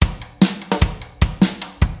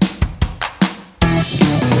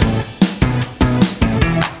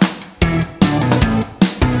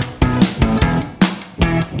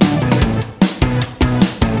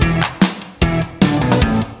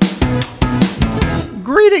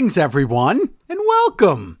Greetings, everyone, and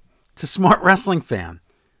welcome to Smart Wrestling Fan,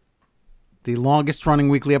 the longest-running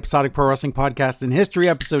weekly episodic pro wrestling podcast in history,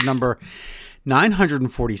 episode number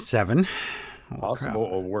 947.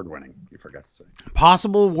 Possible award-winning, you forgot to say.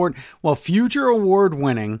 Possible award, well, future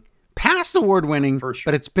award-winning, past award-winning, For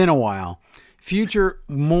sure. but it's been a while. Future,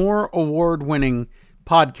 more award-winning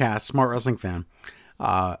podcast, Smart Wrestling Fan.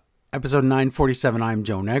 Episode 947, I'm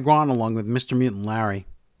Joe Negron, along with Mr. Mutant Larry.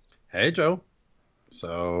 Hey, Joe.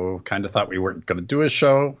 So, kind of thought we weren't going to do a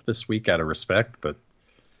show this week out of respect, but...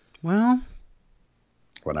 Well...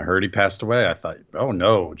 When I heard he passed away, I thought, oh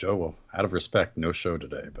no, Joe, well, out of respect, no show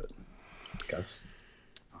today, but I guess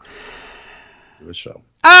do a show.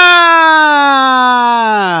 Ah!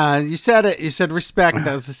 You said it. You said respect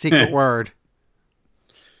as a secret word.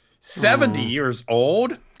 70 years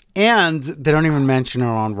old? And they don't even mention it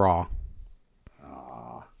on Raw.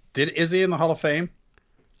 Is he in the Hall of Fame?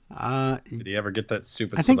 Did he ever get that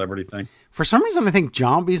stupid celebrity thing? For some reason, I think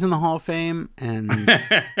Zombie's in the Hall of Fame, and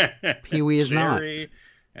Pee-wee is Jerry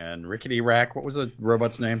and Rickety Rack. What was the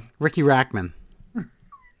robot's name? Ricky Rackman. I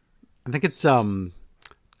think it's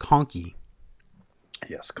Conky.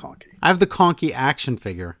 Yes, Conky. I have the Conky action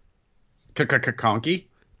figure. Conky?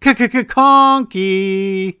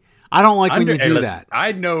 Conky. I don't like when you do that.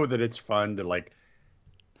 I know that it's fun to like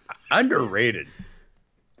underrated.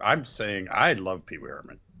 I'm saying I love Pee Wee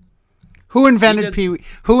Herman. Who invented Pee Wee?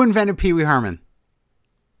 Who invented Pee Wee Herman?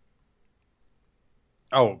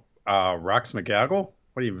 Oh, Rox McGaggle.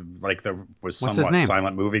 What do you like? There was What's somewhat his name?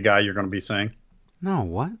 silent movie guy. You're going to be saying? No,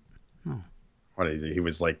 what? No. What is he? He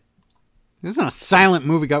was like. He wasn't a silent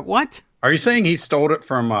movie guy. What? Are you saying he stole it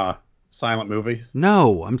from silent movies?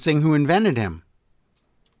 No, I'm saying who invented him.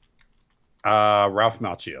 Ralph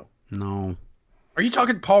Macchio. No. Are you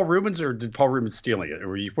talking Paul Rubens, or did Paul Rubens stealing it?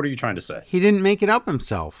 Or what are you trying to say? He didn't make it up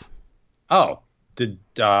himself. Oh, did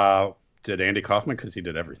Andy Kaufman? Because he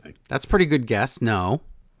did everything. That's a pretty good guess. No.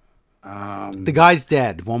 The guy's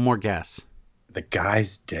dead. One more guess. The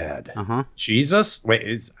guy's dead. Uh-huh. Jesus? Wait,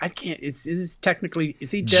 is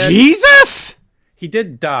he dead? Jesus? He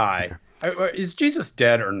did die. Okay. Is Jesus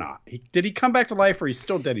dead or not? Did he come back to life, or he's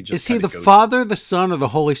still dead? Is he the Father, the Son, or the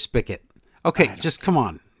Holy Spigot? Okay, just come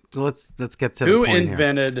on. Let's get to the point here. Who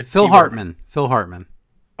invented Phil Hartman? Phil Hartman.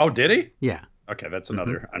 Oh, did he? Yeah. Okay, that's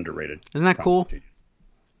another underrated. Isn't that cool?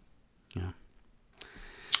 Yeah.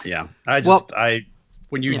 Yeah.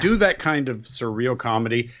 When you do that kind of surreal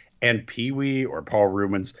comedy, and Pee-wee or Paul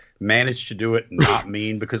Rubens managed to do it not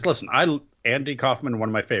mean, because listen, Andy Kaufman, one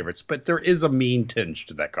of my favorites, but there is a mean tinge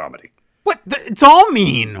to that comedy. What? It's all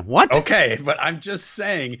mean. What? Okay, but I'm just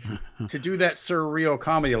saying, to do that surreal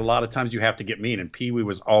comedy, a lot of times you have to get mean, and Pee-wee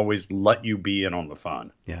was always let you be in on the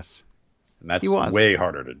fun. Yes. And that's way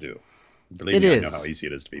harder to do. Believe me, I know how easy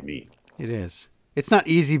it is to be mean. It is. It's not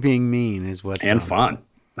easy being mean, is what. And fun.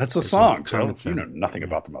 That's a song, Joe. You know nothing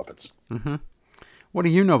about the Muppets. Mm-hmm. What do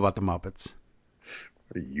you know about the Muppets?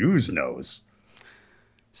 What do you knows?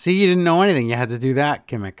 See, you didn't know anything. You had to do that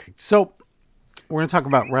gimmick. So, we're going to talk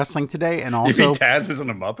about wrestling today, and also... You mean Taz isn't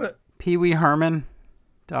a Muppet? Pee Wee Herman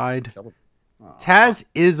died. Taz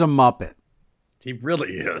is a Muppet. He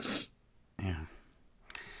really is. Yeah.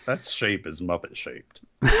 That shape is Muppet-shaped.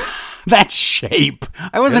 That shape?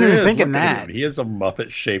 I wasn't even thinking that. He is a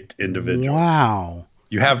Muppet-shaped individual. Wow.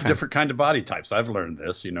 You have different kind of body types. I've learned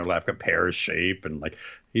this. You know, like a pear shape, and like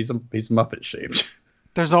he's Muppet-shaped.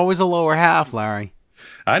 There's always a lower half, Larry.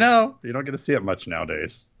 I know. You don't get to see it much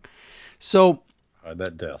nowadays. So...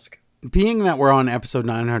 that desk. Being that we're on episode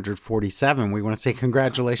 947, we want to say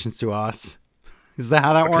congratulations to us. Is that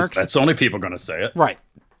how that works? That's the only people going to say it. Right.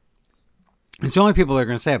 It's the only people that are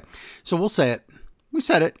going to say it. So we'll say it. We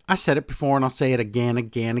said it. I said it before, and I'll say it again. I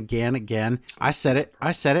said it.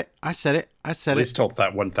 At least till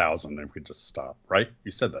that 1,000, then we just stop, right?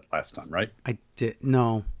 You said that last time, right? I did.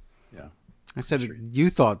 No. Yeah. I said you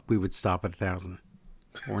thought we would stop at 1,000.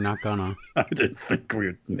 We're not gonna. I didn't think we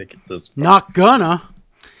would make it this far. Not gonna.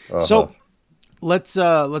 Uh-huh. So let's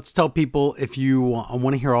tell people, if you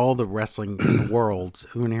want to hear all the wrestling in the world,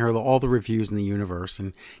 you want to hear all the reviews in the universe,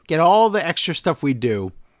 and get all the extra stuff we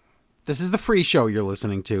do. This is the free show you're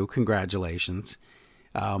listening to. Congratulations.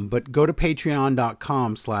 But go to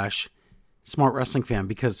patreon.com/smartwrestlingfan,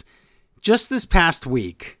 because just this past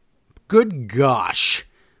week, good gosh,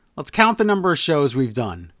 let's count the number of shows we've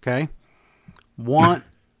done. Okay.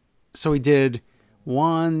 So we did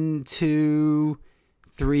 1, 2,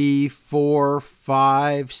 3, 4,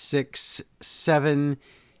 5, 6, 7.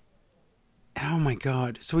 Oh my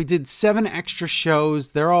God. So we did 7 extra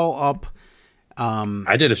shows. They're all up.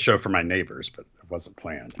 I did a show for my neighbors, but wasn't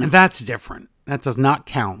planned. And that's different. That does not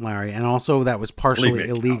count, Larry. And also, that was partially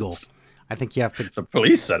illegal. Counts. I think you have to. The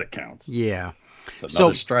police said it counts. Yeah. It's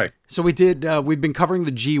another strike. So we did. We've been covering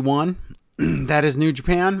the G1. That is New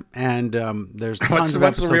Japan, and there's tons of episodes.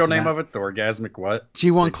 What's the real name of it? The Orgasmic what?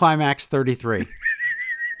 G1 Climax 33.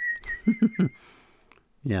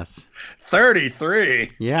 Yes.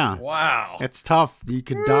 33. Yeah. Wow. It's tough. You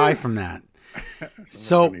could die from that.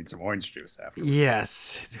 So need some orange juice after.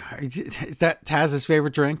 Yes. Is that Taz's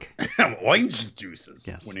favorite drink? Orange juices.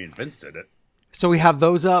 Yes. When he invented it. So we have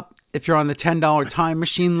those up. If you're on the $10 time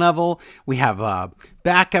machine level, we have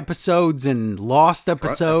back episodes and lost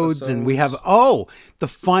episodes. And we have, the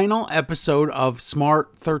final episode of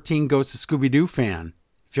Smart 13 Goes to Scooby-Doo fan.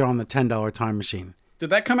 If you're on the $10 time machine.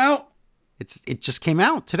 Did that come out? It just came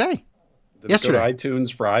out today. Yesterday. It go to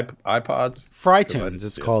iTunes for iPods? Frytunes,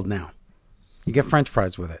 it's called now. You get French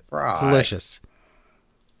fries with it. It's delicious.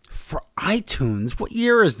 For iTunes? What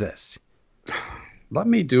year is this? Let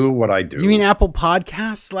me do what I do. You mean Apple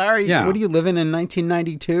Podcasts, Larry? Yeah. What are you living in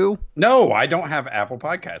 1992? No, I don't have Apple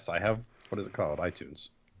Podcasts. I have, what is it called? iTunes.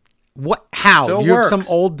 What? How? Still You works. have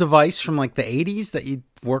some old device from like the 80s that you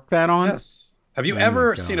work that on? Yes. Have you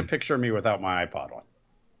ever seen a picture of me without my iPod on?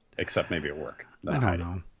 Except maybe at work. I don't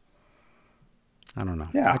know.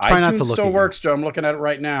 Yeah, I try iTunes not to look still at works, Joe. I'm looking at it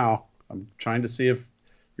right now. I'm trying to see if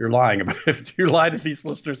you're lying about it. If you lied to these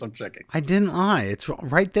listeners, I'm checking. I didn't lie. It's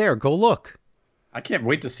right there. Go look. I can't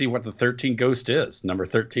wait to see what the 13 Ghost is. Number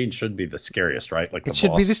 13 should be the scariest, right? Like it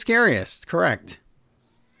should be the scariest. Correct.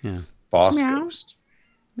 Yeah. Boss Meow. Ghost.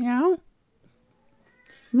 Meow.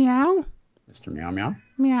 Meow. Mr. Meow Meow.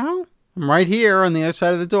 Meow. I'm right here on the other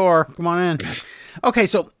side of the door. Come on in. Okay,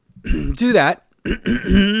 so do that.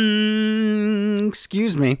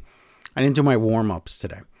 Excuse me. I didn't do my warm-ups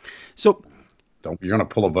today. So you're going to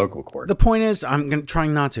pull a vocal cord. The point is, I'm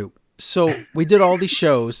trying not to. So we did all these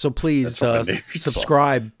shows. So please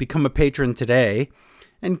subscribe, become a patron today,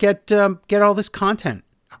 and get all this content.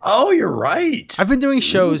 Oh, you're right. I've been doing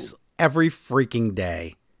shows every freaking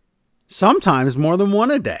day. Sometimes more than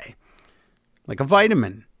one a day. Like a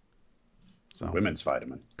vitamin. So Women's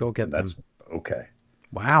vitamin. Go get That's them. Okay.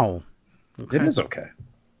 Wow. Okay. It is okay.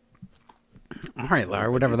 All right, Larry,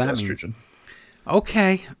 whatever that means. Estrogen.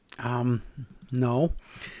 Okay. No.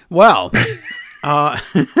 Well,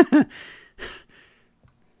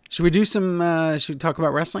 should we do some, should we talk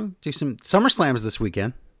about wrestling? Do some Summerslams this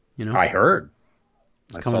weekend, you know? I heard.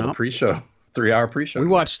 It's I coming saw the up. pre-show, 3-hour pre-show. We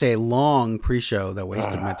watched a long pre-show that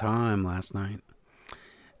wasted my time last night.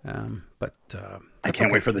 But I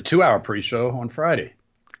can't wait for the 2-hour pre-show on Friday.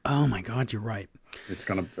 Oh my God, you're right. It's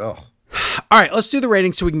going to, All right, let's do the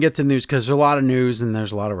ratings so we can get to news because there's a lot of news and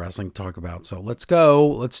there's a lot of wrestling to talk about. So let's go.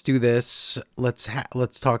 Let's do this. Let's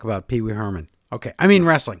talk about Pee Wee Herman. Okay, I mean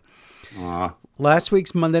wrestling. Last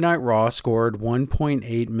week's Monday Night Raw scored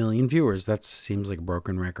 1.8 million viewers. That seems like a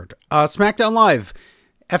broken record. SmackDown Live,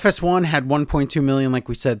 FS1 had 1.2 million, like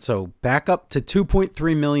we said. So back up to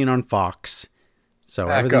 2.3 million on Fox. So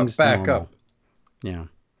everything's normal. Yeah.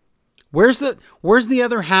 Where's the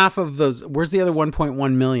other half of those? Where's the other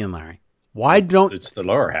 1.1 million, Larry? It's the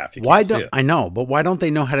lower half. You can't see it. I know, but why don't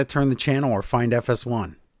they know how to turn the channel or find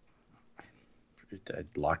FS1?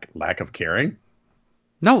 Lack of caring?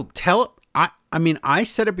 No, I mean, I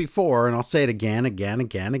said it before and I'll say it again.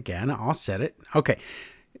 I'll say it. Okay.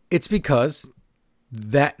 It's because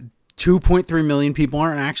that 2.3 million people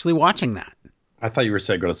aren't actually watching that. I thought you were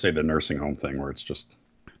going to say the nursing home thing where it's just,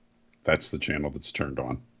 that's the channel that's turned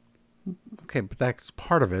on. Okay, but that's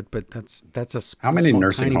part of it. But that's a how many small,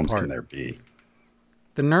 nursing homes part. Can there be?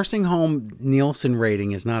 The nursing home Nielsen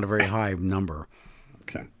rating is not a very high number.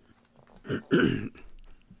 Okay.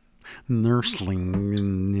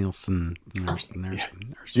 Nursling Nielsen. Do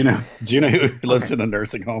you know who lives in a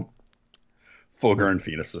nursing home? Full-grown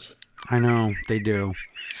fetuses. I know they do.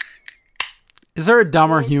 Is there a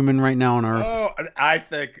dumber human right now on Earth? Oh, I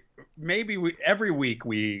think maybe every week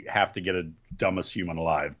we have to get a dumbest human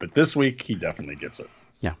alive, but this week he definitely gets it.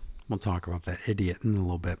 Yeah, we'll talk about that idiot in a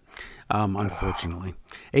little bit. Unfortunately,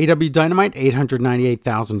 AW Dynamite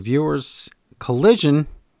 898,000 viewers. Collision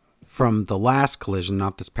from the last Collision,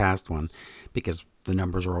 not this past one, because the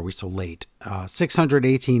numbers are always so late.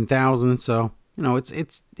 618,000. So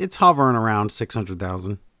it's hovering around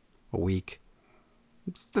 600,000 a week.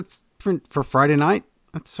 That's for Friday night.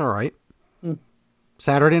 That's all right.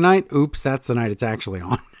 Saturday night, oops, that's the night it's actually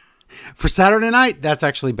on. For Saturday night, that's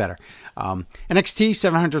actually better. NXT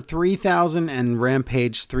 703,000 and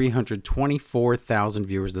Rampage 324,000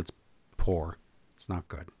 viewers. That's poor. It's not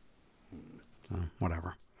good. So,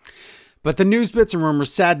 whatever. But the news bits and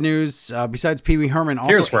rumors, sad news. Besides Pee Wee Herman,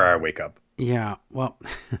 also here's where I wake up. Yeah, well,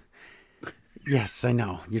 yes, I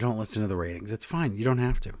know. You don't listen to the ratings. It's fine. You don't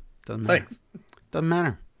have to. Doesn't matter. Thanks. Doesn't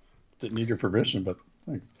matter. Didn't need your permission, but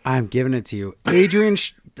thanks. I'm giving it to you. Adrian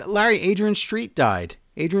Street died.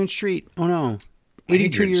 Adrian Street. Oh, no.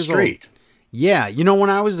 82 years old. Yeah. You know, when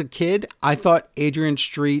I was a kid, I thought Adrian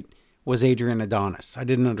Street was Adrian Adonis. I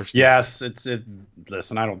didn't understand. Yes,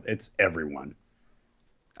 listen, it's everyone.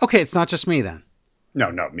 Okay, it's not just me then.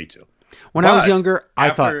 No, me too. When I was younger, I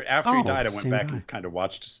thought after he died, I went back and kind of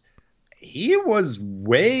watched. He was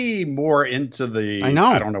way more into the I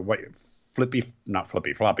don't know what not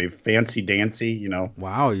flippy floppy, fancy dancy, you know.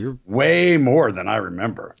 Wow, you're way more than I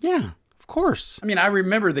remember. Yeah, of course. I mean, I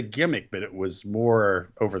remember the gimmick, but it was more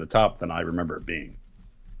over the top than I remember it being.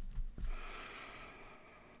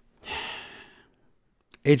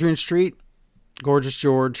 Adrian Street, Gorgeous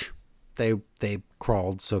George, they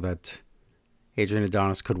crawled so that Adrian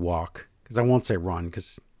Adonis could walk. Because I won't say run,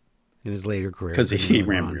 because in his later career, because he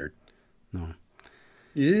ran weird. No.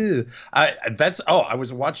 Yeah, I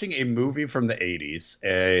was watching a movie from the 80s.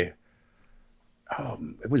 It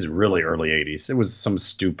was really early 80s. It was some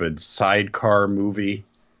stupid sidecar movie.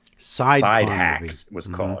 Side Hacks it was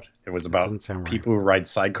called. It was about people who ride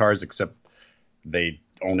sidecars, except they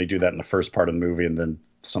only do that in the first part of the movie, and then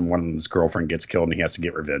someone's girlfriend gets killed and he has to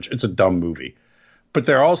get revenge. It's a dumb movie. But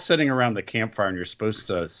they're all sitting around the campfire and you're supposed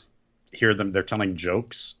to hear them. They're telling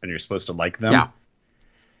jokes and you're supposed to like them. Yeah.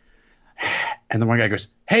 And the one guy goes,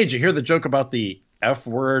 "Hey, did you hear the joke about the F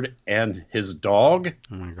word and his dog?"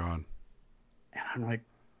 Oh my God. And I'm like,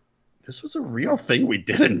 this was a real thing we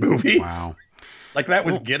did in movies. Wow. Like that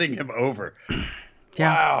was getting him over.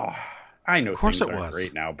 Yeah. Wow. I know things aren't was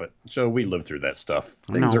great now, but Joe, we lived through that stuff.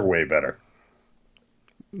 Things are way better.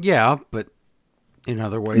 Yeah, but in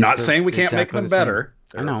other ways, not saying we can't make them better.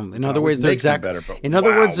 I know. In other ways, they're exactly better. In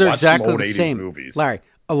other words, they're exactly the same. Movies. Larry,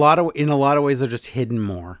 in a lot of ways, they're just hidden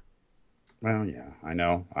more. Well, yeah, I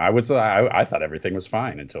know. I thought everything was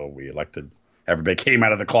fine until we elected. Everybody came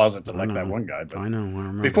out of the closet to elect that one guy. But I know. I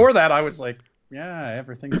remember. Before that, I was like, yeah,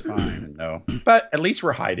 everything's fine. No, but at least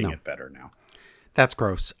we're hiding it better now. That's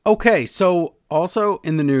gross. Okay, so also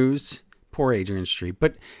in the news, poor Adrian Street.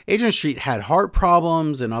 But Adrian Street had heart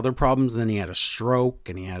problems and other problems. And then he had a stroke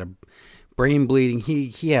and he had a brain bleeding.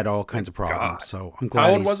 He had all kinds of problems. God. So I'm glad.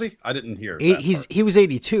 How old was he? I didn't hear. He was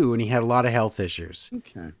 82 and he had a lot of health issues.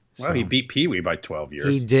 Okay. Well, he beat Pee Wee by 12 years.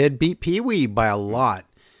 He did beat Pee Wee by a lot.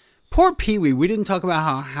 Poor Pee Wee. We didn't talk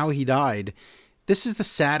about how he died. This is the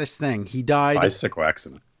saddest thing. He died. Bicycle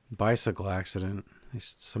accident.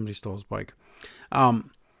 Somebody stole his bike.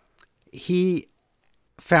 He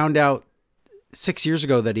found out 6 years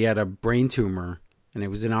ago that he had a brain tumor and it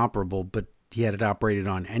was inoperable, but he had it operated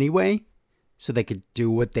on anyway. So they could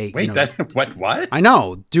do what they... Wait, what? I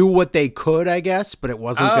know. Do what they could, I guess, but it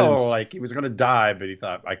wasn't like he was going to die, but he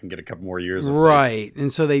thought, I can get a couple more years. Right.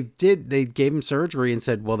 And so they gave him surgery and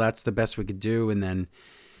said, well, that's the best we could do. And then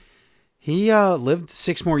he lived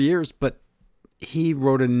 6 more years, but he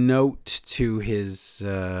wrote a note to his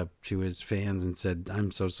fans and said,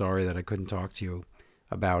 "I'm so sorry that I couldn't talk to you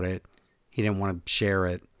about it." He didn't want to share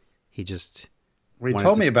it. He just... Well, he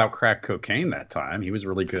told me about crack cocaine that time. He was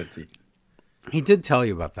really good. He did tell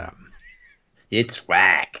you about that. It's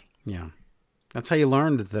whack. Yeah. That's how you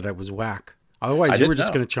learned that it was whack. Otherwise, you were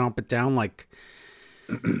just going to chomp it down like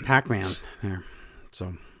Pac-Man there.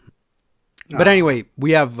 So, but anyway,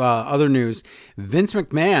 we have other news. Vince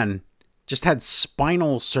McMahon just had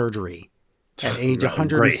spinal surgery at age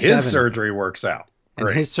 107. Great. His surgery works out. And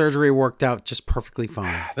his surgery worked out just perfectly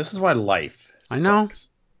fine. This is why life sucks. I know.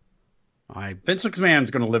 Vince McMahon's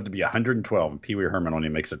going to live to be 112, and Pee Wee Herman only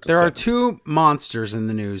makes it to 70. There are 2 monsters in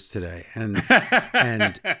the news today, and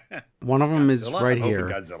one of them is right here.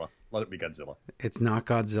 Godzilla. Let it be Godzilla. It's not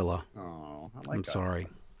Godzilla. Oh, I'm sorry.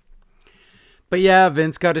 But yeah,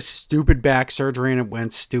 Vince got a stupid back surgery, and it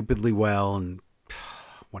went stupidly well, and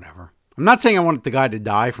whatever. I'm not saying I want the guy to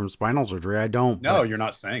die from spinal surgery. I don't. No, you're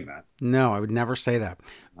not saying that. No, I would never say that.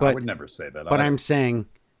 But I would never say that. But I'm saying...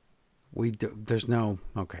 there's no...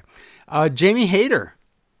 Okay. Jamie Hayter.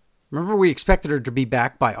 Remember we expected her to be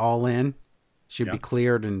back by All In? She'd be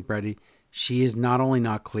cleared and ready. She is not only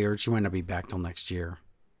not cleared, she might not be back till next year.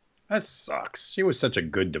 That sucks. She was such a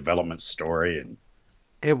good development story. And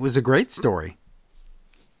it was a great story.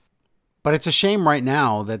 But it's a shame right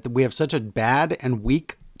now that we have such a bad and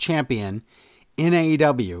weak champion in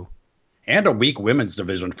AEW. And a weak women's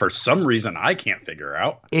division for some reason I can't figure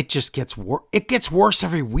out. It just gets worse. It gets worse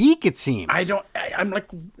every week, it seems. I'm like,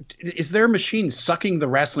 is there a machine sucking the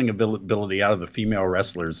wrestling ability out of the female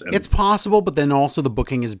wrestlers? It's possible, but then also the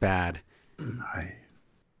booking is bad.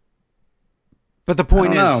 But the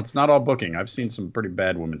point is, no, it's not all booking. I've seen some pretty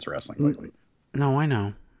bad women's wrestling lately. No, I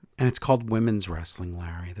know. And it's called women's wrestling,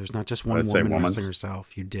 Larry. There's not just one woman wrestling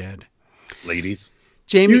herself. You did. Ladies.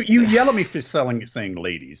 Jamie, you yell at me for saying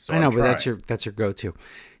ladies. So I know, but that's your go-to.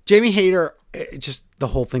 Jamie Hayter, just the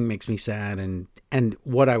whole thing makes me sad. And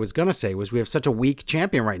what I was going to say was we have such a weak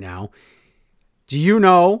champion right now. Do you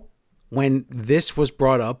know when this was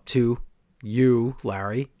brought up to you,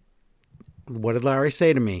 Larry, what did Larry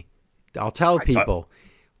say to me? I'll tell people.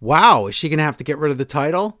 Wow, is she going to have to get rid of the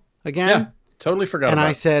title again? Yeah, totally forgot about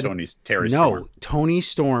I said, Terry no, Storm. Toni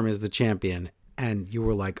Storm is the champion. And you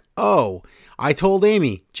were like, oh, I told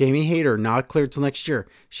Amy, Jamie Hayter, not cleared till next year.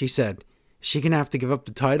 She said, she can have to give up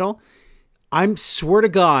the title. I swear to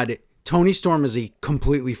God, Toni Storm is a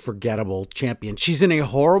completely forgettable champion. She's in a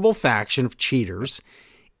horrible faction of cheaters.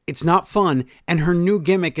 It's not fun. And her new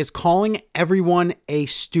gimmick is calling everyone a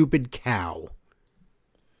stupid cow.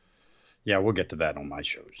 Yeah, we'll get to that on my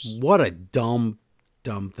shows. What a dumb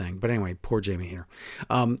thing. But anyway, poor Jamie Hayter.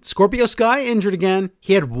 Scorpio Sky injured again.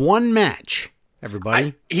 He had one match,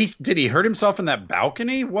 everybody. Did he hurt himself in that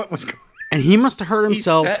balcony? What was going on? And he must have hurt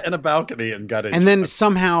himself. He sat in a balcony and got injured. And then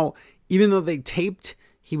somehow, even though they taped,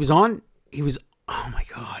 oh my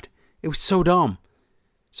God. It was so dumb.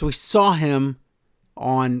 So we saw him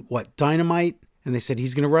on Dynamite, and they said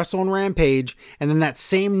he's going to wrestle on Rampage. And then that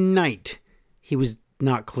same night, he was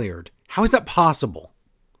not cleared. How is that possible?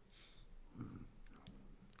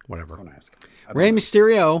 Whatever. Don't ask. Rey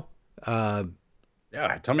Mysterio.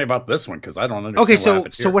 Yeah, tell me about this one because I don't understand. Okay,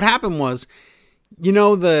 so what happened was, they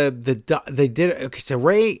did. Okay, so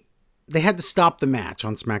Rey, they had to stop the match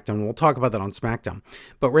on SmackDown. We'll talk about that on SmackDown.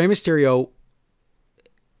 But Rey Mysterio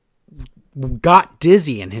got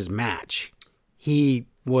dizzy in his match. He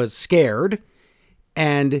was scared,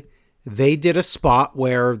 and they did a spot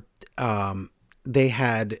where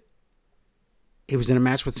he was in a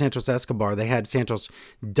match with Santos Escobar. They had Santos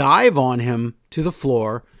dive on him to the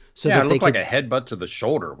floor. So that it looked like a headbutt to the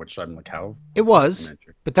shoulder, which I'm like, how? It was,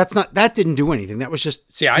 but that didn't do anything. That was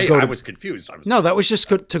just. See, I was confused. That was just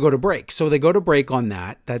to go to break. So they go to break on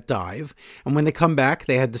that dive. And when they come back,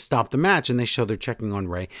 they had to stop the match and they show they're checking on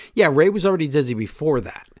Rey. Yeah, Rey was already dizzy before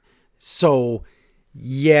that. So,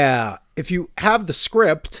 yeah, if you have the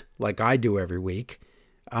script, like I do every week,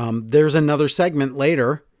 there's another segment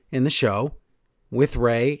later in the show with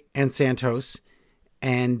Rey and Santos.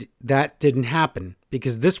 And that didn't happen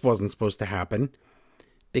because this wasn't supposed to happen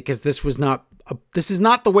because this is not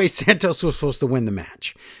the way Santos was supposed to win the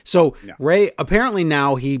match. So no. Rey, apparently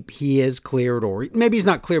now he is cleared, or maybe he's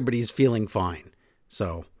not cleared, but he's feeling fine.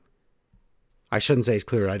 So I shouldn't say he's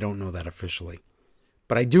cleared. I don't know that officially,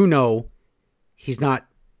 but I do know he's not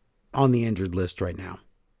on the injured list right now.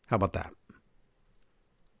 How about that?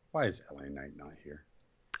 Why is LA Knight not here?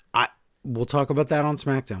 We'll talk about that on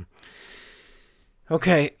SmackDown.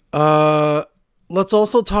 Okay, let's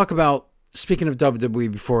also talk about, speaking of WWE,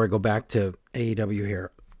 before I go back to AEW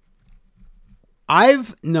here.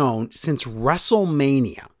 I've known since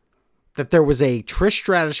WrestleMania that there was a Trish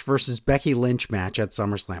Stratus versus Becky Lynch match at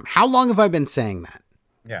SummerSlam. How long have I been saying that?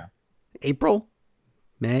 Yeah. April?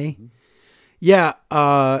 May? Mm-hmm. Yeah,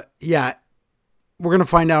 we're going to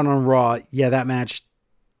find out on Raw. Yeah, that match,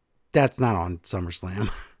 that's not on SummerSlam.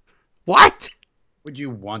 What? Would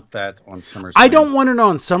you want that on SummerSlam? I don't want it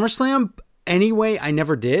on SummerSlam anyway. I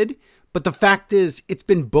never did. But the fact is, it's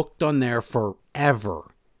been booked on there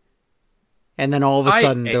forever. And then all of a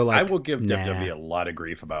sudden, they're like, I will give WWE a lot of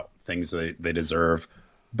grief about things they deserve.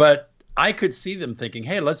 But I could see them thinking,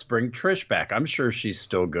 hey, let's bring Trish back. I'm sure she's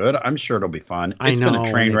still good. I'm sure it'll be fun. It's been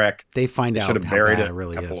a train wreck. They find out should have how buried bad it it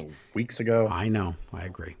really a couple is. of weeks ago. I know. I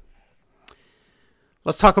agree.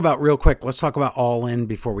 Let's talk about All In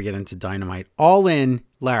before we get into Dynamite. All In,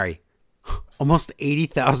 Larry, almost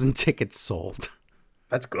 80,000 tickets sold.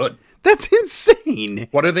 That's good. That's insane.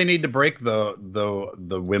 What do they need to break the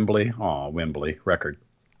Wembley record?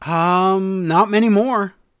 Not many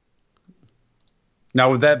more.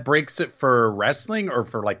 Now that breaks it for wrestling or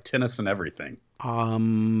for like tennis and everything.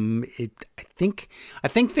 I think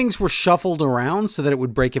things were shuffled around so that it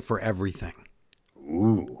would break it for everything.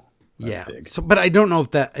 Ooh. Yeah. So, but I don't know if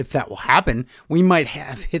that will happen. We might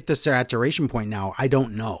have hit the saturation point now. I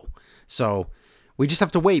don't know. So we just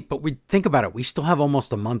have to wait. But we think about it. We still have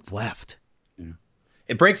almost a month left. Yeah.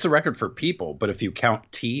 It breaks the record for people, but if you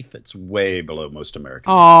count teeth, it's way below most Americans.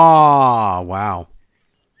 Oh, wow.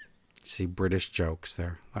 See British jokes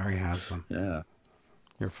there. Larry has them. Yeah.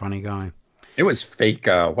 You're a funny guy. It was fake.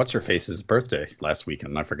 What's her face's birthday last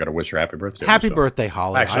weekend? I forgot to wish her happy birthday. Happy birthday,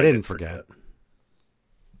 Holly. Actually, I didn't forget.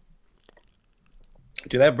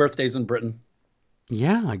 Do they have birthdays in Britain?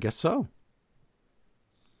 Yeah, I guess so.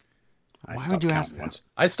 Why would you ask that? Once.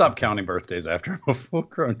 I stopped counting birthdays after I'm a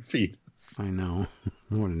full-grown fetus. I know.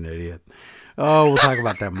 What an idiot. Oh, we'll talk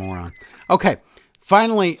about that more on. Okay.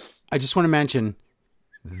 Finally, I just want to mention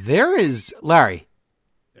there is, Larry,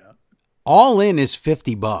 all in is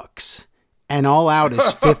 $50 and all out is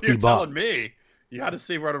 $50. You're telling me. You got to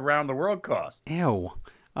see what Around the World costs. Ew.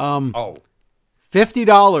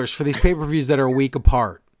 $50 for these pay-per-views that are a week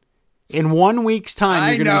apart. In 1 week's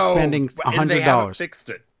time, you're going to be spending $100. And they haven't fixed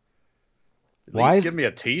it. At least give me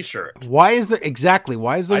a T-shirt. Why is there no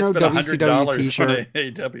WCW T-shirt?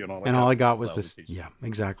 And all I got was this. Yeah,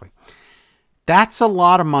 exactly. That's a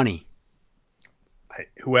lot of money.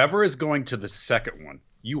 Whoever is going to the second one,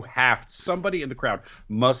 somebody in the crowd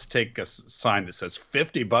must take a sign that says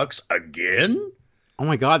 $50 again. Oh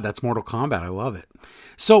my God, that's Mortal Kombat. I love it.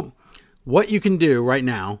 So what you can do right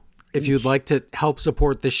now, if you'd like to help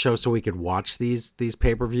support this show so we could watch these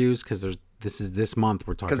pay-per-views, because this is this month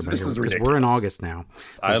we're talking about here, because we're in August now.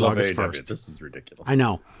 I love August 1st. This is ridiculous. I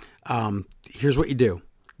know. Here's what you do.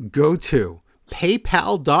 Go to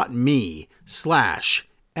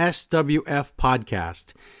paypal.me/SWF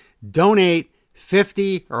podcast. Donate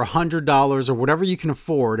 $50 or $100 or whatever you can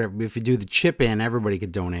afford. If you do the chip in, everybody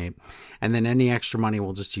could donate. And then any extra money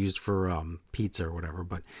we'll just use for pizza or whatever.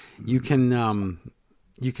 But you can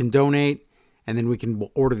donate, and then we can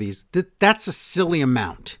order these. That's a silly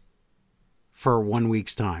amount for 1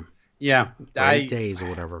 week's time. Yeah. 8 days or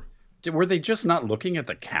whatever. Were they just not looking at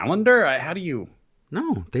the calendar? How do you...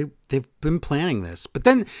 No, they've been planning this. But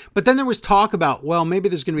then there was talk about, well, maybe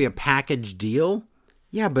there's going to be a package deal.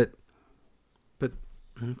 Yeah, but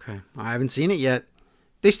okay. I haven't seen it yet.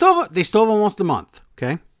 They still have almost a month,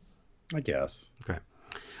 okay? I guess. Okay.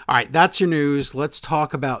 All right, that's your news. Let's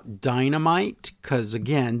talk about Dynamite, because,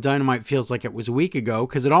 again, Dynamite feels like it was a week ago,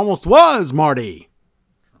 because it almost was, Marty.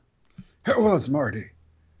 It was, Marty.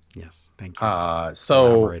 Yes, thank you for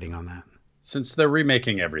elaborating on that. Since they're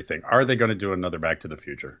remaking everything, are they going to do another Back to the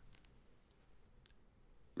Future?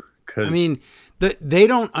 I mean, they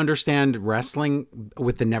don't understand wrestling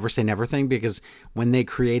with the never say never thing, because when they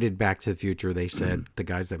created Back to the Future, they said, the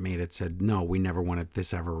guys that made it said, no, we never wanted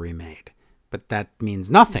this ever remade. But that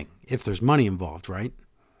means nothing if there's money involved, right?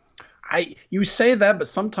 You say that, but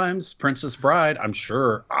sometimes Princess Bride, I'm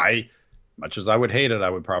sure much as I would hate it, I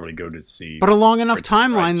would probably go to see. But a long enough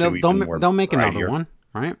timeline, they'll make another one,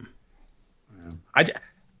 right?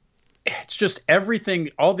 It's just everything,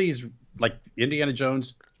 all these, like Indiana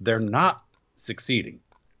Jones, they're not succeeding.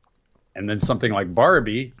 And then something like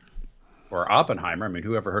Barbie or Oppenheimer, I mean,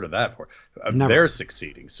 who ever heard of that before? They're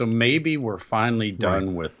succeeding. So maybe we're finally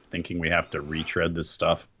done with thinking we have to retread this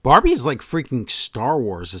stuff. Barbie is like freaking Star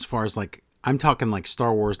Wars, as far as like, I'm talking like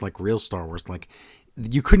Star Wars, like real Star Wars. Like,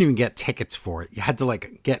 you couldn't even get tickets for it. You had to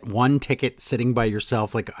like get one ticket sitting by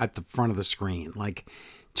yourself, like at the front of the screen. Like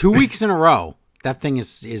 2 weeks in a row, that thing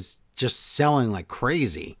is just selling like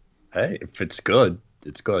crazy. Hey, if it's good,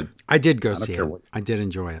 it's good. I did go see it. I did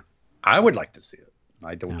enjoy it. I would like to see it.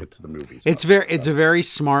 I don't get to the movies. It's a very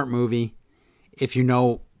smart movie. If you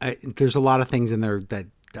know, there's a lot of things in there that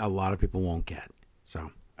a lot of people won't get.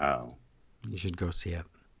 So, you should go see it.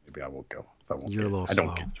 Maybe I will go. If I won't You're a little slow. I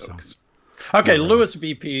don't get jokes. So. Okay, Louis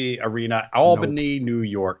VP Arena, Albany, New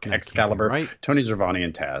York, Excalibur, right. Tony Schiavone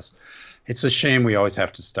and Taz. It's a shame we always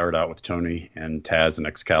have to start out with Tony and Taz and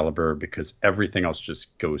Excalibur, because everything else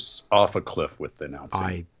just goes off a cliff with the announcing.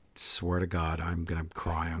 I swear to God, I'm going to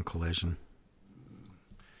cry on Collision.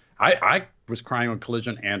 I was crying on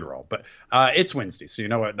Collision and Raw, but it's Wednesday, so you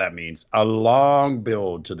know what that means. A long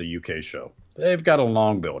build to the UK show. They've got a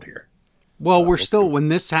long build here. Well, we'll still, when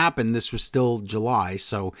this happened, this was still July,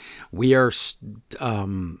 so we are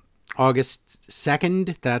August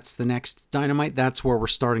 2nd. That's the next Dynamite. That's where we're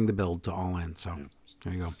starting the build to All In, so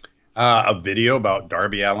there you go. A video about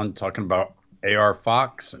Darby Allin talking about AR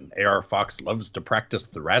Fox, and AR Fox loves to practice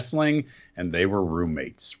the wrestling, and they were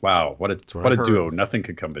roommates. Wow, what a duo. Nothing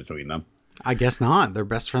could come between them. I guess not. They're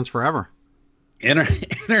best friends forever.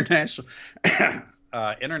 International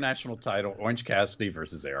title, Orange Cassidy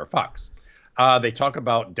versus AR Fox. They talk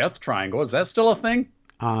about Death Triangle. Is that still a thing?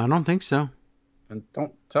 I don't think so. And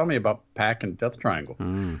don't tell me about Pac and Death Triangle.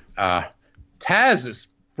 Taz is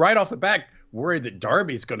right off the bat worried that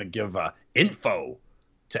Darby's going to give info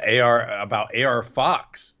to AR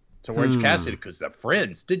Fox to Orange Cassidy because they're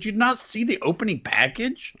friends. Did you not see the opening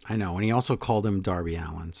package? I know, and he also called him Darby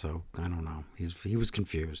Allin, so I don't know. He was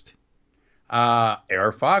confused.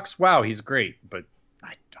 AR Fox, wow, he's great, but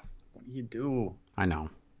what do you do? I know.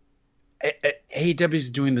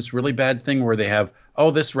 AEW's doing this really bad thing where they have,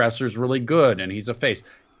 this wrestler's really good and he's a face.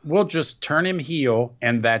 we'll just turn him heel,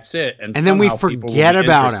 and that's it. And then we forget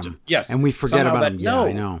about him. Yes. And we forget about him. Yeah, no,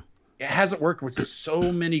 I know. It hasn't worked with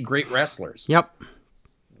so many great wrestlers. Yep.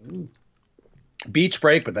 Beach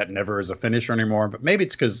break, but that never is a finisher anymore. But maybe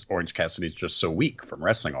it's because Orange Cassidy's just so weak from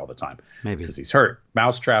wrestling all the time. Maybe. Because he's hurt.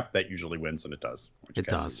 Mousetrap, that usually wins, and it does. It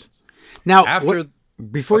does. Now,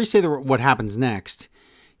 before you say what happens next,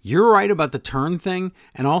 you're right about the turn thing.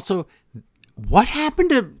 And also, what happened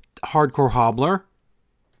to Hardcore Hobbler?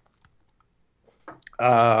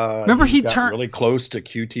 Remember he turned really close to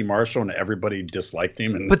QT Marshall and everybody disliked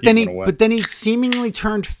him. And but then he seemingly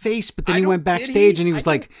turned face. But then he went backstage and he was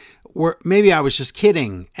like, maybe I was just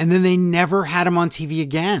kidding. And then they never had him on TV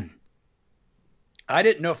again. I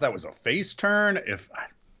didn't know if that was a face turn.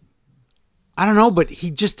 I don't know, but he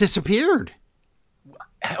just disappeared.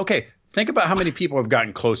 Okay, think about how many people have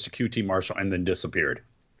gotten close to QT Marshall and then disappeared.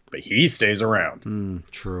 But he stays around.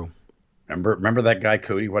 True. Remember that guy,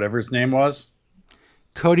 Cody, whatever his name was?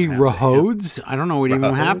 Cody Rhodes? I don't know what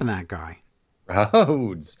even happened to that guy.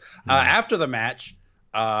 Rhodes. After the match,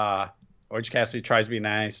 Orange Cassidy tries to be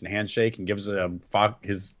nice and handshake and gives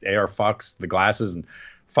his AR Fox the glasses, and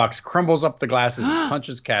Fox crumbles up the glasses and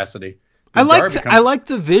punches Cassidy. I liked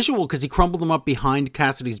the visual because he crumbled them up behind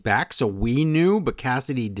Cassidy's back, so we knew, but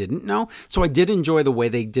Cassidy didn't know. So I did enjoy the way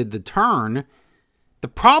they did the turn. The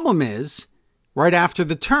problem is, right after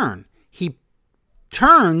the turn, he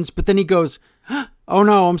turns, but then he goes, "Oh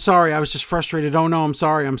no, I'm sorry. I was just frustrated. Oh no, I'm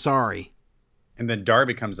sorry. And then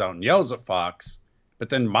Darby comes out and yells at Fox, but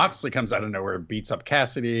then Moxley comes out of nowhere and beats up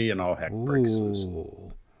Cassidy, and all heck breaks loose.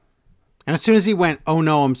 And as soon as he went, "Oh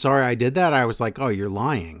no, I'm sorry, I did that," I was like, "Oh, you're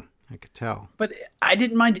lying." I could tell. But I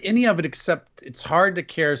didn't mind any of it, except it's hard to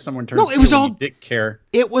care if someone turns. No, it was all. You didn't care.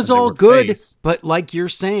 It was all good, but like you're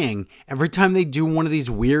saying, every time they do one of these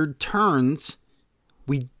weird turns,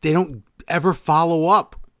 they don't ever follow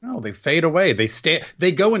up. No, they fade away.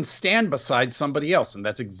 They go and stand beside somebody else, and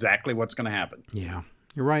that's exactly what's going to happen. Yeah,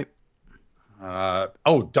 you're right.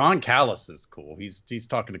 Don Callis is cool. He's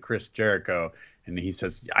talking to Chris Jericho, and he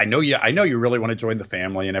says, "I know you really want to join the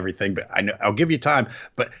family and everything, but I'll give you time.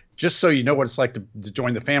 But just so you know what it's like to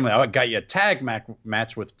join the family, I got you a tag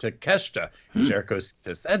match with Takeshita." And Jericho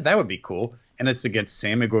says, "That would be cool," and it's against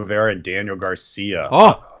Sammy Guevara and Daniel Garcia.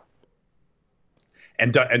 Oh.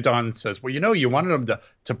 And Don says, "Well, you wanted them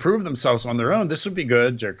to prove themselves on their own. This would be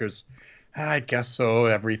good." Jericho's, "I guess so,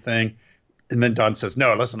 everything." And then Don says,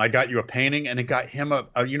 "No, listen, I got you a painting," and it got him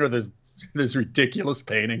there's ridiculous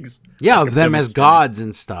paintings. Yeah, like of them as gods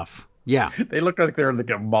and stuff. Yeah. They look like they're like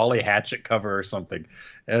a Molly Hatchet cover or something.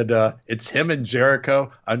 And it's him and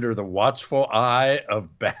Jericho under the watchful eye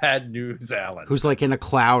of Bad News Allen. Who's like in a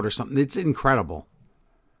cloud or something. It's incredible.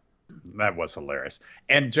 That was hilarious.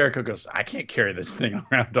 And Jericho goes, "I can't carry this thing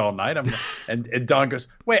around all night." And Don goes,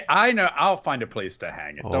 "Wait, I know. I'll find a place to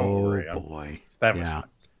hang it. Don't worry." Oh, boy. That was fun.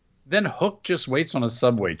 Then Hook just waits on a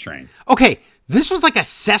subway train. Okay, this was like a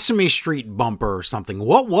Sesame Street bumper or something.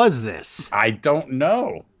 What was this? I don't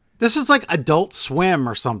know. This was like Adult Swim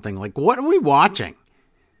or something. Like, what are we watching?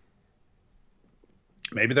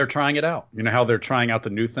 Maybe they're trying it out. You know how they're trying out the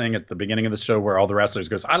new thing at the beginning of the show where all the wrestlers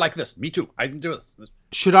goes, "I like this. Me too. I can do this."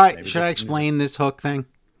 Should I explain this Hook thing?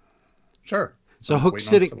 Sure. So Hook's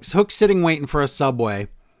sitting waiting for a subway.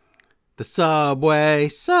 The subway.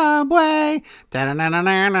 Jared Subway.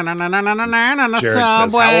 says, "How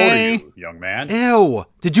old are you, young man?" Ew.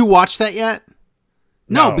 Did you watch that yet?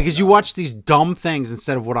 No, because you watch these dumb things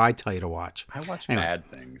instead of what I tell you to watch. I watch bad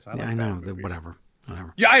things. I know. Whatever.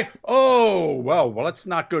 Yeah. Well, let's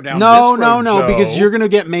not go down. No, because you're gonna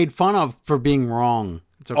get made fun of for being wrong.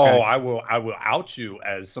 It's okay. Oh, I will out you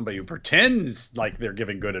as somebody who pretends like they're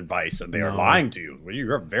giving good advice and they are lying to you. Well,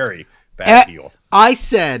 you're a very bad heel. I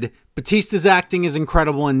said Batista's acting is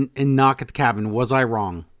incredible in Knock at the Cabin. Was I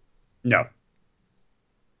wrong? No.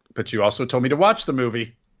 But you also told me to watch the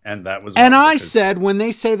movie, and that was. And I said when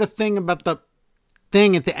they say the thing about the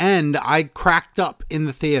thing at the end, I cracked up in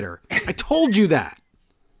the theater. I told you that.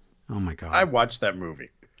 Oh my God. I watched that movie.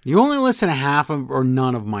 You only listen to half of or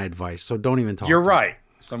none of my advice, so don't even talk. You're right.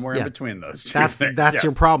 Somewhere in between those two things. That's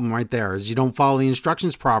your problem right there, is you don't follow the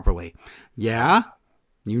instructions properly. Yeah?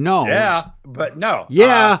 You know. Yeah, but no.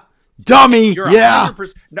 Yeah. Dummy. You're yeah.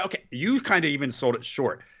 100%. No, okay. You kind of even sold it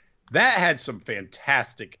short. That had some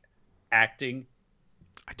fantastic acting.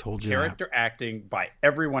 I told you character acting by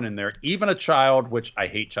everyone in there, even a child, which I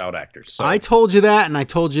hate child actors. So. I told you that, and I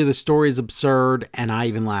told you the story is absurd, and I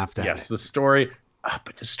even laughed at it. Yes, the story,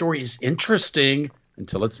 but the story is interesting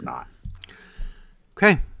until it's not.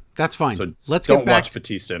 Okay, that's fine. So let's don't get back watch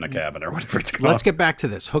Batista in a cabin or whatever it's called. Let's get back to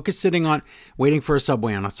this. Hook is sitting waiting for a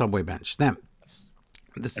subway on a subway bench. Then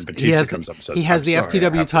And Batista comes up and says, he has the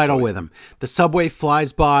FTW title with him. The subway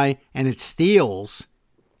flies by and it steals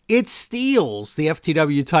the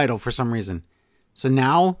FTW title for some reason. So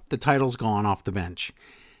now the title's gone off the bench.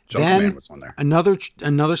 Then was on there.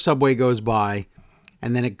 Another subway goes by,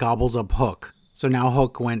 and then it gobbles up Hook. So now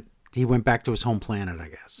Hook went back to his home planet, I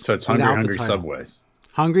guess. So it's hungry subways.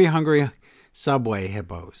 Hungry subway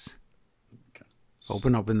hippos. Okay.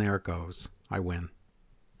 Open up and there it goes. I win.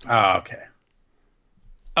 Oh, okay.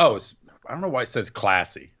 Oh, I don't know why it says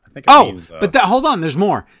classy. I think it means, but hold on, there's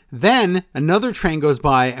more. Then another train goes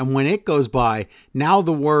by, and when it goes by, now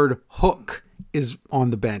the word Hook is on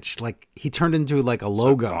the bench. Like he turned into like a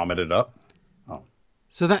logo. Vomited up. Oh.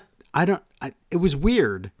 So that it was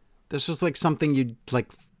weird. This was like something you'd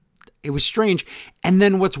like. It was strange. And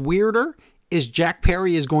then what's weirder is Jack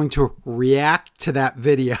Perry is going to react to that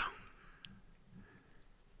video.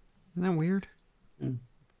 Isn't that weird?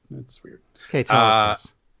 That's weird. Okay, tell us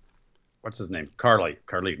this. What's his name? Not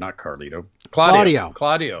Carlito.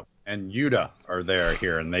 Claudio and Yuta are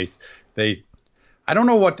here, and they I don't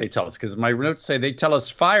know what they tell us, because my notes say they tell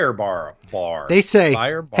us fire bar. They say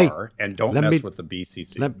fire bar, hey, and don't mess with the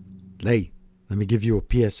BCC. Let me give you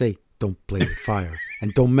a PSA. Don't play with fire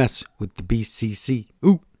and don't mess with the BCC.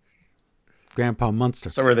 Ooh, Grandpa Munster.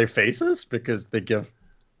 So are they faces because they give?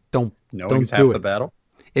 Don't half do the battle.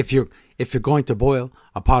 If you're going to boil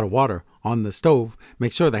a pot of water on the stove,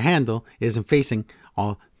 make sure the handle isn't facing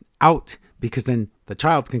out, because then the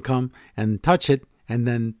child can come and touch it, and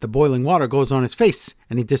then the boiling water goes on his face,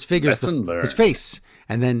 and he disfigures his face,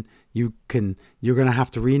 and then you're gonna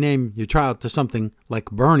have to rename your child to something like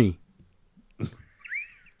Bernie.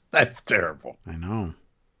 That's terrible. I know.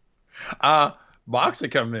 Moxley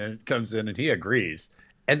comes in and he agrees,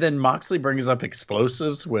 and then Moxley brings up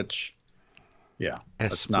explosives, which. Yeah,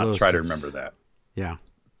 let's not try to remember that. Yeah.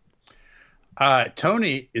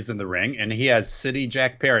 Tony is in the ring, and he has City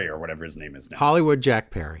Jack Perry, or whatever his name is now. Hollywood Jack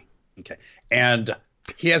Perry. Okay. And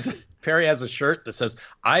Perry has a shirt that says,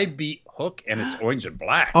 I beat Hook, and it's orange and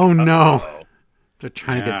black. Oh, no. They're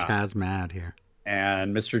trying to get Taz mad here.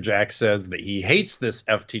 And Mr. Jack says that he hates this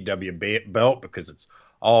FTW belt because it's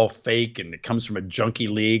all fake, and it comes from a junkie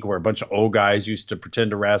league where a bunch of old guys used to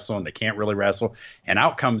pretend to wrestle and they can't really wrestle. And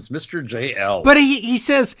out comes Mr. JL. But he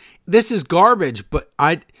says this is garbage, but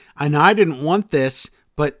I didn't want this,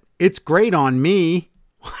 but it's great on me.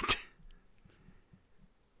 What?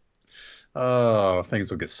 Oh,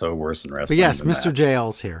 things will get so worse in wrestling. But yes, Mr.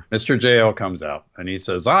 JL's here. Mr. JL comes out and he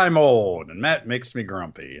says, I'm old and that makes me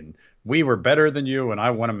grumpy, and we were better than you, and I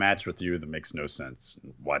want a match with you that makes no sense.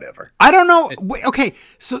 Whatever. I don't know. Okay,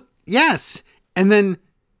 so yes. And then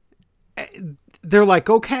they're like,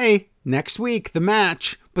 okay, next week, the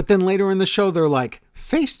match. But then later in the show, they're like,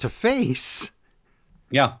 face to face.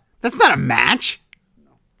 Yeah. That's not a match. No.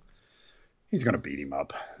 He's going to beat him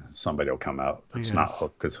up. Somebody will come out. It's not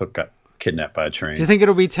Hook, because Hook got kidnapped by a train. Do you think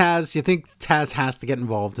it'll be Taz? Do you think Taz has to get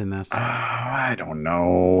involved in this? I don't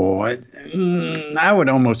know. I would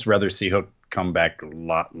almost rather see Hook come back a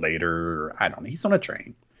lot later. I don't know. He's on a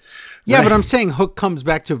train. Yeah, but I'm saying Hook comes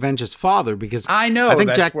back to avenge his father, because I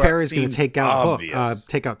think Jack Perry's going to take out Hook,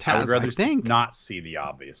 take out Taz. I would rather not see the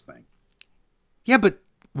obvious thing. Yeah, but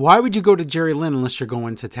why would you go to Jerry Lynn unless you're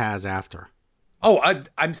going to Taz after? Oh,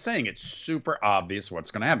 I'm saying it's super obvious what's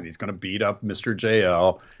going to happen. He's going to beat up Mr.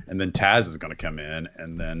 JL, and then Taz is going to come in,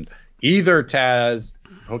 and then either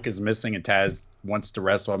Hook is missing and Taz wants to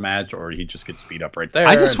wrestle a match, or he just gets beat up right there.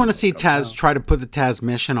 I just want to see Taz try to put the Taz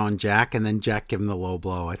mission on Jack, and then Jack give him the low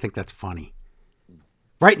blow. I think that's funny.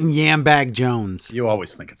 Right in Yambag Jones. You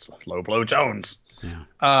always think it's low blow Jones.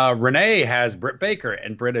 Yeah. Renee has Britt Baker,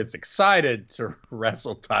 and Britt is excited to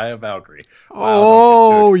wrestle Taya Valkyrie.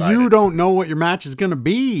 Wow, you don't know what your match is going to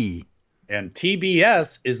be. And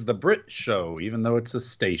TBS is the Brit show, even though it's a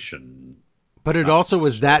station. But it also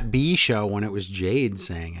was that B show when it was Jade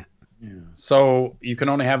saying it. Yeah. So you can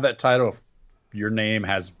only have that title if your name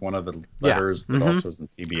has one of the letters that also is in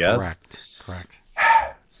TBS. Correct.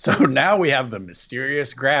 So now we have the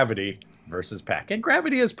mysterious Gravity versus Pac. And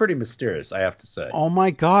Gravity is pretty mysterious, I have to say. Oh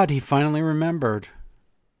my God, he finally remembered.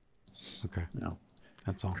 Okay. No.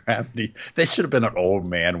 That's all. Gravity. They should have been an old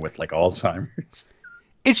man with like Alzheimer's.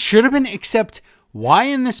 It should have been, except why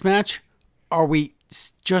in this match are we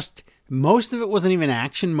just, most of it wasn't even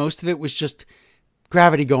action. Most of it was just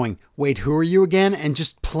Gravity going, wait, who are you again? And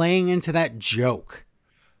just playing into that joke.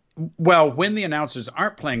 Well, when the announcers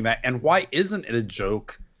aren't playing that, and why isn't it a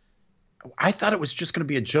joke? I thought it was just going to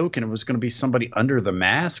be a joke, and it was going to be somebody under the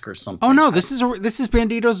mask or something. Oh no, this is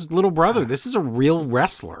Bandito's little brother. This is a real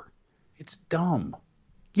wrestler. It's dumb.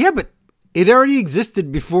 Yeah, but it already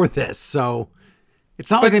existed before this, so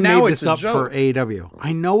It's not like they made this up for AEW.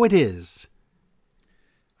 I know it is.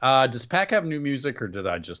 Does Pac have new music, or did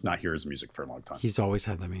I just not hear his music for a long time? He's always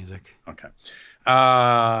had the music. Okay.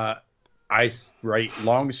 I write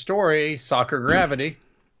long story, soccer gravity.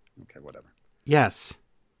 Okay, whatever. Yes.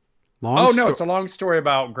 It's a long story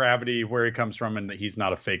about gravity, where he comes from, and that he's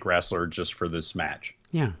not a fake wrestler just for this match.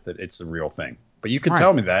 Yeah. That it's a real thing. But you can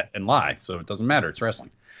tell me that and lie, so it doesn't matter. It's wrestling.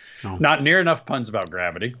 Oh. Not near enough puns about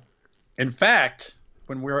gravity. In fact,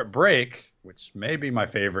 when we were at break, which may be my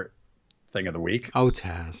favorite thing of the week. Oh,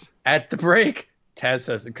 Taz. At the break, Taz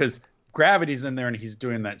says, because Gravity's in there and he's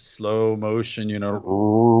doing that slow motion,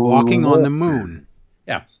 walking on the moon.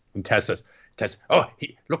 Yeah. And Taz says,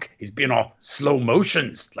 he's being all slow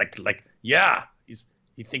motions.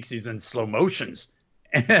 He thinks he's in slow motions.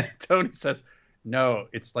 And Tony says, no,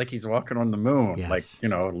 it's like he's walking on the moon. Yes.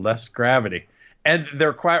 Less gravity. And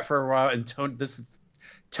they're quiet for a while. And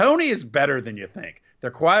Tony is better than you think.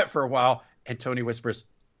 They're quiet for a while. And Tony whispers,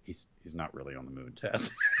 he's not really on the moon,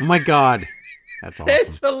 Taz. Oh my God. That's awesome.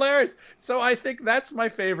 It's hilarious. So I think that's my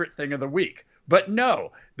favorite thing of the week. But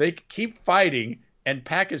no, they keep fighting, and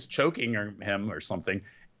Pac is choking him or something,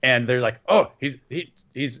 and they're like, "Oh, he's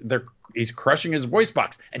crushing his voice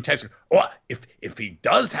box." And Taz goes, "Oh, if he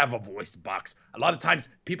does have a voice box, a lot of times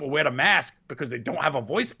people wear a mask because they don't have a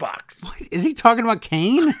voice box." What? Is he talking about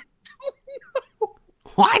Kane? I don't know.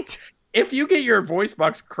 What? If you get your voice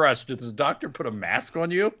box crushed, does the doctor put a mask on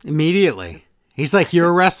you? Immediately. He's like, "You're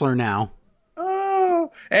a wrestler now."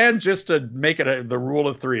 And just to make it the rule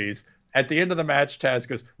of threes, at the end of the match, Taz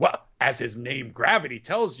goes, well, as his name Gravity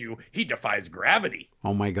tells you, he defies gravity.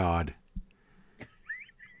 Oh, my God.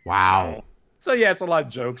 Wow. So, yeah, it's a lot of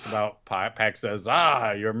jokes about Pac says,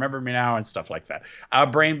 you remember me now and stuff like that.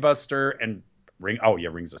 Brainbuster and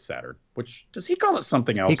Rings of Saturn. Which, does he call it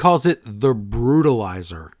something else? He calls it the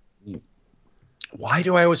Brutalizer. Why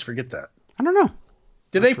do I always forget that? I don't know.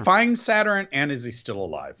 Did they find Saturn, and is he still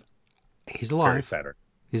alive? He's alive. Saturn.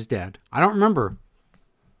 He's dead. I don't remember.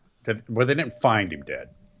 Well, they didn't find him dead.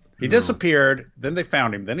 He disappeared. Then they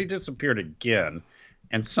found him. Then he disappeared again.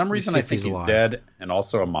 And some reason I think he's dead, and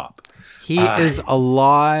also a mop. He is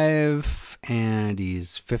alive, and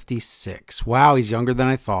he's 56. Wow, he's younger than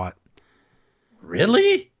I thought.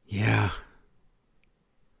 Really? Yeah.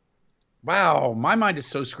 Wow, my mind is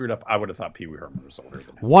so screwed up. I would have thought Pee Wee Herman was older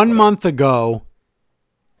than him. 1 month ago,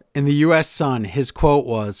 in the U.S. Sun, his quote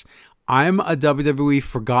was, "I'm a WWE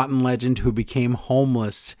forgotten legend who became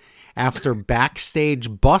homeless after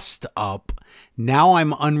backstage bust up. Now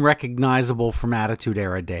I'm unrecognizable from Attitude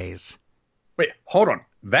Era days." Wait, hold on.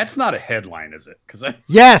 That's not a headline, is it?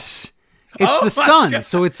 Yes, it's the Sun. God.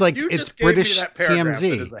 So it's like it's British TMZ.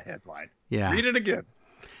 It is a headline. Yeah. Read it again.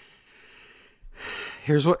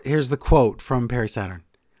 Here's the quote from Perry Saturn.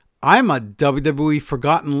 "I'm a WWE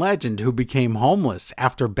forgotten legend who became homeless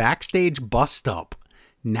after backstage bust up.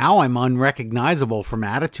 Now I'm unrecognizable from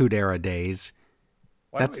Attitude Era days."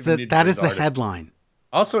 That is the headline.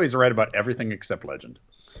 Also, he's right about everything except legend.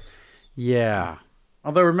 Yeah.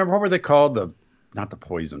 Although, remember, what were they called? Not the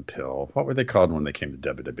poison pill. What were they called when they came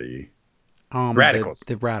to WWE? Radicals.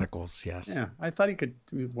 The Radicals, yes. Yeah, I thought he could.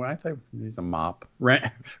 I thought he's a mop.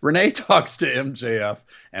 Renee talks to MJF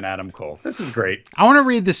and Adam Cole. This is great. I want to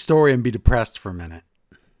read this story and be depressed for a minute.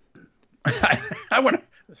 I want to.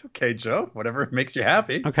 Okay, Joe. Whatever makes you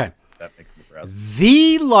happy. Okay. That makes me depressed.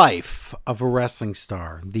 The life of a wrestling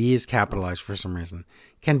star, the is capitalized for some reason,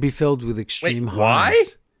 can be filled with extreme highs. Why?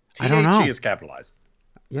 I don't know. T is capitalized.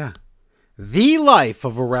 Yeah. The life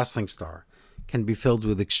of a wrestling star can be filled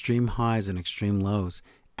with extreme highs and extreme lows,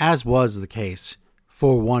 as was the case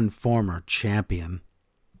for one former champion.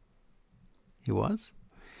 He was?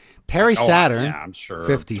 Perry Saturn, yeah, I'm sure.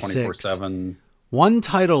 56, 24/7. won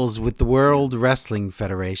titles with the World Wrestling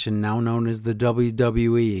Federation, now known as the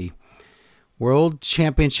WWE, World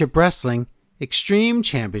Championship Wrestling, Extreme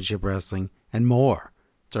Championship Wrestling, and more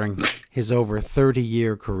during his over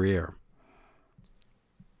 30-year career.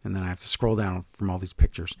 And then I have to scroll down from all these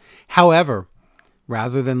pictures. However,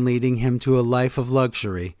 rather than leading him to a life of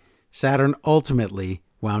luxury, Saturn ultimately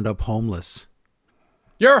wound up homeless.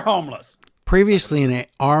 You're homeless. Previously an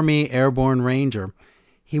Army Airborne Ranger,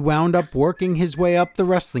 he wound up working his way up the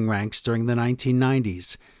wrestling ranks during the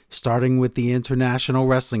 1990s, starting with the International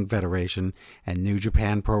Wrestling Federation and New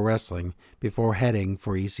Japan Pro Wrestling before heading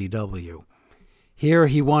for ECW. Here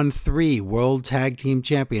he won 3 World Tag Team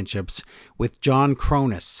Championships with John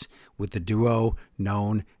Kronus, with the duo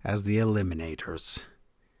known as the Eliminators.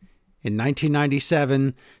 In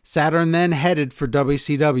 1997, Saturn then headed for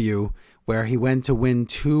WCW, where he went to win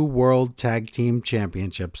 2 World Tag Team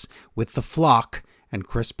Championships with The Flock and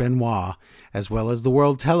Chris Benoit, as well as the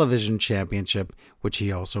World Television Championship, which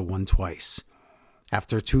he also won twice.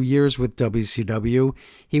 After 2 years with WCW,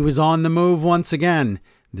 he was on the move once again,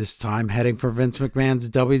 this time heading for Vince McMahon's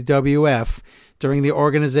WWF during the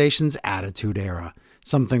organization's Attitude Era.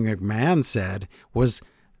 Something McMahon said was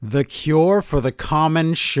the cure for the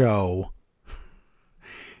common show.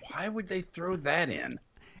 Why would they throw that in?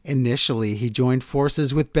 Initially, he joined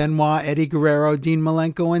forces with Benoit, Eddie Guerrero, Dean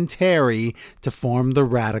Malenko, and Terry to form the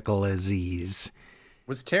Radical Aziz.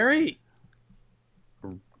 Was Terry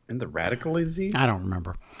in the Radical Aziz? I don't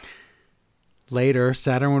remember. Later,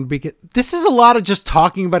 Saturn would be... This is a lot of just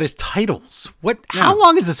talking about his titles. What? Yeah. How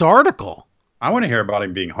long is this article? I want to hear about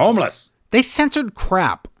him being homeless. They censored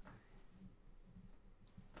crap.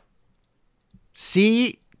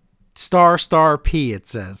 C***P, it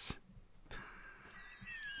says.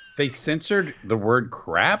 They censored the word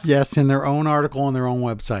crap? Yes, in their own article on their own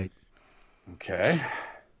website. Okay.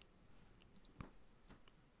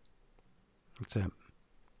 That's it.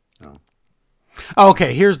 Oh.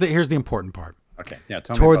 Okay, here's the important part. Okay, yeah.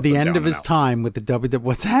 Tell Toward me about the end of his time with the WWF...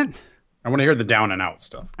 What's that? I want to hear the down and out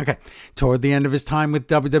stuff. Okay. Toward the end of his time with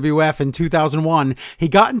WWF in 2001, he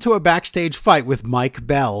got into a backstage fight with Mike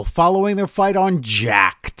Bell following their fight on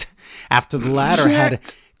Jacked, after the latter had,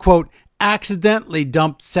 quote, accidentally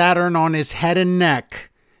dumped Saturn on his head and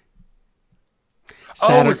neck.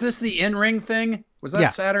 Saturn, was this the in-ring thing? Was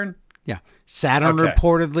that Saturn? Yeah. Saturn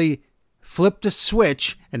reportedly flipped a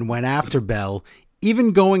switch and went after Bell,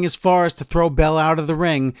 even going as far as to throw Bell out of the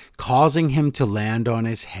ring, causing him to land on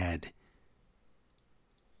his head.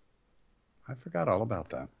 I forgot all about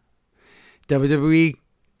that. WWE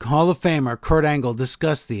Hall of Famer Kurt Angle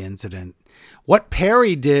discussed the incident. What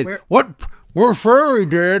Perry did, what Perry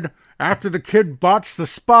did after the kid botched the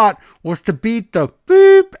spot was to beat the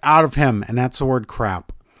beep out of him, and that's the word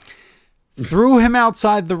crap. Threw him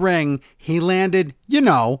outside the ring. He landed,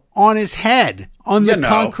 on his head on the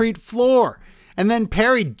concrete floor. And then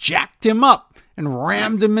Perry jacked him up and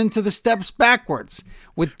rammed him into the steps backwards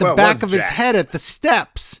with the back of his head at the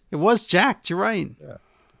steps. It was jacked, you're right. Yeah.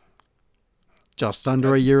 Just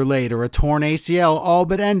under a year later, a torn ACL all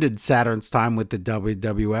but ended Saturn's time with the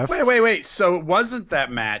WWF. Wait. So it wasn't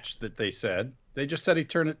that match that they said. They just said he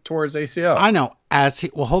turned it towards ACL. I know.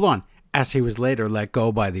 Hold on. As he was later let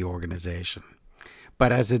go by the organization.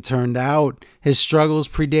 But as it turned out, his struggles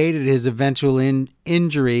predated his eventual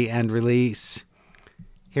injury and release.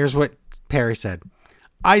 Here's what Perry said.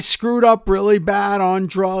 I screwed up really bad on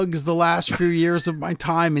drugs the last few years of my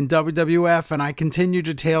time in WWF, and I continued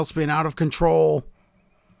to tailspin out of control.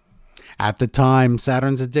 At the time,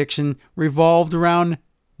 Saturn's addiction revolved around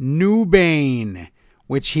Nubane,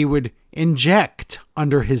 which he would inject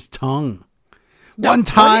under his tongue. Now, one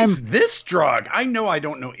time, what is this drug? I know I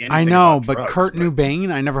don't know anything. I know, about but drugs, Kurt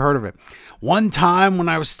Nubane, I never heard of it. One time when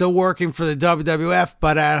I was still working for the WWF,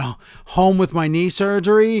 but at home with my knee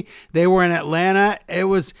surgery, they were in Atlanta. It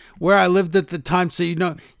was where I lived at the time. So,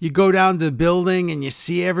 you go down to the building and you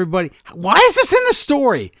see everybody. Why is this in the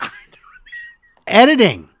story?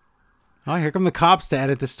 Editing. Oh, here come the cops to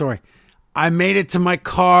edit the story. I made it to my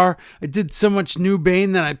car. I did so much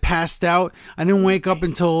Nubane that I passed out. I didn't wake up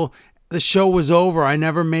until the show was over. I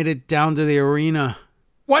never made it down to the arena.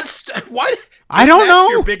 What? I don't know.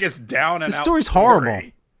 Your biggest down and out. The story's horrible.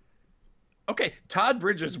 Okay, Todd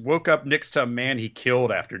Bridges woke up next to a man he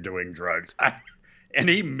killed after doing drugs, and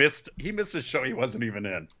he missed a show he wasn't even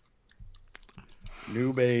in.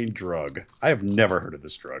 Nubane drug. I have never heard of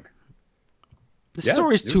this drug. The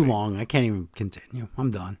story's too long. I can't even continue.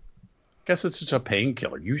 I'm done. Guess it's just a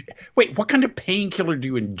painkiller. Wait, what kind of painkiller do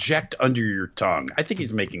you inject under your tongue? I think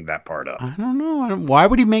he's making that part up. I don't know. Why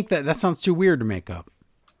would he make that? That sounds too weird to make up.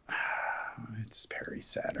 It's Perry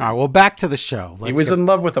Saturn. All right, well, back to the show. He was in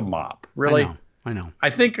love with a mop. Really? I know. I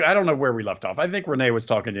don't know where we left off. I think Renee was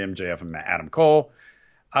talking to MJF and Adam Cole.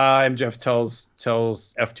 MJF tells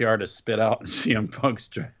FTR to spit out CM Punk's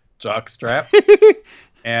jockstrap.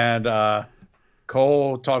 And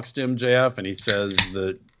Cole talks to MJF and he says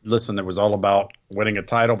that, listen, it was all about winning a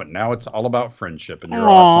title, but now it's all about friendship, and you're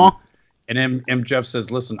awesome. And MJF says,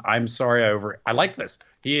 listen, I'm sorry I like this.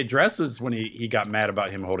 He addresses when he got mad about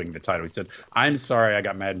him holding the title. He said, I'm sorry I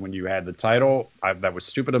got mad when you had the title. That was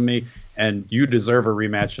stupid of me, and you deserve a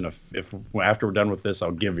rematch, and if after we're done with this,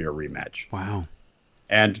 I'll give you a rematch. Wow.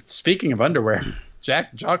 And speaking of underwear,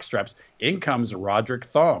 jockstraps, in comes Roderick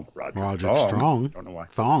Thong. Roderick Strong. Don't know why.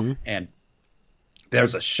 Thong. And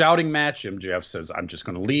there's a shouting match. MJF says, I'm just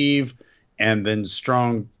going to leave. And then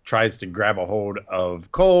Strong tries to grab a hold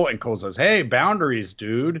of Cole, and Cole says, hey, boundaries,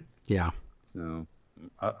 dude. Yeah. So,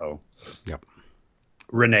 uh-oh. Yep.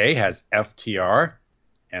 Renee has FTR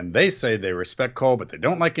And they say they respect Cole, but they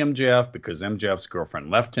don't like MJF because MJF's girlfriend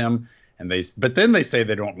left him. But then they say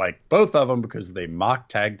they don't like both of them because they mock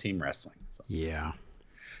tag team wrestling. So. Yeah.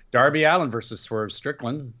 Darby Allin versus Swerve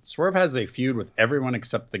Strickland. Swerve has a feud with everyone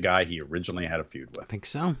except the guy he originally had a feud with. I think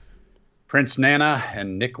so. Prince Nana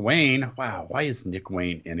and Nick Wayne. Wow, why is Nick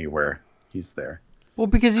Wayne anywhere? He's there. Well,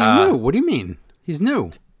 because he's new. What do you mean? He's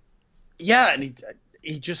new. Yeah, and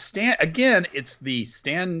he just stand again. It's the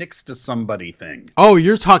stand next to somebody thing. Oh,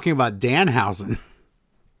 you're talking about Danhausen,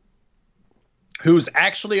 who's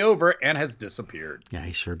actually over and has disappeared. Yeah,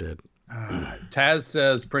 he sure did. Taz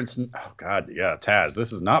says Prince. Oh God, yeah, Taz.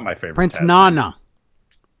 This is not my favorite. Prince Taz Nana.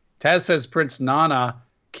 Taz says Prince Nana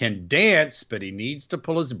can dance, but he needs to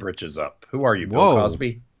pull his britches up. Who are you, Bill Whoa.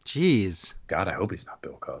 Cosby? Jeez. God, I hope he's not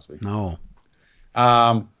Bill Cosby. No.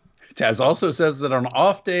 Taz also says that on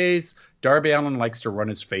off days, Darby Allin likes to run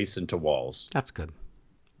his face into walls. That's good.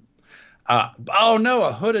 Oh no,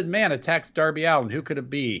 a hooded man attacks Darby Allin. Who could it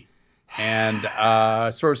be? And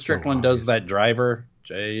Swerve Strickland does that driver,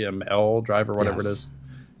 JML driver, whatever it is.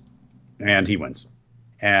 And he wins.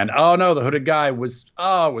 And oh no, the hooded guy was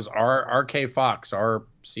RK Fox,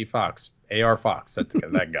 RC Fox, AR Fox. That's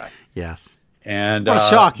that guy. Yes. And what a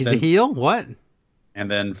shock. He's a heel? What?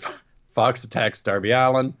 And then Fox attacks Darby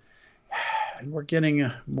Allin. And we're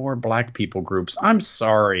getting more black people groups. I'm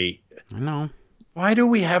sorry. I know. Why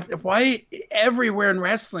everywhere in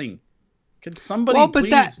wrestling? Can somebody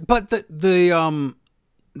please?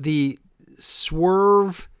 The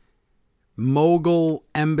Swerve Mogul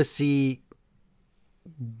Embassy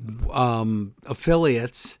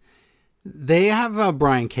affiliates, they have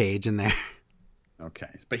Brian Cage in there. Okay,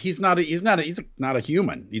 but he's not a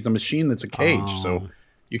human. He's a machine that's a cage. So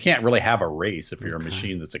you can't really have a race if you're a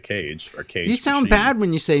machine that's a cage or cage. You sound machine. bad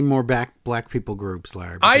when you say more black people groups,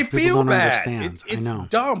 Larry. I feel don't bad. Understand. It's I know.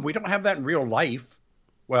 dumb. We don't have that in real life.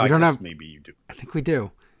 Well, we I guess maybe you do. I think we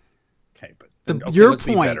do. Okay, but your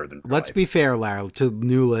point. Let's be fair, Larry, to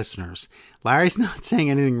new listeners. Larry's not saying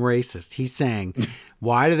anything racist. He's saying,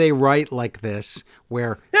 why do they write like this?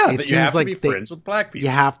 Where it seems like to be friends with black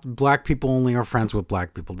people. Black people only are friends with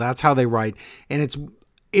black people. That's how they write, and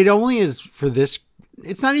it only is for this.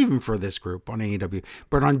 It's not even for this group on AEW,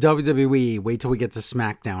 but on WWE. Wait till we get to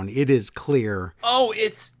SmackDown. It is clear. Oh,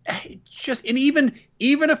 it's just, and even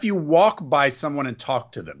if you walk by someone and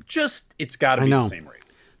talk to them, it's got to be the same race.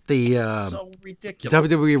 It's so ridiculous.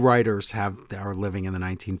 WWE writers are living in the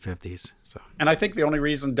 1950s. So, and I think the only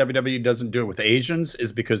reason WWE doesn't do it with Asians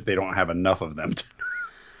is because they don't have enough of them.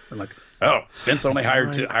 They're like, oh, Vince only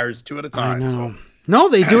hires two at a time. I know. So no,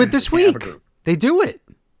 they do it this week. They do it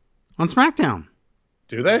on SmackDown.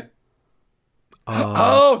 Do they?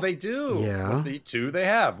 They do. Yeah. With the two they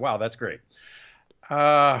have. Wow, that's great.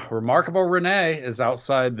 Remarkable Renee is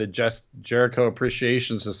outside the Jericho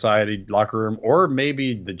Appreciation Society locker room, or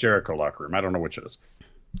maybe the Jericho locker room. I don't know which it is.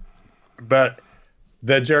 But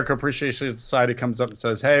the Jericho Appreciation Society comes up and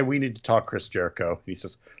says, hey, we need to talk Chris Jericho. He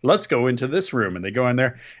says, let's go into this room. And they go in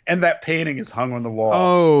there, and that painting is hung on the wall.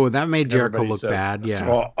 Oh, that made Jericho look bad. Yeah.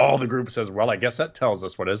 So all the group says, well, I guess that tells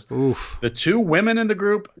us what is. Oof. The two women in the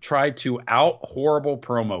group tried to horrible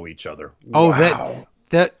promo each other. Oh, wow.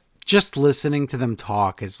 that just listening to them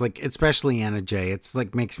talk is like, especially Anna Jay, it's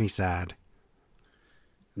like makes me sad.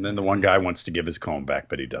 And then the one guy wants to give his comb back,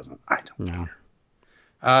 but he doesn't. I don't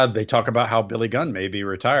know. They talk about how Billy Gunn may be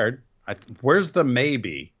retired. Where's the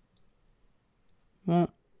maybe? Well,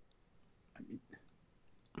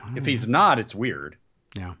 if he's not, it's weird.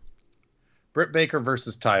 Yeah. Britt Baker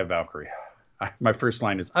versus Taya Valkyrie. My first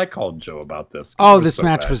line is, I called Joe about this. Oh, this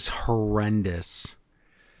match was horrendous.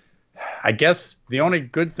 I guess the only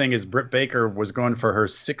good thing is Britt Baker was going for her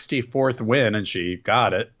 64th win, and she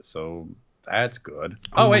got it. So that's good.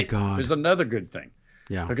 Oh wait, God. There's another good thing.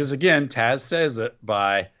 Yeah. Because again, Taz says it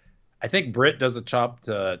by, I think Britt does a chop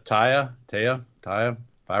to Taya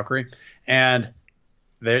Valkyrie, and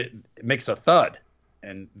it makes a thud.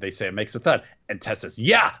 And they say it makes a thud. And Taz says,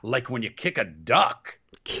 yeah, like when you kick a duck.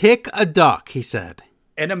 Kick a duck, he said.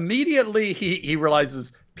 And immediately he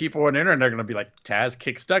realizes people on the internet are going to be like, Taz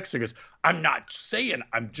kicks ducks. He goes, I'm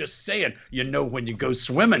just saying, when you go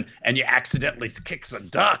swimming and you accidentally kicks a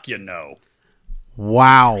duck,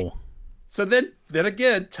 Wow. So then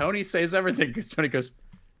again, Tony says everything because Tony goes,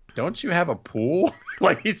 don't you have a pool?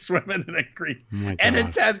 Like he's swimming in a creek. Oh, and then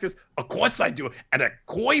Taz goes, of course I do. And a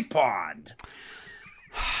koi pond.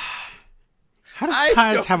 How does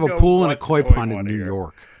Taz have a pool and a koi pond in New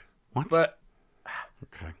York? What? But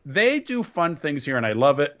okay, they do fun things here, and I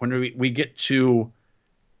love it. When we get to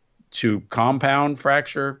compound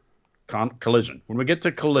fracture, collision. When we get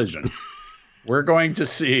to collision, we're going to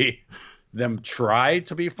see them try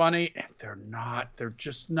to be funny, and they're not. They're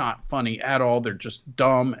just not funny at all. They're just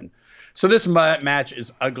dumb. And so this match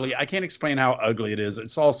is ugly. I can't explain how ugly it is.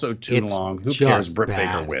 It's also too long. Who cares? Britt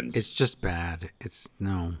Baker wins. It's just bad.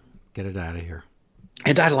 Get it out of here.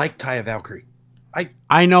 And I like Taya Valkyrie.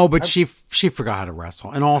 I know, but she forgot how to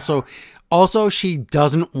wrestle. And also she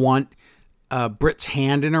doesn't want Britt's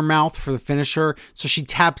hand in her mouth for the finisher, so she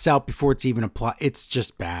taps out before it's even applied. It's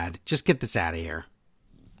just bad. Just get this out of here.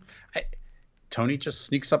 Tony just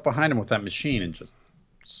sneaks up behind him with that machine and just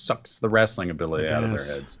sucks the wrestling ability out of their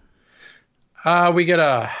heads. We get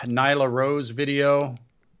a Nyla Rose video,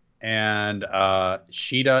 and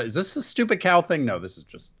Sheeta. Is this the stupid cow thing? No, this is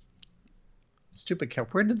just stupid cow.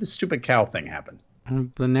 Where did the stupid cow thing happen?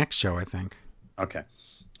 The next show, I think. Okay.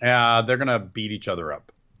 They're gonna beat each other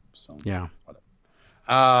up. So yeah.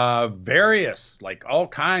 Various, like all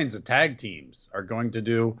kinds of tag teams are going to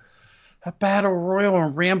do a battle royal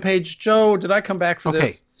on Rampage. Joe, did I come back for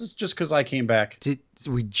this? This is just because I came back.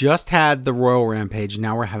 We just had the Royal Rampage.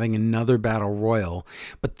 Now we're having another battle royal.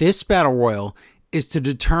 But this battle royal is to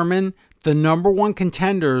determine the number one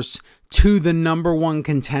contenders to the number one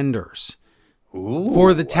contenders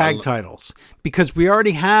for the tag titles. Because we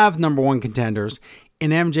already have number one contenders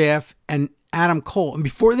in MJF and Adam Cole. And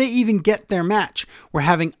before they even get their match, we're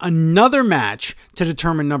having another match to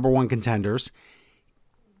determine number one contenders.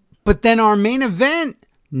 But then our main event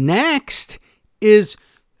next is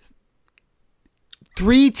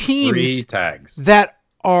three tags that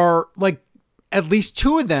are like, at least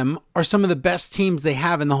two of them are some of the best teams they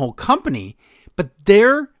have in the whole company, but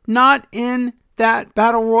they're not in that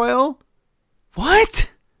battle royal.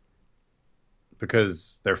 What?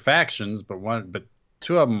 Because they're factions, but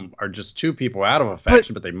two of them are just two people out of a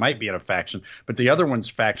faction, but they might be in a faction. But the other one's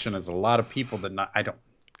faction is a lot of people that I don't.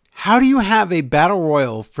 How do you have a battle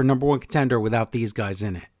royal for number one contender without these guys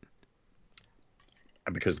in it?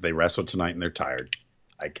 Because they wrestled tonight and they're tired,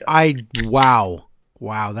 I guess. Wow,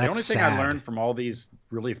 that's the only thing sad. I learned from all these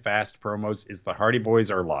really fast promos is the Hardy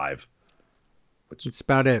Boys are live. That's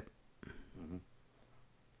about it. Mm-hmm.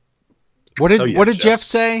 What did Jeff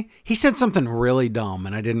say? He said something really dumb,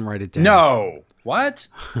 and I didn't write it down. No. What?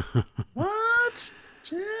 What?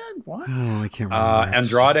 Jen, what? Oh, I can't remember.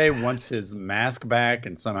 Andrade wants his mask back,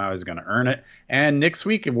 and somehow he's going to earn it. And next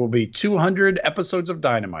week it will be 200 episodes of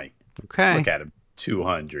Dynamite. Okay. Look at him.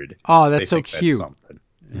 200. Oh, that's so cute.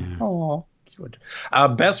 Oh, cute.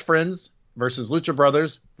 Best Friends versus Lucha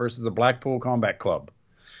Brothers versus the Blackpool Combat Club.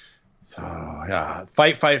 So, yeah.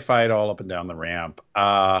 Fight all up and down the ramp.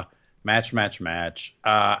 Match.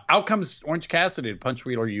 Out comes Orange Cassidy to punch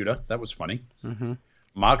Wheeler Yuta. That was funny. Mm-hmm.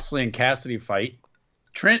 Moxley and Cassidy fight.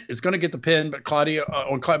 Trent is going to get the pin,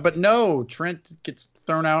 but no, Trent gets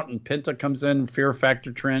thrown out and Penta comes in, Fear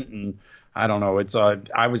Factor Trent, and I don't know.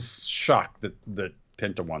 I was shocked that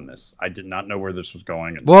Penta won this. I did not know where this was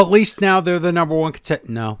going. Well, at least now they're the number one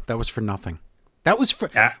contender. No, that was for nothing. That was for.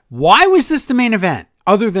 Why was this the main event?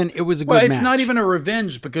 Other than it was a good match. Well, it's not even a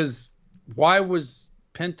revenge because why was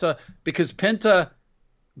Penta? Because Penta.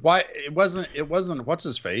 Why it wasn't what's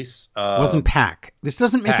his face? It wasn't Pac. This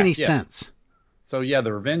doesn't make any sense. So yeah,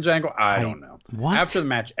 the revenge angle. I don't know. What? After the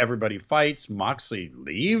match, everybody fights. Moxley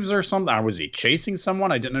leaves or something. Or was he chasing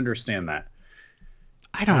someone? I didn't understand that.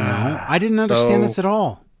 I don't know. I didn't understand this at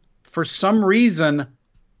all. For some reason,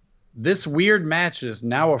 this weird match is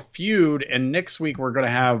now a feud, and next week we're going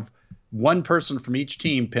to have one person from each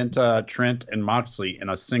team, Penta, Trent, and Moxley, in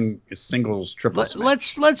a singles triples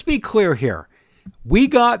match. Let's be clear here. We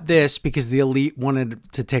got this because the Elite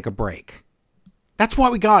wanted to take a break. That's why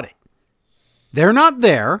we got it. They're not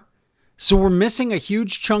there, so we're missing a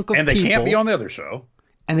huge chunk of people. And they can't be on the other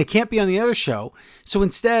show. So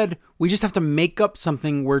instead, we just have to make up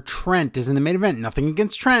something where Trent is in the main event. Nothing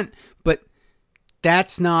against Trent, but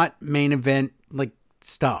that's not main event like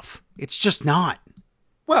stuff. It's just not.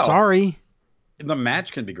 Well, sorry. The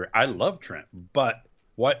match can be great. I love Trent, but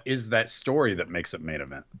what is that story that makes it main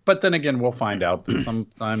event? But then again, we'll find out that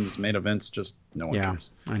sometimes main events just no one cares.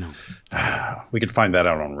 I know. We could find that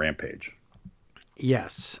out on Rampage.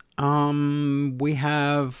 Yes. We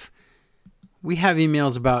have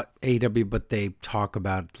emails about AEW, but they talk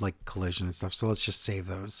about like Collision and stuff. So let's just save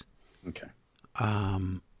those. Okay.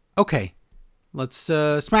 Okay. Let's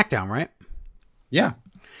SmackDown, right? Yeah.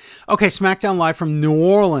 Okay, SmackDown live from New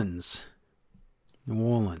Orleans.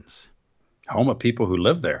 Home of people who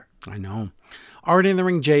live there. I know. Already in the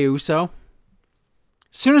ring, Jey Uso.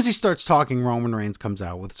 As soon as he starts talking, Roman Reigns comes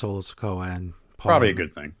out with Solo Sikoa and Paul. Probably a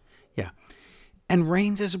good thing. Yeah. And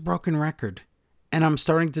Reigns is a broken record. And I'm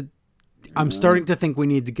starting to think we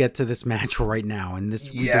need to get to this match right now. And there's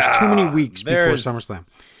too many weeks before SummerSlam.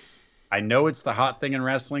 I know it's the hot thing in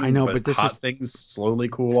wrestling. I know, but this hot things slowly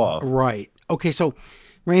cool off. Right. Okay, so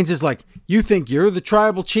Reigns is like, you think you're the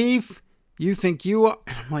tribal chief? You think you are?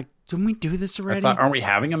 And I'm like, didn't we do this already? Aren't we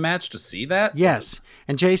having a match to see that? Yes.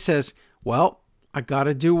 And Jay says, well, I got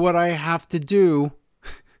to do what I have to do.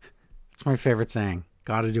 It's my favorite saying.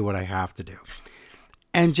 Got to do what I have to do.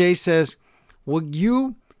 And Jay says, well,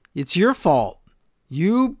 it's your fault.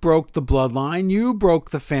 You broke the bloodline. You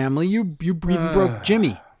broke the family. You even broke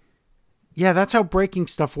Jimmy. Yeah, that's how breaking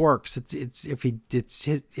stuff works. If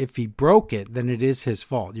he broke it, then it is his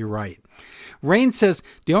fault. You're right. Reigns says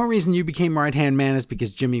the only reason you became right-hand man is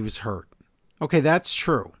because Jimmy was hurt. Okay, that's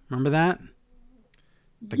true. Remember that?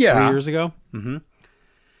 3 years ago? Mm-hmm.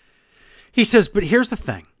 He says, but here's the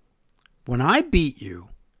thing. When I beat you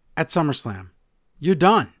at SummerSlam, you're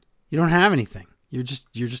done. You don't have anything. You're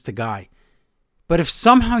just a guy. But if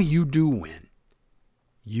somehow you do win,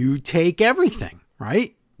 you take everything,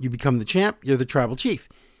 right? You become the champ. You're the tribal chief.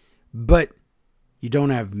 But you don't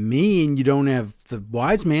have me, and you don't have the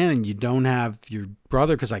wise man, and you don't have your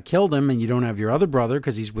brother because I killed him, and you don't have your other brother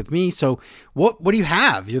because he's with me. So what do you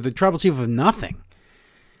have? You're the tribal chief of nothing.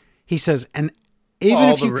 He says, and even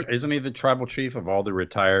isn't he the tribal chief of all the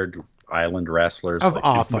retired island wrestlers of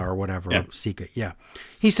Alpha or whatever? Yeah. Sika, yeah.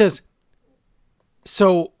 He says,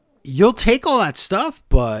 so you'll take all that stuff,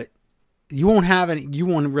 but you won't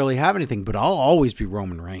really have anything, but I'll always be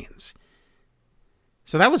Roman Reigns.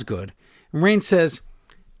 So that was good. And Reigns says,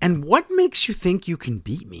 and what makes you think you can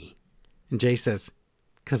beat me? And Jay says,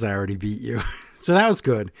 because I already beat you. So that was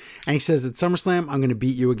good. And he says, at SummerSlam, I'm going to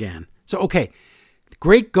beat you again. So, okay.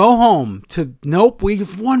 Great go home to, nope, we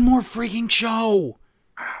have one more freaking show.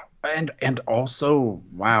 And also,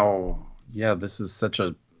 wow. Yeah, this is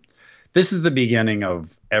the beginning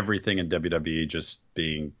of everything in WWE just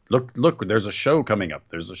being, look, there's a show coming up.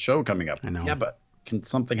 There's a show coming up. I know. Yeah, but can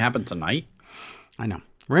something happen tonight? I know.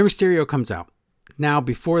 Rey Mysterio comes out. Now,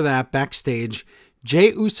 before that, backstage,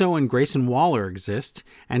 Jey Uso and Grayson Waller exist.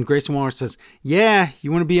 And Grayson Waller says, yeah,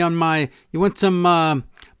 you want some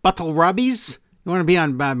bottle rubbies? You want to be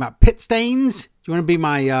on my pit stains? You want to be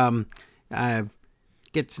my,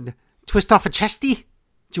 twist off a chesty?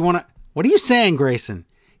 Do you want to, what are you saying, Grayson?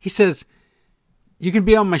 He says, you can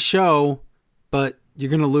be on my show, but you're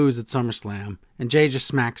going to lose at SummerSlam. And Jay just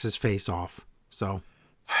smacks his face off. So.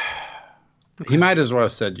 Okay. He might as well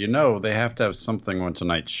have said, they have to have something on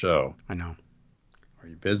tonight's show. I know. Are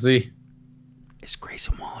you busy? It's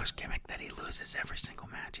Grayson Waller's gimmick that he loses every single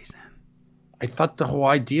match he's in. I thought the whole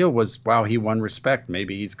idea was, wow, he won respect.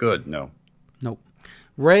 Maybe he's good. No. Nope.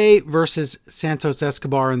 Rey versus Santos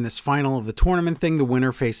Escobar in this final of the tournament thing. The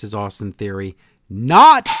winner faces Austin Theory.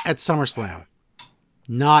 Not at SummerSlam.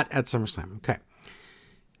 Not at SummerSlam. Okay.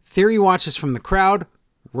 Theory watches from the crowd.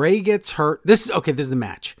 Rey gets hurt. This is the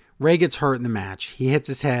match. Rey gets hurt in the match. He hits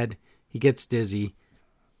his head. He gets dizzy.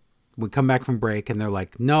 We come back from break and they're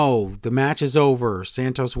like, no, the match is over.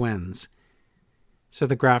 Santos wins. So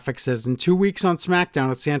the graphic says in 2 weeks on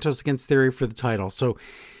SmackDown, it's Santos against Theory for the title. So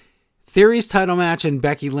Theory's title match and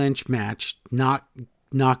Becky Lynch match, not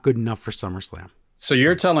good enough for SummerSlam. So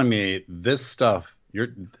you're telling me this stuff,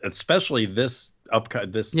 especially this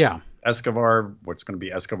Escobar, what's going to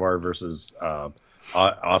be Escobar versus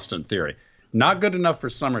Austin Theory. Not good enough for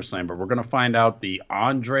SummerSlam, but we're going to find out the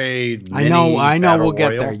Andre I know we'll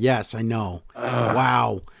get there. Yes, I know.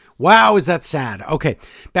 Wow, is that sad? Okay,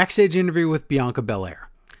 backstage interview with Bianca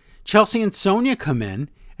Belair. Chelsea and Sonya come in,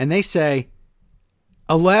 and they say,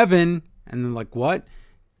 11, and they're like, what?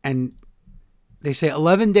 And they say,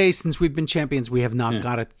 11 days since we've been champions, we have not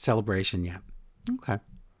got a celebration yet. Okay,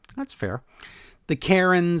 that's fair. The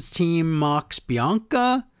Karens team mocks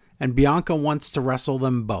Bianca, and Bianca wants to wrestle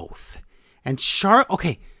them both. And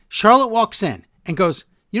Charlotte walks in and goes,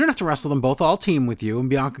 you don't have to wrestle them both, I'll team with you. And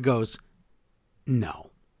Bianca goes, no.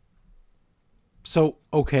 So,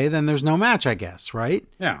 okay, then there's no match, I guess, right?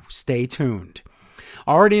 Yeah. Stay tuned.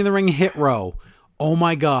 Already in the ring, Hit Row. Oh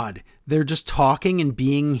my God. They're just talking and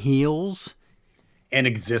being heels. And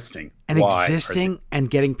existing. And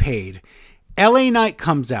getting paid. LA Knight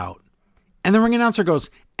comes out. And the ring announcer goes,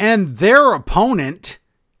 and their opponent.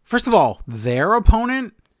 First of all, their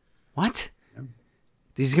opponent? What? Yeah.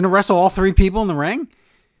 He's going to wrestle all three people in the ring?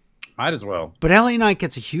 Might as well. But LA Knight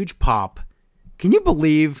gets a huge pop. Can you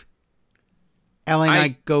believe LA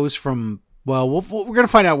Knight goes from, well, we're going to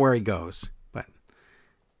find out where he goes. But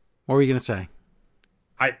what were you going to say?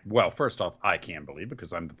 First off, I can't believe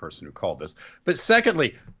because I'm the person who called this. But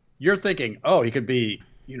secondly, you're thinking, oh, he could be,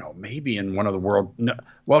 maybe in one of the world. No,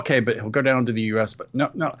 well, okay, but he'll go down to the U.S. But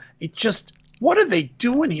no. It just, what are they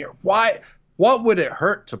doing here? Why? What would it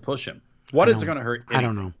hurt to push him? What is it going to hurt anything? I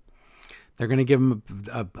don't know. They're going to give him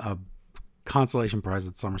a consolation prize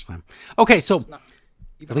at SummerSlam. Okay, so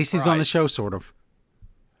at least he's on the show, sort of.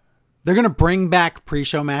 They're going to bring back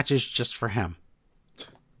pre-show matches just for him.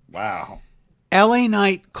 Wow. LA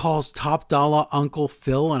Knight calls Top Dollar Uncle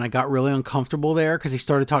Phil, and I got really uncomfortable there because he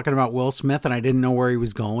started talking about Will Smith, and I didn't know where he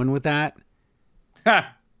was going with that. I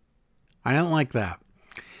didn't like that.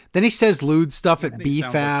 Then he says lewd stuff at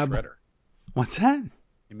BFAB. Like what's that?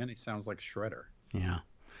 He meant he sounds like Shredder. Yeah.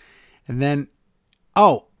 And then,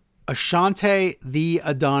 Ashante the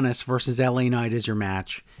Adonis versus LA Knight is your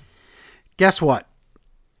match. Guess what?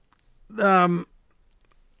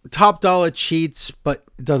 Top Dollar cheats, but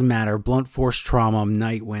it doesn't matter. Blunt force trauma,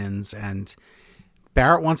 Knight wins. And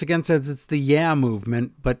Barrett once again says it's the yeah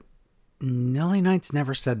movement, but LA Knight's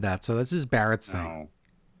never said that, so this is Barrett's thing.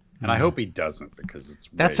 And I hope he doesn't, because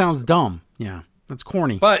that sounds dumb. Yeah, that's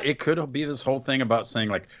corny. But it could be this whole thing about saying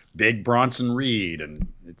like Big Bronson Reed, and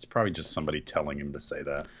it's probably just somebody telling him to say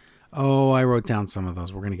that. Oh, I wrote down some of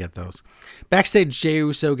those. We're going to get those. Backstage, Jey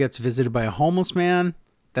Uso gets visited by a homeless man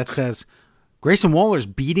that says, Grayson Waller's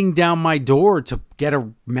beating down my door to get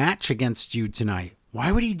a match against you tonight.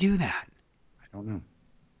 Why would he do that? I don't know.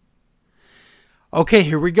 Okay,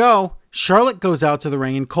 here we go. Charlotte goes out to the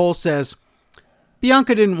ring and Cole says,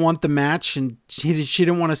 Bianca didn't want the match and she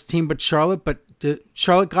didn't want his team but Charlotte, but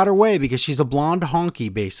Charlotte got her way because she's a blonde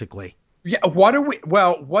honky, basically. Yeah,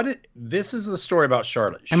 this is the story about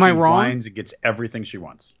Charlotte. Am I wrong? She whines and gets everything she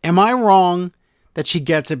wants. Am I wrong that she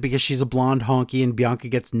gets it because she's a blonde honky and Bianca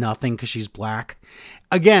gets nothing because she's black?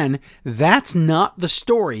 Again, that's not the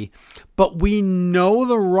story, but we know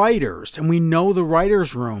the writers and we know the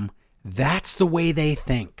writers' room. That's the way they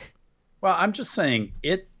think. Well, I'm just saying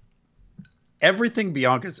everything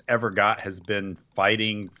Bianca's ever got has been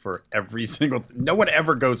fighting for every single thing. No one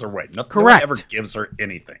ever goes her way. Correct. No one ever gives her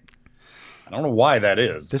anything. I don't know why that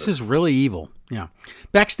is. This is really evil. Yeah.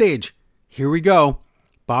 Backstage, here we go.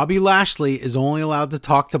 Bobby Lashley is only allowed to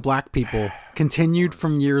talk to black people, continued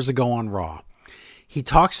from years ago on Raw. He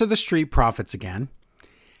talks to the Street Profits again,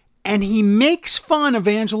 and he makes fun of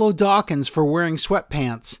Angelo Dawkins for wearing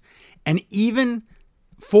sweatpants, and even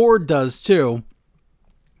Ford does too,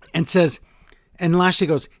 and says, and Lashley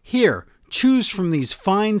goes, here, choose from these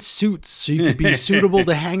fine suits so you could be suitable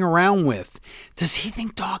to hang around with. Does he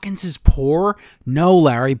think Dawkins is poor? No,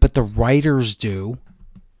 Larry, but the writers do.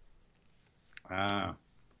 I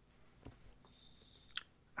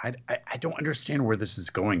don't understand where this is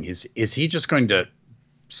going. Is he just going to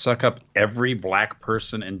suck up every black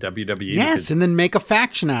person in WWE? Yes, and then make a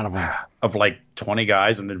faction out of them. Of like 20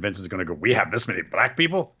 guys, and then Vince is going to go, we have this many black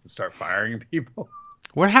people? And start firing people?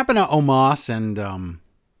 What happened to Omos and...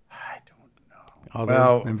 I don't know.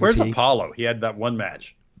 Well, MVP? Where's Apollo? He had that one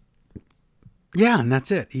match. Yeah, and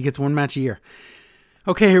that's it. He gets one match a year.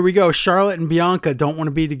 Okay, here we go. Charlotte and Bianca don't want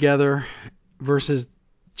to be together versus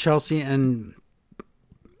Chelsea and...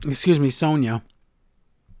 Sonya.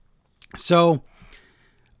 So,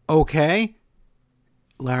 okay,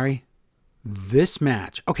 Larry, this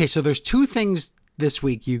match. Okay, so there's two things this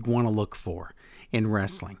week you want to look for in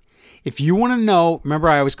wrestling. If you want to know, remember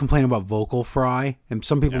I always complain about vocal fry, and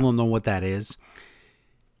some people don't know what that is.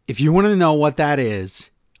 If you want to know what that is,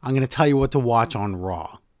 I'm going to tell you what to watch on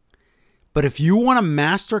Raw. But if you want a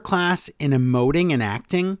masterclass in emoting and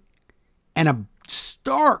acting and a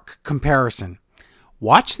stark comparison,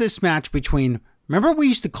 watch this match between, remember we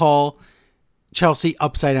used to call Chelsea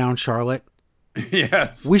Upside Down Charlotte?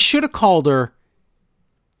 Yes. We should have called her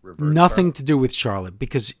Reverse nothing Charlotte. to do with Charlotte,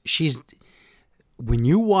 because when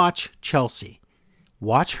you watch Chelsea,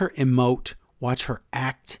 watch her emote, watch her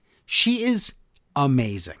act, she is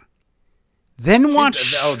amazing. Then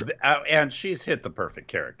watch... and she's hit the perfect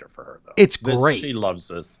character for her, though. It's great. She loves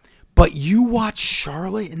this. But you watch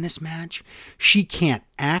Charlotte in this match, she can't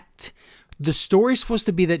act. The story's supposed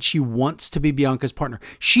to be that she wants to be Bianca's partner.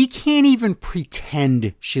 She can't even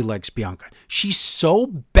pretend she likes Bianca. She's so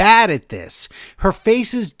bad at this. Her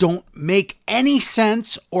faces don't make any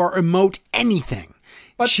sense or emote anything.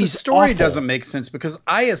 But she's the story awful. doesn't make sense, because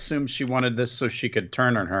I assumed she wanted this so she could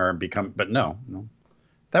turn on her and become... But no.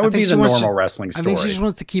 That would be the normal wrestling story. I think she just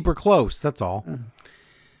wants to keep her close. That's all. Mm.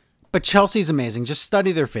 But Chelsea's amazing. Just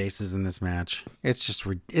study their faces in this match. It's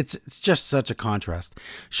just such a contrast.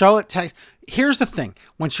 Charlotte tags. Here's the thing.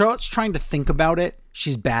 When Charlotte's trying to think about it,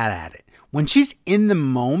 she's bad at it. When she's in the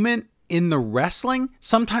moment in the wrestling,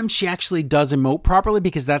 sometimes she actually does emote properly,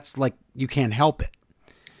 because that's like, you can't help it.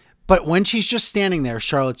 But when she's just standing there,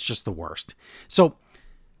 Charlotte's just the worst. So,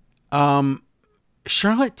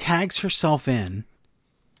 Charlotte tags herself in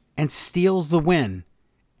and steals the win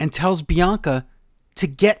and tells Bianca to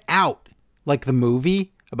get out, like the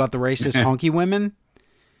movie. about the racist honky women.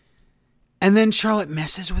 And then Charlotte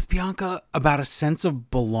messes with Bianca about a sense of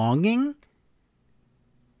belonging.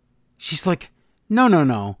 She's like,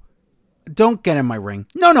 no. Don't get in my ring.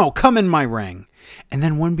 No, come in my ring. And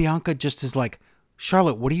then when Bianca just is like,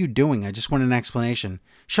 Charlotte, what are you doing? I just want an explanation.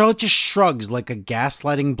 Charlotte just shrugs like a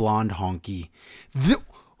gaslighting blonde honky.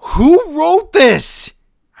 Who wrote this?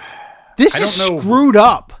 This is screwed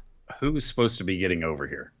up. Who's supposed to be getting over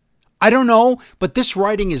here? I don't know, but this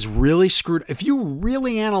writing is really screwed. If you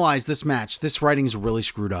really analyze this match, this writing is really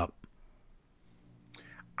screwed up.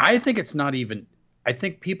 I think it's not even... I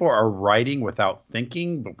think people are writing without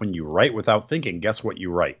thinking, but when you write without thinking, guess what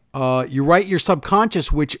you write? You write your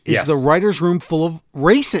subconscious, which is the writer's room full of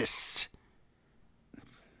racists.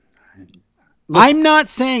 Look, I'm not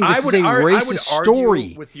saying this is a racist story.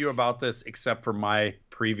 Argue with you about this, except for my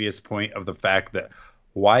previous point of the fact that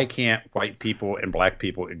why can't white people and black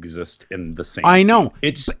people exist in the same? I know. Scene?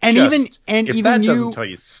 It's and just, even that you doesn't tell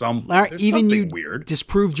you something. Larry, even you weird.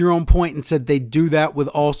 Disproved your own point and said they do that with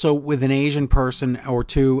an Asian person or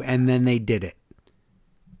two, and then they did it.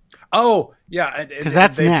 Oh yeah, because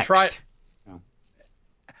that's next.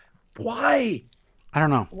 Why? I don't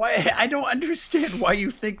know. Why? I don't understand why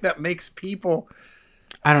you think that makes people.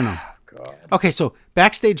 I don't know. God. Okay, so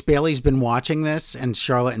backstage, Bailey's been watching this, and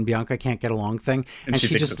Charlotte and Bianca can't get along thing, and she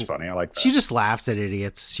thinks it's funny. I like that. She just laughs at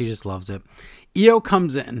idiots. She just loves it. Io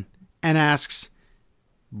comes in and asks,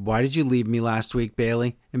 "Why did you leave me last week,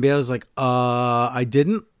 Bailey?" And Bailey's like, I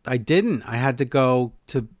didn't. I had to go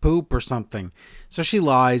to poop or something." So she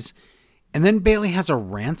lies, and then Bailey has a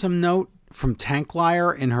ransom note from Tank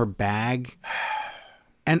Liar in her bag.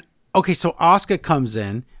 And okay, so Asuka comes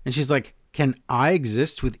in, and she's like, "Can I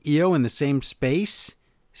exist with Io in the same space?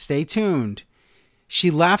 Stay tuned."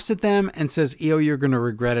 She laughs at them and says, "Io, you're going to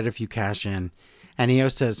regret it if you cash in." And Io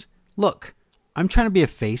says, "Look, I'm trying to be a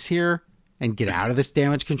face here and get out of this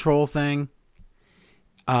damage control thing.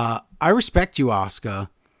 I respect you, Asuka,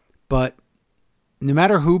 but no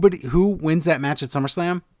matter who wins that match at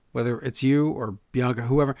SummerSlam, whether it's you or Bianca,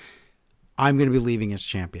 whoever, I'm going to be leaving as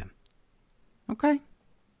champion." Okay.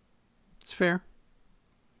 It's fair.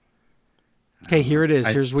 Okay, here it is.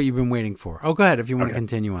 Here's what you've been waiting for. Oh, go ahead if you want to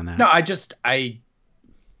continue on that. No,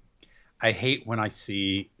 I hate when I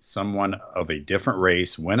see someone of a different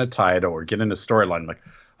race win a title or get in a storyline like,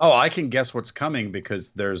 oh, I can guess what's coming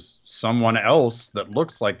because there's someone else that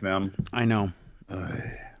looks like them. I know.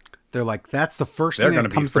 They're like, that's the first thing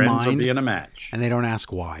that comes to mind. They're going to be friends or be in a match. And they don't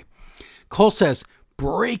ask why. Cole says,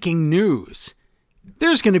 breaking news.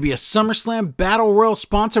 There's going to be a SummerSlam Battle Royal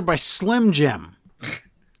sponsored by Slim Jim.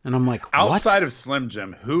 And I'm like, what? Outside of Slim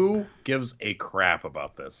Jim, who gives a crap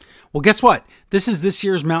about this? Well, guess what? This is this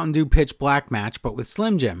year's Mountain Dew Pitch Black match, but with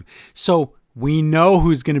Slim Jim. So we know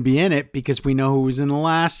who's going to be in it because we know who was in the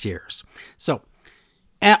last year's. So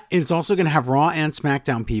it's also going to have Raw and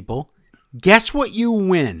SmackDown people. Guess what you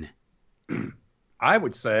win? I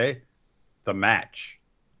would say the match.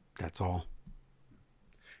 That's all.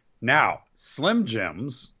 Now, Slim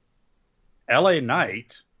Jim's LA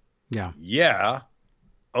Knight. Yeah. Yeah.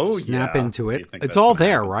 Oh, Snap yeah. into it. It's all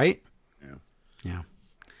there, happen? Right? Yeah. Yeah.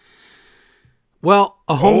 Well,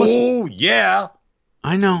 a homeless... Oh, yeah.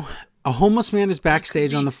 I know. A homeless man is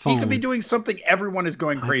backstage on the phone. He could be doing something everyone is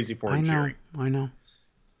going crazy for and cheering. I know.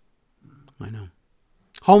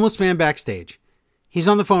 Homeless man backstage. He's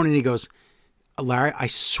on the phone and he goes, Larry, I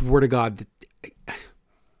swear to God, that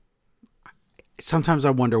sometimes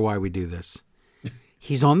I wonder why we do this.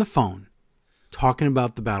 He's on the phone talking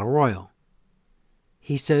about the Battle Royal.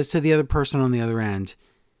 He says to the other person on the other end,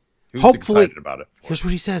 who's excited about it? Here's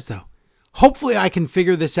what he says, though. Hopefully I can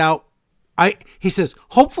figure this out. He says,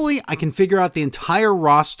 hopefully I can figure out the entire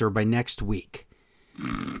roster by next week.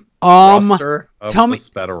 Roster of this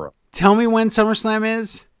Battle Royal. Tell me when SummerSlam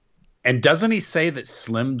is. And doesn't he say that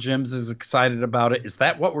Slim Jims is excited about it? Is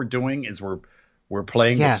that what we're doing? Is we're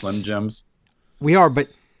playing the Slim Jims? We are, but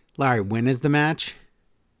Larry, when is the match?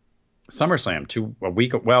 SummerSlam, a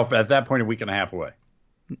week. Well, at that point, a week and a half away.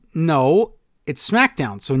 No, it's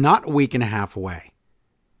SmackDown, so not a week and a half away.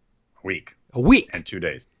 A week. And 2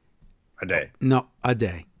 days. A day. No, a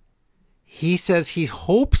day. He says he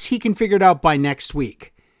hopes he can figure it out by next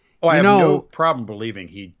week. Oh, I have no problem believing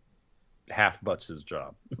he half butts his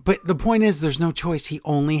job. But the point is, there's no choice. He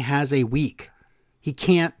only has a week. He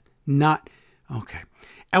can't not. Okay.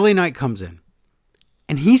 LA Knight comes in.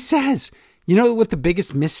 And he says, you know what the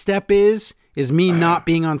biggest misstep is me not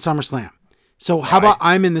being on SummerSlam. So how about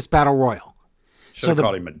I'm in this Battle Royal? Should have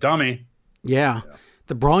called him a dummy. Yeah.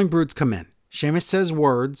 The Brawling Brutes come in. Sheamus says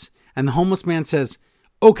words, and the homeless man says,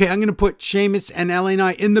 okay, I'm going to put Sheamus and LA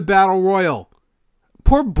Knight in the Battle Royal.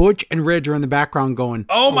 poor Butch and Ridge are in the background going,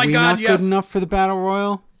 "Oh my God, not good enough for the Battle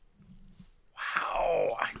Royal?"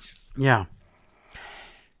 Wow. Yeah.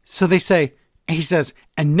 So they say, and he says,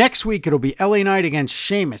 and next week it'll be LA Knight against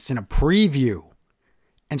Sheamus in a preview.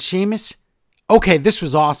 And Sheamus, okay, this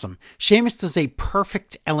was awesome. Sheamus does a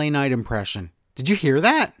perfect LA Knight impression. Did you hear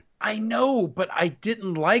that? I know, but I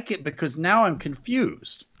didn't like it because now I'm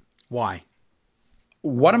confused. Why?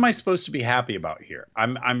 What am I supposed to be happy about here?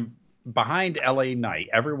 I'm behind LA Knight.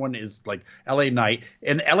 Everyone is like LA Knight,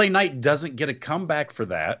 and LA Knight doesn't get a comeback for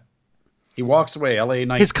that. He walks away. LA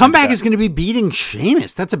Knight. His comeback is going to be beating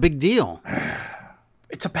Sheamus. That's a big deal.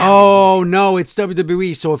 It's a battle. Oh no, it's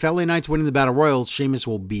WWE. So if LA Knight's winning the Battle Royal, Sheamus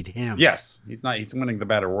will beat him. Yes, he's not. He's winning the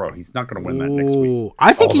Battle Royal. He's not going to win that next week.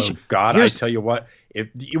 I think he should. God, I tell you what. If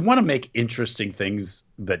you want to make interesting things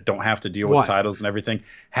that don't have to deal with titles and everything,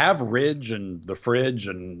 have Ridge and the Fridge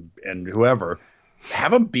and whoever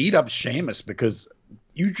have them beat up Sheamus because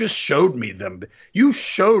you just showed me them. You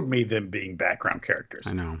showed me them being background characters.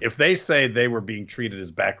 I know. If they say they were being treated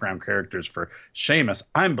as background characters for Sheamus,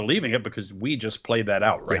 I'm believing it because we just played that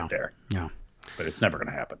out right there. Yeah. But it's never going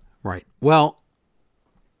to happen. Right. Well,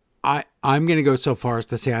 I'm going to go so far as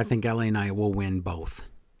to say I think LA Knight will win both.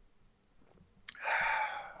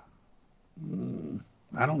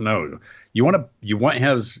 I don't know. You want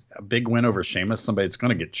has a big win over Sheamus, somebody that's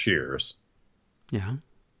going to get cheers. Yeah.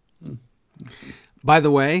 By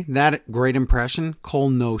the way, that great impression, Cole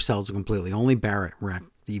no-sells it completely. Only Barrett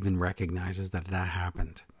even recognizes that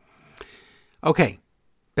happened. Okay.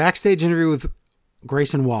 Backstage interview with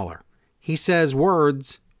Grayson Waller. He says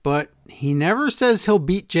words, but he never says he'll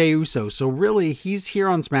beat Jey Uso. So really, he's here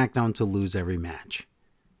on SmackDown to lose every match.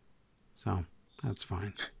 So that's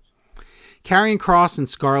fine. Karrion Kross and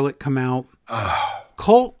Scarlett come out. Oh.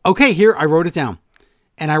 Cole, okay, here, I wrote it down.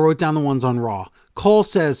 And I wrote down the ones on Raw. Cole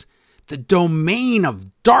says, the domain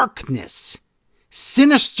of darkness,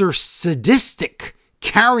 sinister, sadistic,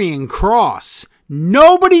 Karrion Kross.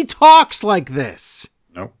 Nobody talks like this.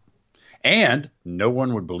 Nope. And no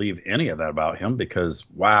one would believe any of that about him because,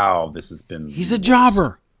 wow, this has been... He's a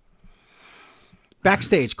jobber.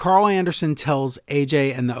 Backstage, Carl Anderson tells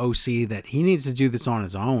AJ and the OC that he needs to do this on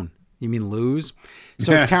his own. You mean lose?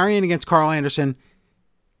 So it's Karrion against Carl Anderson.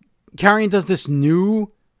 Karrion does this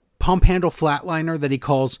new pump handle flatliner that he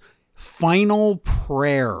calls Final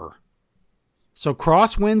Prayer. So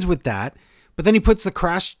Kross wins with that, but then he puts the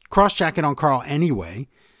cross jacket on Carl anyway.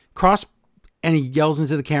 And he yells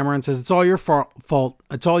into the camera and says, it's all your fault.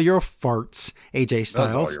 It's all your farts, AJ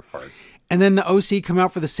Styles. That's all your farts. And then the OC come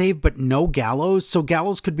out for the save, but no Gallows. So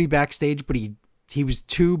Gallows could be backstage, but he was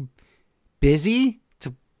too busy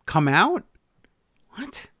to come out?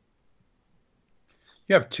 What?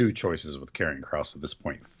 You have two choices with Karrion Kross at this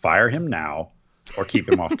point. Fire him now or keep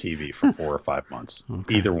him off TV for 4 or 5 months.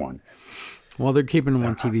 Okay. Either one. Well, they're keeping him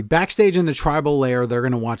on TV. Backstage in the tribal lair, they're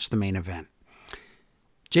going to watch the main event.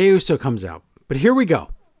 Jey Uso comes out. But here we go.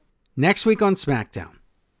 Next week on SmackDown,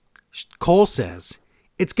 Cole says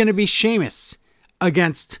it's going to be Sheamus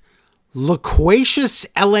against loquacious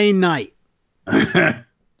LA Knight. I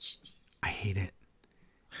hate it.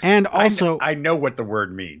 And also, I know what the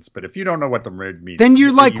word means, but if you don't know what the word means, then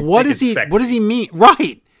you're like, what does he mean?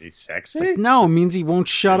 Right. He's sexy? Like, no, it means he won't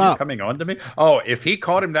shut up. Coming on to me? Oh, if he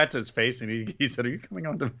called him that to his face and he said, are you coming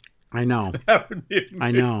on to me? I know. That would be amazing. I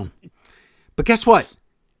know. But guess what?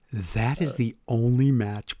 That is the only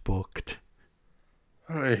match booked.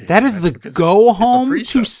 That is the go home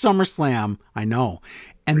to SummerSlam. I know.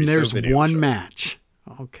 And there's one match.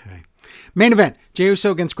 Okay. Main event, Jey Uso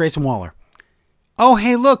against Grayson Waller. Oh,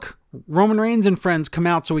 hey, look. Roman Reigns and friends come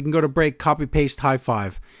out so we can go to break, copy, paste, high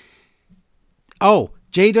five. Oh,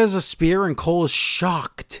 Jay does a spear and Cole is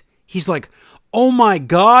shocked. He's like, oh my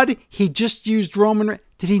God, he just used Roman Reigns.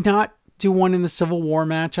 Did he not do one in the Civil War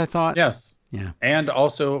match, I thought? Yes. Yeah. And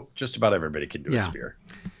also, just about everybody can do a spear.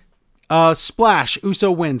 Splash.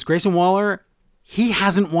 Uso wins. Grayson Waller, he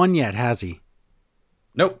hasn't won yet, has he?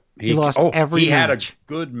 Nope. He lost every match. He had a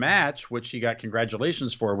good match, which he got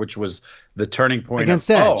congratulations for, which was the turning point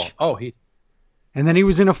against Edge. And then he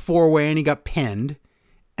was in a 4-way and he got pinned.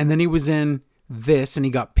 And then he was in this and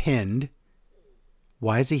he got pinned.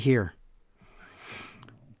 Why is he here?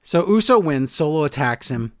 So Uso wins. Solo attacks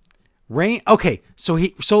him. So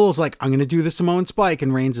Solo's like, I'm going to do the Samoan Spike.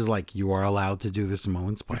 And Reigns is like, you are allowed to do the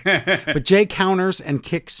Samoan Spike. But Jay counters and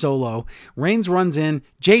kicks Solo. Reigns runs in.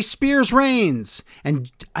 Jay spears Reigns.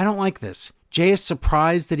 And I don't like this. Jay is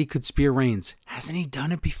surprised that he could spear Reigns. Hasn't he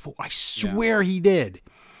done it before? I swear he did.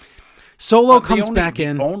 Solo comes back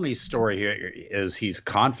in. The only story here is he's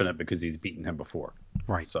confident because he's beaten him before.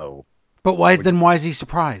 Right. So, but why is he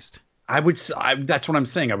surprised? That's what I'm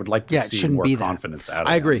saying. I would like to see more confidence out of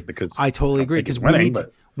him. I agree. Because I totally agree. Because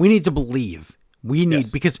we need to believe.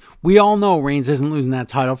 Because we all know Reigns isn't losing that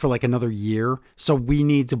title for like another year. So we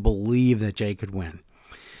need to believe that Jay could win.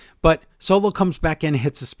 But Solo comes back in,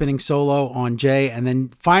 hits a spinning solo on Jay. And then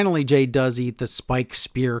finally Jay does eat the spike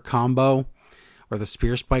spear combo, or the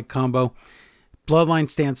spear spike combo. Bloodline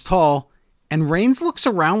stands tall. And Reigns looks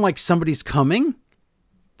around like somebody's coming.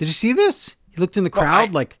 Did you see this? He looked in the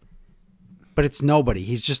crowd but it's nobody.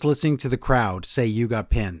 He's just listening to the crowd say you got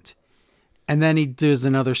pinned. And then he does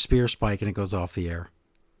another spear spike and it goes off the air.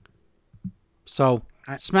 So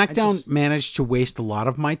SmackDown managed to waste a lot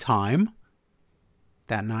of my time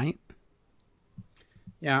that night.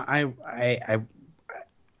 Yeah, I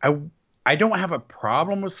don't have a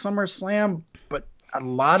problem with SummerSlam, but a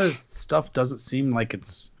lot of stuff doesn't seem like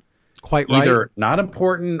it's quite either not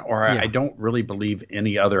important or I don't really believe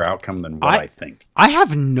any other outcome than what I think. I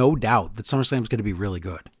have no doubt that SummerSlam is going to be really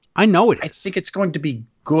good. I know it is. I think it's going to be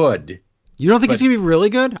good. You don't think it's going to be really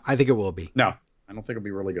good? I think it will be. No, I don't think it'll be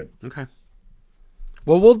really good. Okay.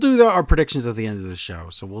 Well, we'll do our predictions at the end of the show,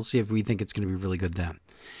 so we'll see if we think it's going to be really good then.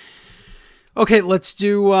 Okay, let's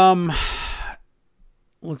do lots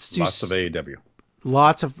of AEW. We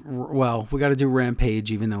got to do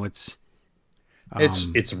Rampage, even though it's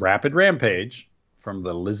Rapid Rampage from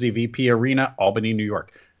the Lizzie VP Arena, Albany, New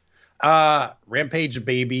York. Rampage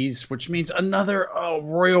babies, which means another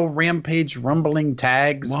Royal Rampage rumbling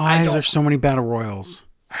tags. Why is there so many battle royals?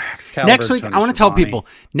 Next week, I want to tell people.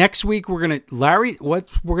 Next week, Larry. What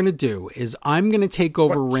we're gonna do is I'm gonna take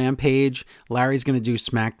over Rampage. Larry's gonna do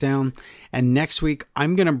SmackDown, and next week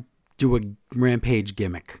I'm gonna do a Rampage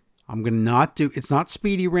gimmick. I'm gonna not do. It's not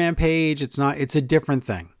Speedy Rampage. It's not. It's a different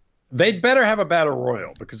thing. They'd better have a battle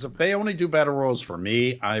royal, because if they only do battle royals for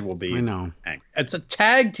me, I will be angry. It's a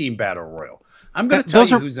tag team battle royal. I'm going to tell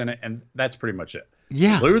you who's in it, and that's pretty much it.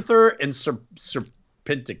 Yeah. Luther and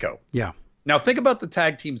Serpentico. Yeah. Now think about the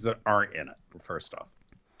tag teams that aren't in it, first off.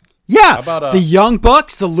 Yeah. How about, the Young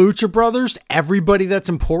Bucks, the Lucha Brothers, everybody that's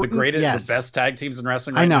important. The best tag teams in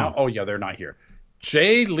wrestling right now. Oh, yeah, they're not here.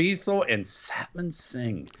 Jay Lethal and Satman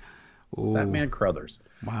Singh. Satman Crothers.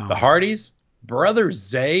 Wow. The Hardys. Brother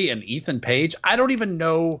Zay and Ethan Page. I don't even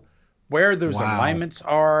know where those alignments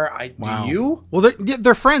are. Do you? Well,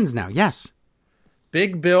 they're friends now. Yes.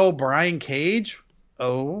 Big Bill, Brian Cage.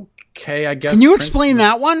 Okay, I guess. Can you explain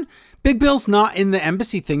that one? Big Bill's not in the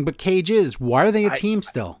embassy thing, but Cage is. Why are they a team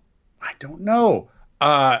still? I don't know.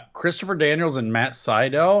 Christopher Daniels and Matt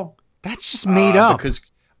Sydal. That's just made up.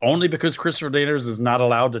 Because Christopher Daniels is not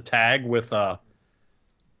allowed to tag with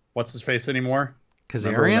what's his face anymore.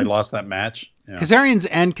 Kazarian? They lost that match. Yeah.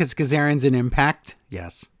 Kazarian's in Impact.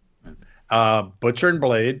 Yes. Butcher and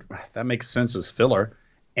Blade. That makes sense as filler.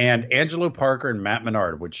 And Angelo Parker and Matt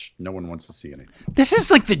Menard, which no one wants to see anything. This is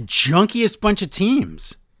like the junkiest bunch of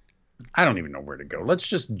teams. I don't even know where to go. Let's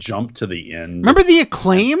just jump to the end. Remember the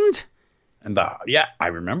Acclaimed? And I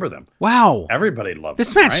remember them. Wow. Everybody loved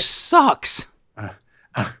this them. This match sucks.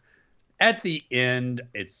 At the end,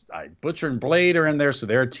 it's Butcher and Blade are in there, so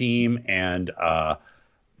they're a team, and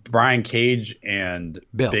Brian Cage and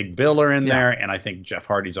Big Bill are in there, and I think Jeff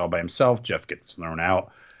Hardy's all by himself. Jeff gets thrown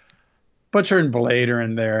out. Butcher and Blade are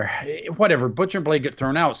in there. Whatever, Butcher and Blade get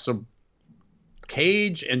thrown out, so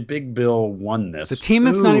Cage and Big Bill won this. The team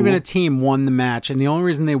that's not even a team won the match, and the only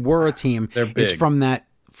reason they were a team is from that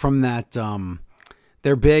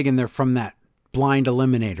they're big and they're from that blind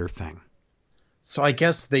eliminator thing. So I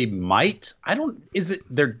guess they might.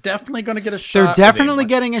 They're definitely going to get a shot. They're definitely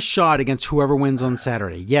getting a shot against whoever wins on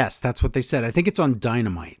Saturday. Yes, that's what they said. I think it's on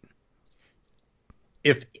Dynamite.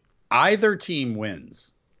 If either team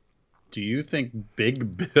wins, do you think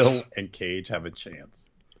Big Bill and Cage have a chance?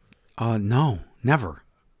 No, never.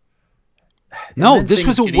 No, this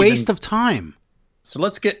was a waste of time. So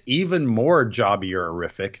let's get even more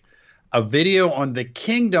jobby-orific. A video on the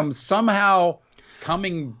Kingdom somehow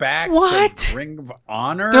coming back to Ring of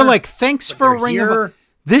Honor. They're like, thanks for Ring of Honor.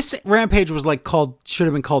 This Rampage was should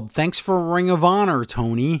have been called Thanks for Ring of Honor,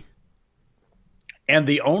 Tony. And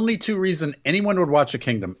the only two reason anyone would watch a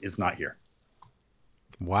Kingdom is not here.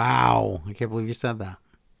 Wow. I can't believe you said that.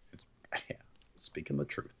 Speaking the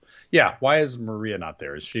truth. Yeah. Why is Maria not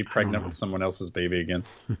there? Is she pregnant with someone else's baby again?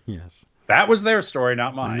 Yes. That was their story,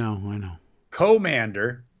 not mine. I know.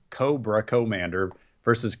 Cobra Commander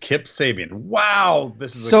versus Kip Sabian. Wow,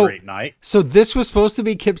 this is a great night. So this was supposed to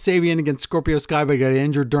be Kip Sabian against Scorpio Sky, but got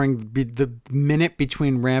injured during the minute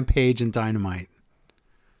between Rampage and Dynamite.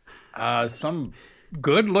 Some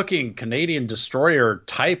good-looking Canadian Destroyer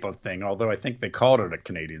type of thing, although I think they called it a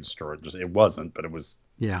Canadian Destroyer. It wasn't, but it was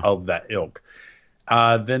of that ilk.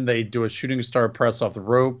 Then they do a shooting star press off the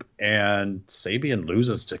rope, and Sabian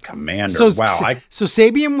loses to Commander. So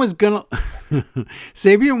Sabian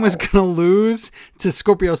was gonna lose to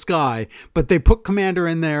Scorpio Sky, but they put Commander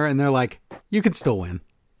in there, and they're like, "You could still win.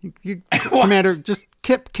 Commander, just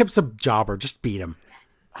Kip's a jobber. Just beat him."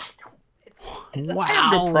 Wow. I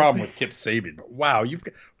have no problem with Kip Sabian, but wow,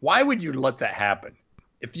 why would you let that happen?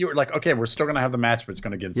 If you were like, okay, we're still gonna have the match, but it's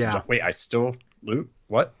gonna get wait, I still lose?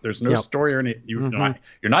 What? There's no story or any. You're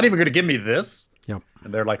not even gonna give me this. Yep.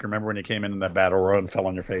 And they're like, remember when you came in that battle royal and fell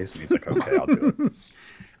on your face? And he's like, okay, I'll do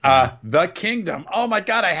it. The Kingdom. Oh my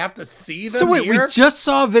God, I have to see them. So wait, here? we just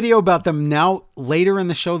saw a video about them. Now later in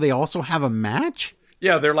the show, they also have a match.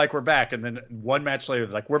 Yeah, they're like, we're back, and then one match later,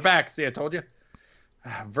 they're like, we're back. See, I told you.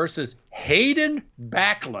 Versus Hayden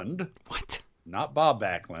Backlund. What? Not Bob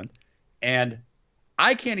Backlund. And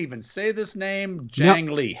I can't even say this name. Jang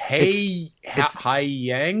Lee. Hai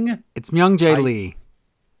Yang. It's Myung Jae Lee.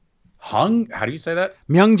 Hung? How do you say that?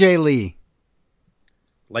 Myung Jae Lee.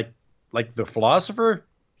 Like the philosopher?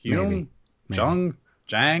 Hyung? Jung?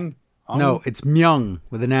 Jang? Hung? No, it's Myung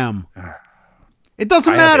with an M. It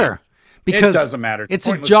doesn't matter. Because it doesn't matter. It's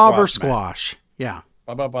a jobber squash. Yeah.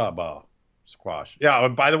 Squash. Yeah,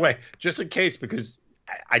 and by the way, just in case, because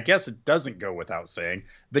I guess it doesn't go without saying,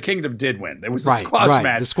 the Kingdom did win. There was a squash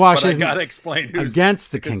match. The squash is I gotta explain who's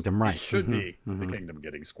against the Kingdom, right? It should be the Kingdom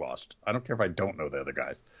getting squashed. I don't care if I don't know the other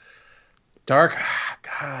guys. Dark,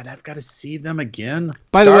 God, I've got to see them again.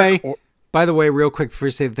 By the way, real quick before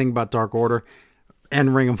you say the thing about Dark Order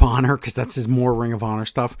and Ring of Honor, because that's his more Ring of Honor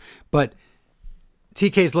stuff. But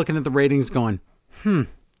TK's looking at the ratings, going, I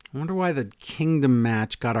wonder why the Kingdom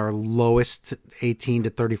match got our lowest 18 to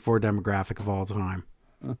 34 demographic of all time.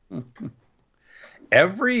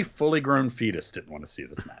 Every fully grown fetus didn't want to see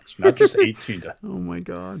this match, not just 18 to. Oh my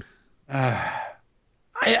God.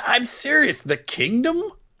 I'm serious. The Kingdom?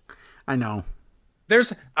 I know.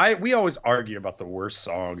 We always argue about the worst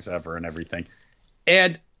songs ever and everything.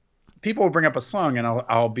 And people will bring up a song and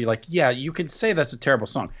I'll be like, yeah, you can say that's a terrible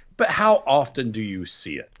song, but how often do you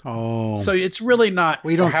see it? Oh, so it's really not.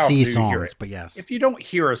 We don't see songs, but yes. If you don't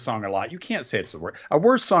hear a song a lot, you can't say it's the worst. A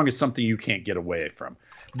worst song is something you can't get away from.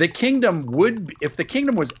 The Kingdom would be, if the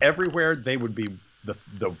Kingdom was everywhere, they would be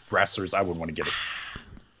the wrestlers I would want to get it.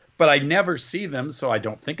 But I never see them, so I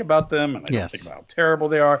don't think about them, and I don't think about how terrible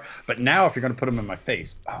they are. But now, if you're going to put them in my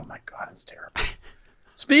face, oh my God, it's terrible.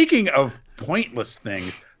 Speaking of pointless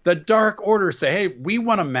things, the Dark Order say, hey, we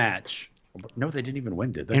want a match. No, they didn't even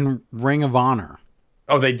win, did they? In Ring of Honor.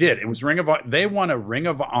 Oh, they did. It was Ring of Honor. They won a Ring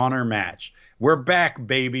of Honor match. We're back,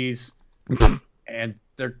 babies. And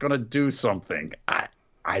they're going to do something.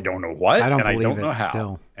 I don't know what, and I don't know how.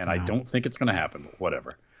 Still. And I don't think it's going to happen, but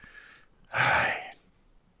whatever.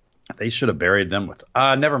 They should have buried them with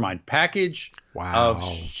never mind. Package of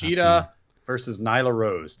Shida versus Nyla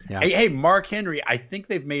Rose. Yeah. Hey, Mark Henry, I think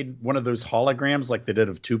they've made one of those holograms like they did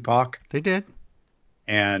of Tupac. They did.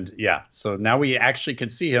 And yeah, so now we actually can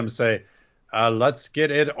see him say, let's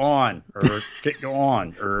get it on, or get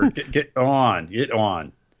on, or get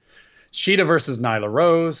on. Shida versus Nyla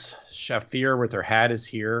Rose. Shafir with her hat is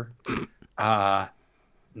here.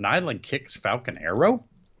 Nyla kicks Falcon Arrow.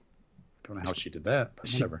 Don't know how she did that,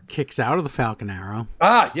 but whatever. Kicks out of the Falcon Arrow.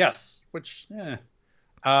 Yes. Which,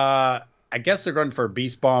 I guess they're going for a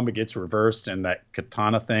Beast Bomb. It gets reversed and that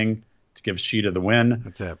Katana thing to give Shida the win.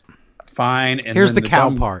 That's it. Fine. And here's the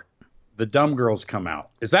cow part. The dumb girls come out.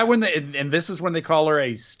 Is that when and this is when they call her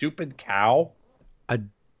a stupid cow? A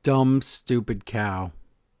dumb, stupid cow.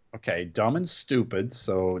 Okay, dumb and stupid.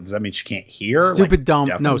 So does that mean she can't hear? Stupid, dumb.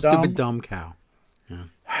 No, stupid, dumb cow. Yeah.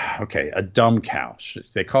 Okay, a dumb cow.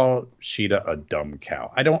 They call Shida a dumb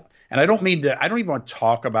cow. I don't even want to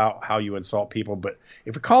talk about how you insult people, but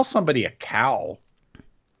if you call somebody a cow,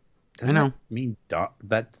 doesn't that mean dumb?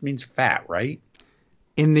 That means fat, right?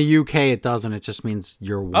 In the UK, it doesn't. It just means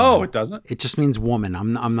you're woman. Oh, it doesn't? It just means woman.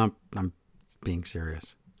 I'm being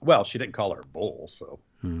serious. Well, she didn't call her a bull, so.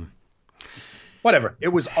 Whatever. It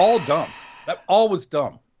was all dumb. That all was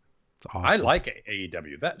dumb. It's awful. I like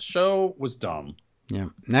AEW. That show was dumb. Yeah.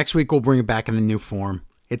 Next week we'll bring it back in the new form.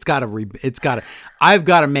 I've got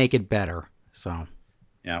to make it better. So.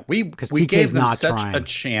 Yeah, we gave them such a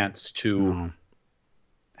chance to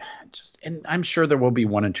and I'm sure there will be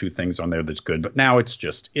one and two things on there that's good, but now it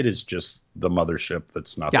is just the mothership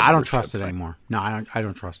that's not. Yeah, I don't trust it anymore. No, I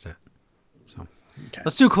don't trust it. So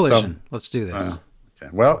let's do Collision. Let's do this. Okay.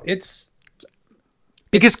 Well,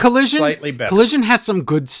 because Collision slightly better. Collision has some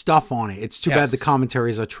good stuff on it. It's too bad the commentary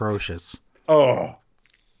is atrocious. Oh.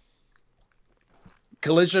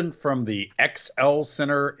 Collision from the XL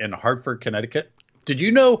Center in Hartford, Connecticut. Did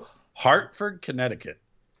you know Hartford, Connecticut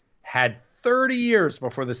had 30 years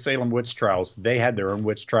before the Salem witch trials. They had their own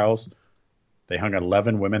witch trials. They hung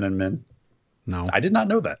 11 women and men. No. I did not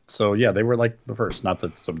know that. So, yeah, they were like the first. Not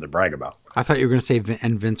that something to brag about. I thought you were going to say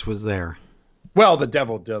and Vince was there. Well, the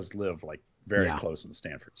devil does live like very close in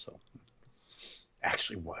Stanford. So,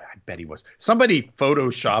 actually, what I bet he was. Somebody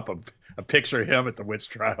Photoshop a picture of him at the witch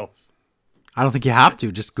trials. I don't think you have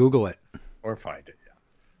to. Just Google it. Or find it,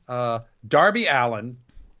 yeah. Darby Allin,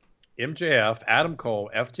 MJF, Adam Cole,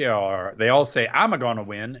 FTR, they all say, I'm going to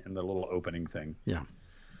win in the little opening thing. Yeah.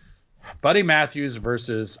 Buddy Matthews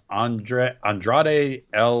versus Andrade Andrade.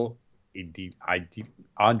 It's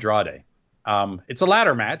a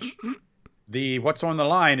ladder match. What's on the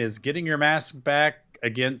line is getting your mask back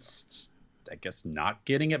against, I guess, not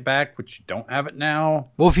getting it back, which you don't have it now.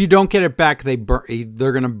 Well, if you don't get it back, they're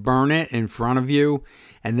going to burn it in front of you,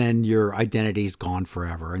 and then your identity's gone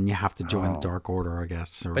forever, and you have to join the Dark Order, I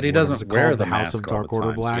guess. But he doesn't wear the House of Dark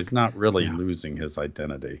Order Black. So he's not really losing his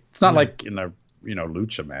identity. It's not like in a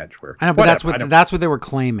lucha match where I know, but that's what they were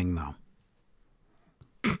claiming, though.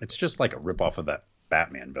 It's just like a ripoff of that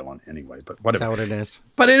Batman villain anyway, but whatever. Is that what it is?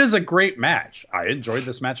 But it is a great match. I enjoyed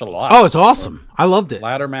this match a lot. Oh, it's awesome. I loved it.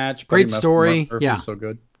 Ladder match. Great story. Yeah. So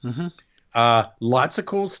good. Mm-hmm. Lots of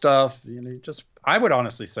cool stuff. I would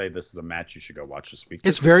honestly say this is a match you should go watch this week.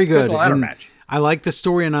 It's very good. Ladder match. I like the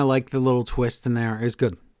story and I like the little twist in there. It's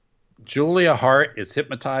good. Julia Hart is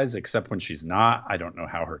hypnotized except when she's not. I don't know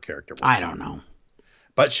how her character works. I don't know.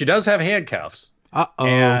 But she does have handcuffs. Uh-oh.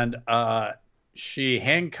 And she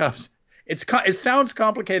handcuffs. It sounds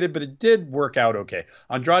complicated, but it did work out okay.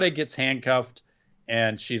 Andrade gets handcuffed,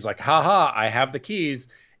 and she's like, "Ha, I have the keys."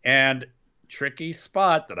 And tricky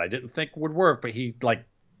spot that I didn't think would work, but he like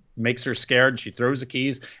makes her scared. And she throws the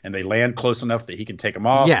keys, and they land close enough that he can take them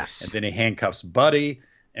off. Yes. And then he handcuffs Buddy,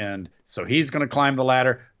 and so he's going to climb the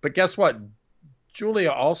ladder. But guess what?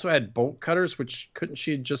 Julia also had bolt cutters, which couldn't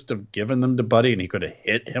she just have given them to Buddy, and he could have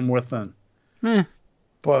hit him with them?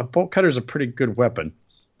 But bolt cutter's a pretty good weapon.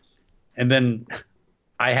 And then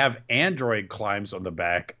I have Android climbs on the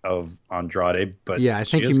back of Andrade, but yeah, I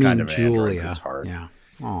think you mean kind of Julia. Yeah.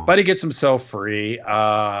 Aww. Buddy gets himself free.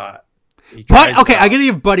 But okay, I gotta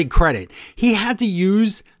give Buddy credit. He had to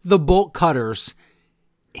use the bolt cutters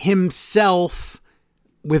himself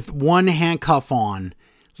with one handcuff on.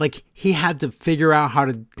 Like he had to figure out how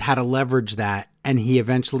to leverage that, and he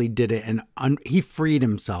eventually did it, and he freed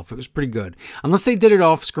himself. It was pretty good, unless they did it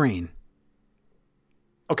off screen.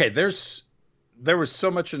 Okay, there was so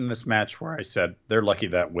much in this match where I said they're lucky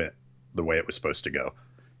that went the way it was supposed to go.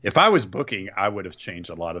 If I was booking, I would have changed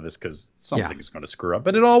a lot of this because something's going to screw up.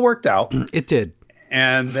 But it all worked out. It did.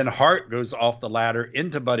 And then Hart goes off the ladder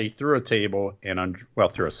into Buddy through a table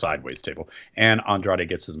through a sideways table, and Andrade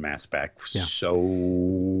gets his mask back. Yeah. So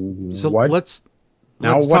what? Let's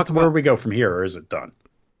where do we go from here, or is it done?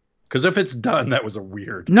 Because if it's done, that was a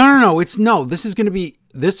weird. No.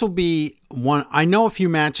 This will be one. I know a few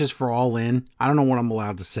matches for All In. I don't know what I'm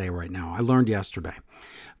allowed to say right now. I learned yesterday,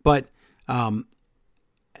 but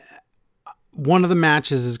one of the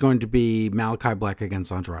matches is going to be Malachi Black against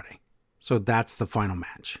Andrade. So that's the final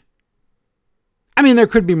match. I mean, there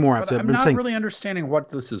could be more after. I'm not really understanding what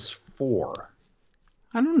this is for.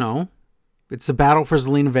 I don't know. It's the battle for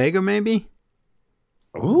Zelina Vega, maybe.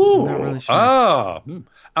 Ooh. Not really sure.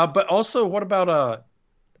 But also, what about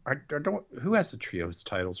who has the trios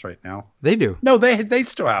titles right now? They do. No, they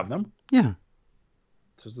still have them. Yeah.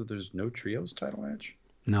 So there's no trios title match?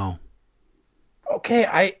 No.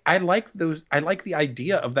 Okay, I like those. I like the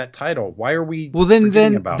idea of that title. Why are we? Well, then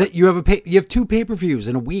you have two pay-per-views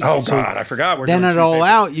in a week. Oh God, I forgot. Then at All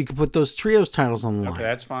Out, you could put those trios titles on the line. Okay,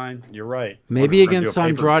 that's fine. You're right. Maybe against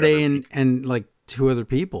Andrade and like two other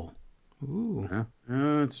people. Ooh. Yeah.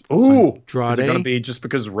 Andrade. Is it going to be just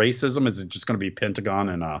because of racism? Is it just going to be Pentagon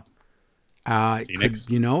and Phoenix?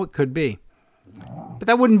 It could be. But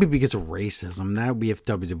that wouldn't be because of racism. That would be if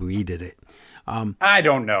WWE did it. I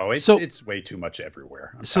don't know. It's way too much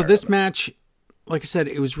everywhere. So this match, like I said,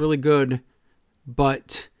 it was really good.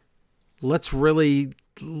 But let's really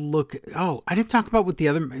look. Oh, I didn't talk about what the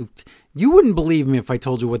other. You wouldn't believe me if I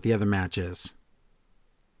told you what the other match is.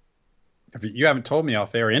 If you haven't told me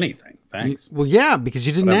off air anything, thanks. Well, yeah, because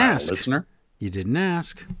you didn't ask. A listener? You didn't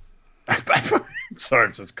ask. I'm sorry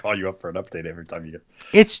to just call you up for an update every time you get.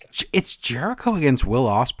 It's Jericho against Will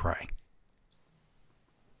Ospreay.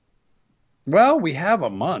 Well, we have a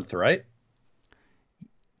month, right?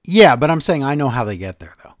 Yeah, but I'm saying I know how they get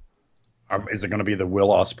there, though. Is it going to be the Will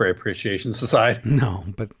Ospreay Appreciation Society? No,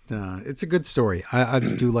 but it's a good story. I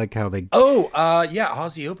do like how they. Oh, yeah,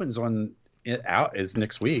 Aussie Open's is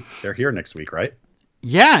next week. They're here next week, right?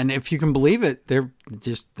 Yeah, and if you can believe it, they're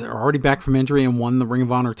already back from injury and won the Ring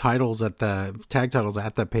of Honor titles at the tag titles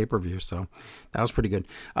at the pay-per-view. So that was pretty good.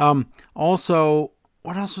 Also,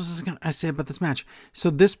 what else was I say about this match? So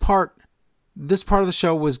this part of the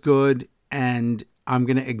show was good, and I'm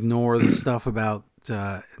gonna ignore the stuff about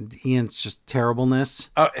Ian's just terribleness.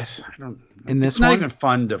 It's not even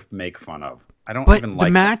fun to make fun of. I don't even like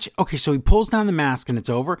the match. That. Okay, so he pulls down the mask and it's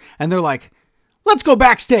over, and they're like, "Let's go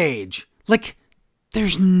backstage." Like, they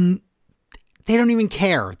don't even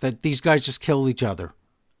care that these guys just killed each other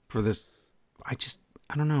for this. I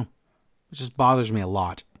don't know. It just bothers me a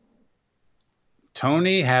lot.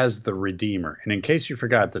 Tony has the Redeemer, and in case you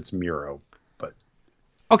forgot, that's Miro. But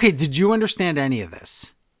okay, did you understand any of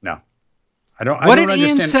this? No, What did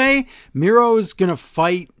Ian say? Miro is gonna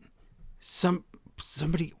fight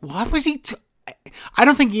somebody. What was he? I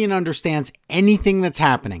don't think Ian understands anything that's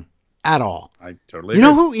happening at all. I totally. You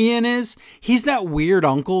know who Ian is? He's that weird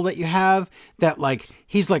uncle that you have that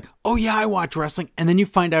he's like, oh yeah, I watch wrestling. And then you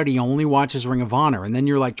find out he only watches Ring of Honor. And then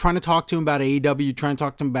you're like trying to talk to him about AEW, trying to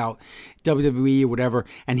talk to him about WWE or whatever.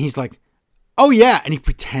 And he's like, oh yeah. And he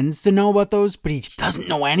pretends to know about those, but he doesn't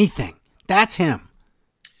know anything. That's him.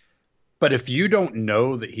 But if you don't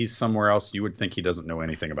know that he's somewhere else, you would think he doesn't know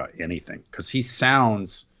anything about anything. Because he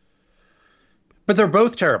sounds... But they're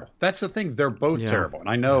both terrible. That's the thing. They're both terrible. And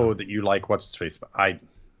I know that you like what's his face, but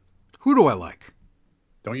who do I like?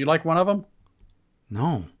 Don't you like one of them?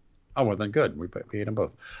 No. Oh, well, then good. We hate them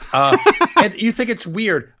both. And you think it's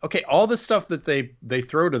weird. Okay, all the stuff that they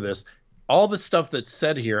throw to this, all the stuff that's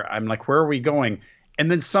said here, I'm like, where are we going?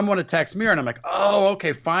 And then someone attacks Miro, and I'm like, oh,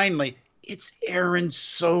 okay, finally. It's Aaron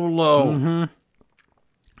Solo. Mm-hmm.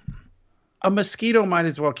 A mosquito might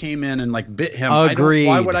as well came in and bit him. Agreed.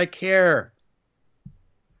 Why would I care?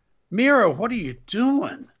 Miro, what are you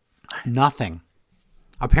doing? Nothing.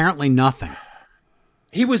 Apparently nothing.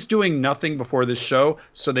 He was doing nothing before this show,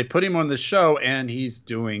 so they put him on this show, and he's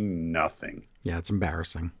doing nothing. Yeah, it's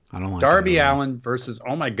embarrassing. I don't like Darby Allin versus,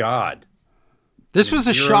 oh my God. This was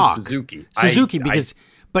a shock. Suzuki,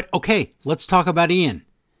 but okay, let's talk about Ian.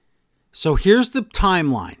 So here's the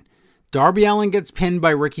timeline. Darby Allin gets pinned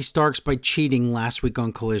by Ricky Starks by cheating last week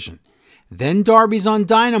on Collision. Then Darby's on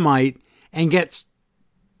Dynamite and gets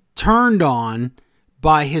turned on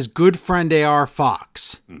by his good friend AR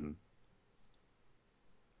Fox. Mm-hmm.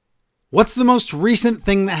 What's the most recent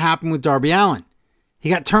thing that happened with Darby Allin? He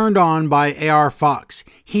got turned on by AR Fox.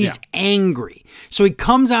 He's angry. So he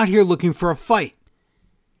comes out here looking for a fight.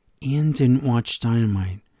 Ian didn't watch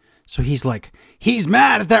Dynamite. So he's like, he's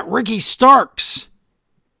mad at that Ricky Starks.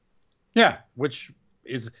 Yeah, which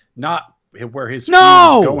is not where his feud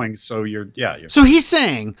is going. So So he's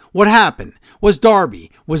saying what happened was Darby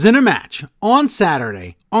was in a match on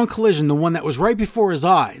Saturday on Collision, the one that was right before his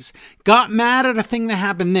eyes, got mad at a thing that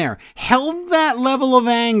happened there, held that level of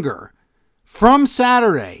anger from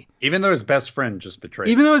Saturday. Even though his best friend just betrayed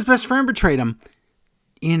him.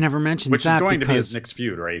 Ian never mentions which that. Which is going to be his next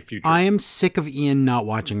feud or a future. I am sick of Ian not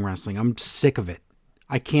watching wrestling. I'm sick of it.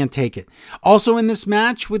 I can't take it. Also in this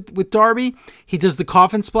match with Darby, he does the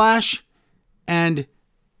coffin splash and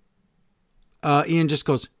Ian just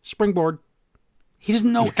goes, springboard. He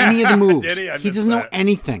doesn't know any of the moves. He doesn't know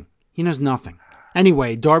anything. He knows nothing.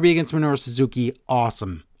 Anyway, Darby against Minoru Suzuki,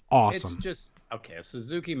 awesome. It's just, okay, a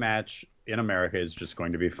Suzuki match in America is just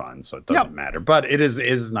going to be fun, so it doesn't matter. But it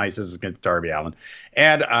is nice as against Darby Allin.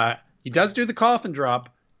 And he does do the coffin drop.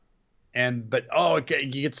 But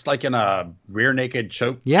he gets like in a rear naked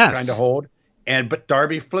choke kind of hold. But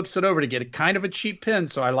Darby flips it over to get a kind of a cheap pin.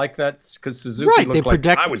 So I like that because Suzuki looked like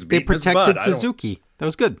I was beating his butt. They protected Suzuki. That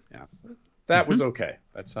was good. Yeah, that was okay.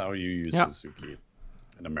 That's how you use Suzuki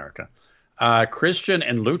in America. Christian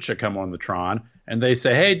and Lucha come on the Tron and they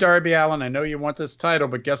say, hey, Darby Allin, I know you want this title,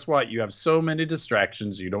 but guess what? You have so many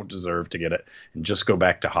distractions. You don't deserve to get it. And just go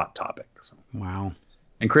back to Hot Topic. So. Wow.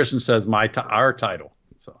 And Christian says, our title.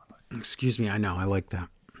 So. Excuse me. I know. I like that.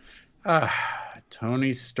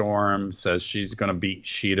 Toni Storm says she's going to beat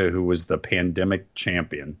Sheeta, who was the pandemic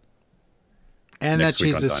champion. And that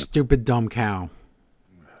she's a stupid, dumb cow.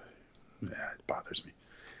 Yeah, it bothers me.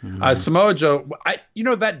 Mm-hmm. Samoa Joe,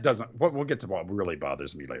 that doesn't, we'll get to what really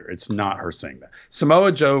bothers me later. It's not her saying that.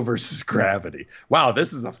 Samoa Joe versus Gravity. Wow,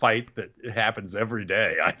 this is a fight that happens every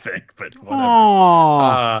day, I think, but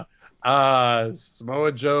whatever.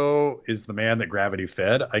 Samoa Joe is the man that Gravity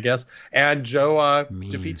fed, I guess. And Joe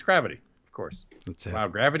defeats Gravity, of course. That's it. Wow,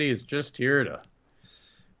 Gravity is just here to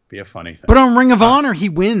be a funny thing. But on Ring of Honor, he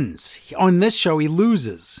wins. On this show, he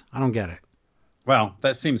loses. I don't get it. Well,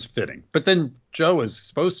 that seems fitting. But then Joe is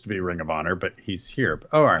supposed to be Ring of Honor, but he's here.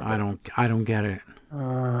 All right. I don't get it.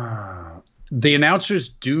 The announcers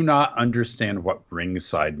do not understand what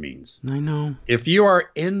ringside means. I know. If you are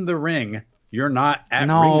in the ring, you're not at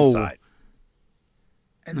ringside.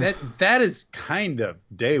 And that is kind of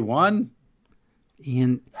day one.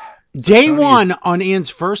 Ian, day one on Ian's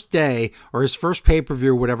first day or his first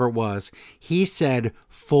pay-per-view, whatever it was, he said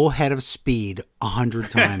full head of speed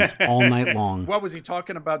 100 times all night long. What was he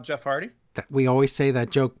talking about, Jeff Hardy? We always say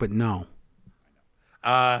that joke, but no.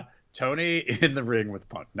 Tony in the ring with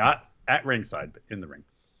Punk. Not at ringside, but in the ring.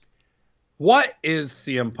 What is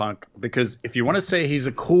CM Punk? Because if you want to say he's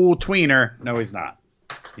a cool tweener, no, he's not.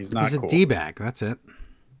 He's not cool. He's a D-bag, that's it.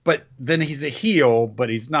 But then he's a heel, but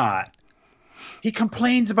he's not. He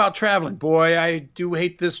complains about traveling. Boy, I do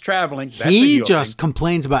hate this traveling. That's he just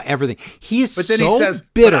complains about everything. He's but then so he says,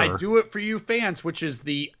 bitter. But I do it for you fans, which is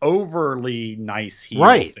the overly nice heel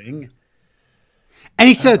thing. And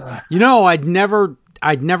he said, I'd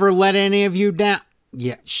never let any of you down.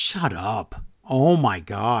 Yeah, shut up. Oh my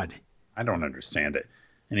God. I don't understand it.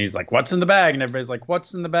 And he's like, what's in the bag? And everybody's like,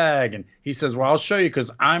 what's in the bag? And he says, well, I'll show you because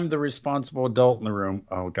I'm the responsible adult in the room.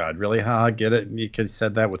 Oh, God, really? Huh? Get it? And you could have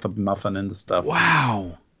said that with a muffin and the stuff.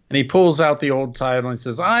 Wow. And he pulls out the old title and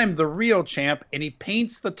says, I'm the real champ. And he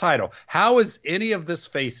paints the title. How is any of this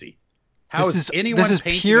facey? How is anyone painting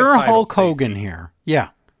This is pure Hulk Hogan facey? Here. Yeah.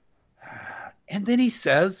 And then he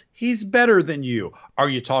says, he's better than you. Are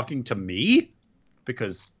you talking to me?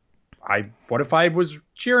 Because what if I was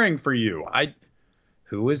cheering for you?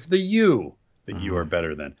 Who is the you that you are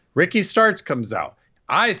better than? Ricky Starks comes out.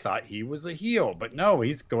 I thought he was a heel, but no,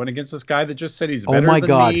 he's going against this guy that just said he's better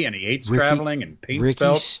than me and he hates traveling and paints belts.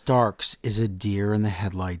 Ricky Starks is a deer in the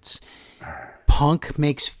headlights. Punk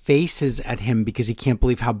makes faces at him because he can't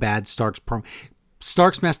believe how bad Starks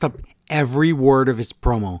messed up every word of his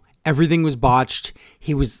promo. Everything was botched.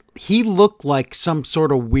 He looked like some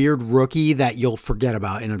sort of weird rookie that you'll forget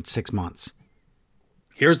about in 6 months.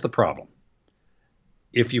 Here's the problem.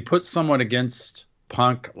 If you put someone against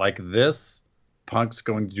Punk like this, Punk's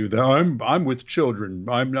going to do that. I'm with children.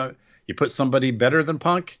 I'm not. You put somebody better than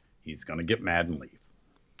Punk, he's going to get mad and leave.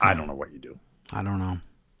 Yeah. I don't know what you do. I don't know.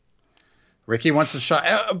 Ricky wants a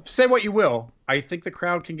shot. Say what you will. I think the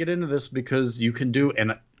crowd can get into this because you can do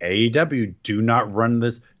an AEW. Do not run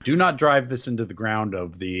this. Do not drive this into the ground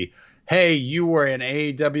of the, hey, you were an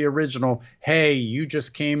AEW original. Hey, you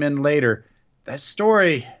just came in later. That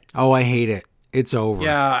story. Oh, I hate it. It's over.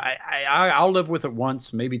 Yeah, I'll live with it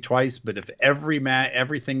once, maybe twice. But if every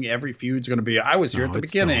feud's going to be, I was here at the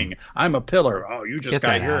beginning. Dumb. I'm a pillar. Oh, you just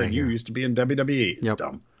got here and you used to be in WWE. It's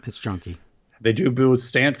dumb. It's junky. They do boo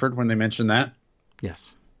Stanford when they mention that.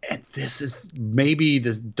 Yes. And this is maybe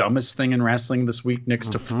the dumbest thing in wrestling this week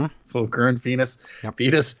next to full-grown fetus. Yep.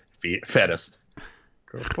 Fetus.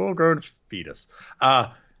 Full-grown fetus.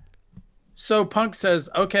 So Punk says,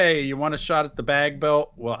 okay, you want a shot at the bag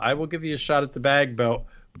belt? Well, I will give you a shot at the bag belt,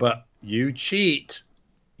 but you cheat.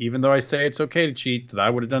 Even though I say it's okay to cheat, that I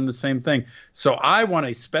would have done the same thing. So I want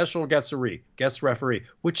a special guest referee,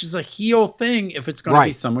 which is a heel thing if it's going to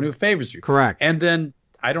be someone who favors you. Correct. And then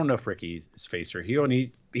I don't know if Ricky's face or heel, and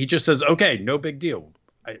he just says, okay, no big deal.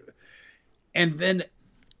 And then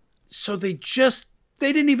so they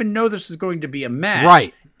didn't even know this was going to be a match.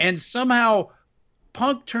 Right. And somehow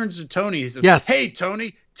Punk turns to Tony. He says, yes. Hey,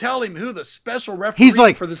 Tony, tell him who the special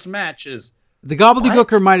referee for this match is. The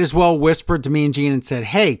gobbledygooker might as well whispered to me and Gene and said,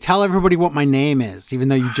 hey, tell everybody what my name is, even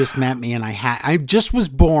though you just met me and I just was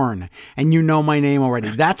born and you know my name already.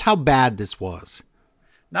 That's how bad this was.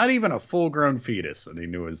 Not even a full-grown fetus, and he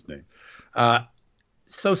knew his name.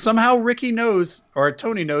 So somehow Ricky knows, or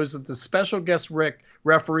Tony knows, that the special guest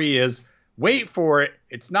referee is, wait for it,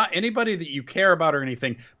 it's not anybody that you care about or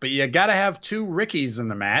anything, but you got to have two Rickies in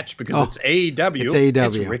the match because it's AEW. It's AEW.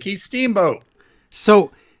 It's Ricky Steamboat.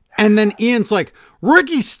 So... And then Ian's like,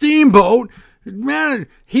 Ricky Steamboat, man,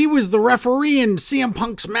 he was the referee in CM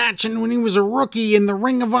Punk's match and when he was a rookie in the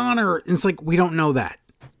Ring of Honor. And it's like, we don't know that.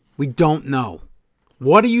 We don't know.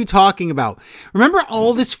 What are you talking about? Remember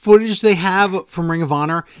all this footage they have from Ring of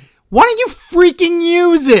Honor? Why don't you freaking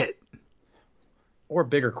use it? Or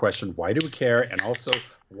bigger question, why do we care? And also,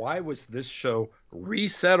 why was this show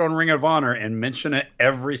reset on Ring of Honor and mention it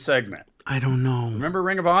every segment? I don't know. Remember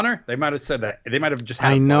Ring of Honor? They might have said that. They might have just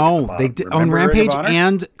had I know. They did on Rampage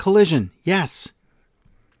and Collision. Yes.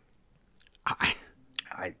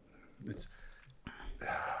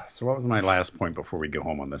 So what was my last point before we go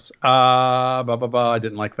home on this? I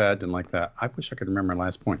didn't like that. I wish I could remember my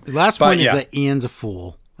last point. The last point is that Ian's a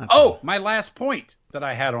fool. My last point that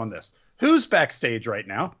I had on this. Who's backstage right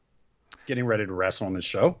now? Getting ready to wrestle on this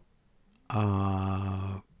show?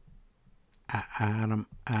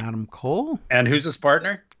 Adam Cole. And who's his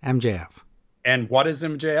partner? MJF. And what is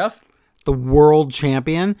MJF? The world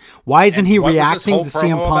champion. Why isn't he reacting to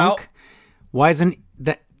CM Punk? About? Why isn't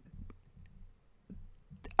that?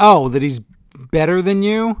 Oh, that he's better than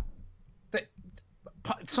you?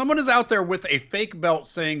 Someone is out there with a fake belt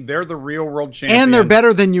saying they're the real world champion. And they're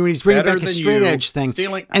better than you, and he's bringing back a straight edge thing.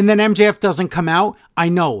 And then MJF doesn't come out. I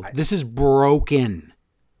know. This is broken.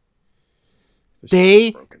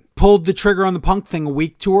 They pulled the trigger on the Punk thing a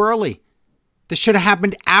week too early. This should have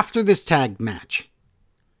happened after this tag match.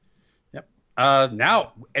 Yep.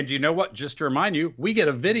 Now, and you know what? Just to remind you, we get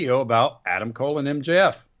a video about Adam Cole and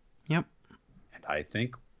MJF. Yep. And I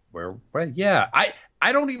think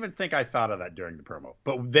I don't even think I thought of that during the promo,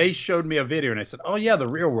 but they showed me a video and I said, "Oh yeah, the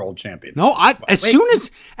real world champion." No, as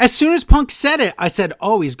soon as Punk said it, I said,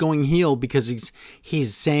 "Oh, he's going heel because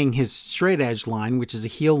he's saying his straight edge line, which is a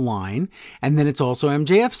heel line, and then it's also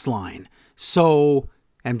MJF's line. So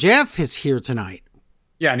MJF is here tonight."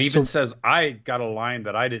 Yeah, and even says, "I got a line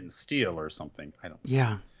that I didn't steal" or something. I don't.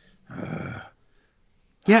 Yeah.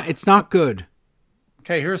 Yeah, it's not good.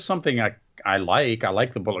 Okay, here's something I like. I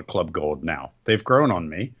like the Bullet Club Gold now. They've grown on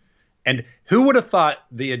me. And who would have thought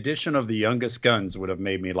the addition of the Youngest Guns would have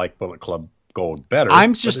made me like Bullet Club Gold better?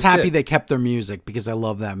 I'm just happy they kept their music because I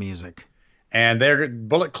love that music. And they're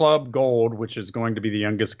Bullet Club Gold, which is going to be the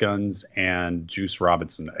Youngest Guns and Juice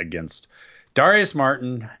Robinson against Darius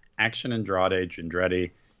Martin, Action Andretti,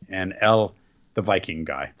 and El, the Viking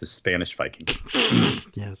guy, the Spanish Viking.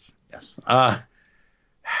 Yes. Yes.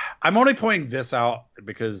 I'm only pointing this out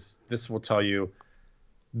because this will tell you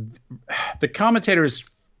the commentator's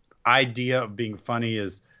idea of being funny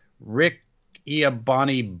is Rick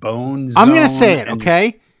Iabani Bones. I'm going to say it,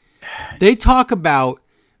 okay? They talk about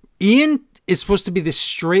Ian is supposed to be the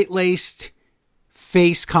straight-laced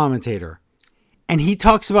face commentator, and he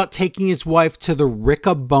talks about taking his wife to the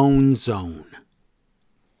Rick-a-Bone zone.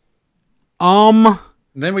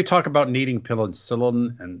 Then we talk about needing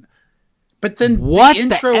penicillin But then what the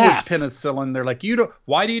intro was penicillin. They're like,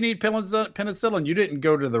 why do you need penicillin? You didn't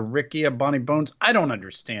go to the Ricky Bonnie Bones. I don't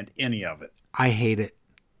understand any of it. I hate it.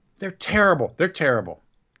 They're terrible.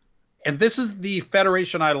 And this is the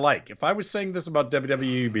federation I like. If I was saying this about WWE,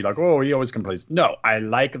 you'd be like, oh, he always complains. No, I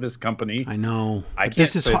like this company. I know.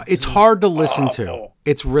 It's hard to listen to.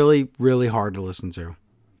 It's really, really hard to listen to.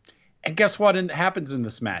 And guess what happens in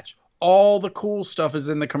this match? All the cool stuff is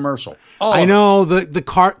in the commercial. I know the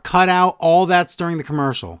cut out, all that's during the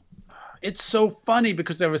commercial. It's so funny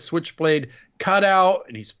because they have a switchblade cut out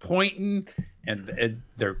and he's pointing and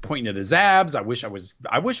they're pointing at his abs. I wish I was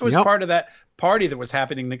part of that party that was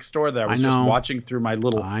happening next door that I was just watching through my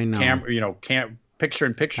little camera,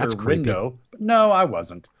 picture-in-picture window. But no, I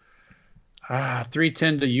wasn't.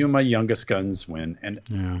 310 to Yuma, Youngest Guns win. And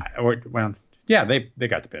they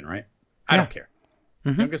got the pin, right? I don't care.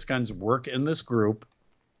 Mm-hmm. Youngest Guns work in this group,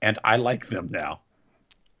 and I like them now.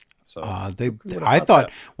 So I thought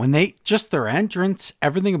when they just their entrance,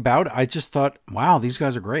 everything about it, I just thought, wow, these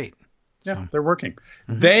guys are great. Yeah, they're working.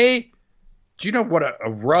 Mm-hmm. Do you know what a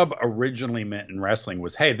rub originally meant in wrestling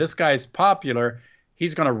was? Hey, this guy's popular.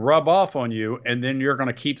 He's going to rub off on you, and then you're going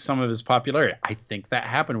to keep some of his popularity. I think that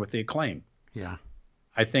happened with the Acclaim. Yeah.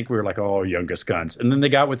 I think we were like, oh, Youngest Guns. And then they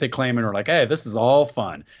got with Acclaim and were like, hey, this is all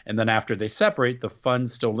fun. And then after they separate, the fun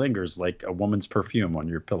still lingers like a woman's perfume on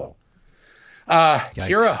your pillow.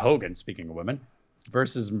 Kira Hogan, speaking of women,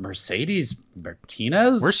 versus Mercedes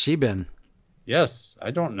Martinez. Where's she been? Yes,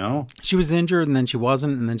 I don't know. She was injured and then she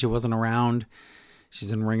wasn't around.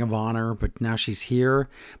 She's in Ring of Honor, but now she's here.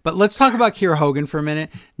 But let's talk about Kira Hogan for a minute.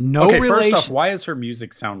 First off, why does her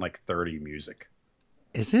music sound like 30 music?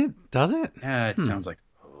 Is it? Does it? Yeah, it sounds like,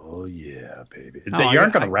 oh yeah, baby. You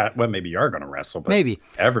aren't going to well, maybe you are going to wrestle, but maybe.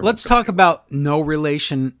 Let's talk about no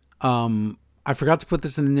relation. I forgot to put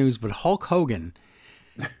this in the news, but Hulk Hogan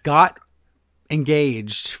got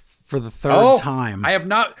engaged for the third time. I have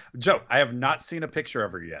not seen a picture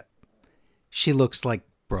of her yet. She looks like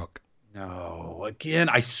Brooke. No, again,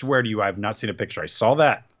 I swear to you, I have not seen a picture. I saw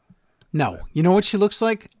that. No, you know what she looks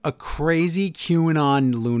like? A crazy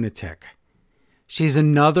QAnon lunatic. She's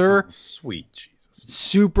another sweet Jesus,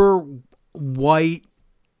 super white,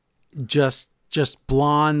 just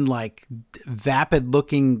blonde, like vapid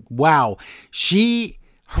looking. Wow.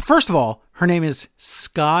 First of all, her name is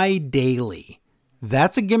Sky Daily.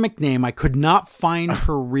 That's a gimmick name. I could not find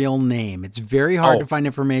her real name. It's very hard to find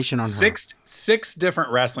information on her. Six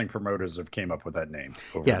different wrestling promoters have came up with that name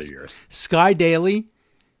over the years. Sky Daily.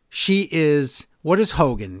 She is. What is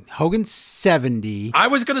Hogan? Hogan's 70. I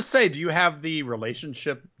was going to say, do you have the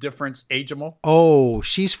relationship difference ageable? Oh,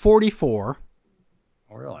 she's 44.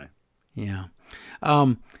 Oh, really? Yeah.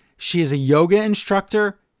 She is a yoga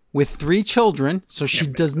instructor with 3 children. So she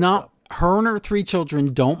does not, her and her 3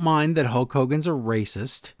 children don't mind that Hulk Hogan's a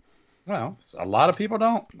racist. Well, a lot of people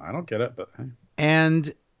don't. I don't get it, but hey.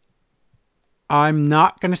 And I'm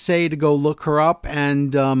not going to say to go look her up.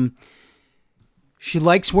 And she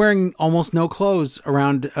likes wearing almost no clothes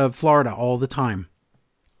around Florida all the time.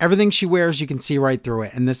 Everything she wears, you can see right through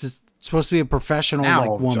it. And this is supposed to be a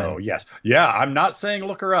professional woman. Joe, yes. Yeah, I'm not saying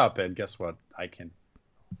look her up. And guess what? I can.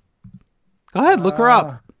 Go ahead, look her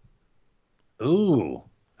up. Ooh.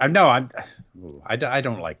 I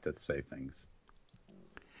don't like to say things.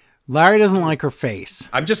 Larry doesn't like her face.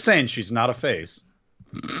 I'm just saying she's not a face.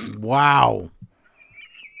 Wow.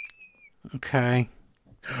 Okay.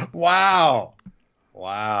 Wow.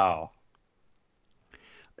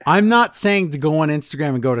 I'm not saying to go on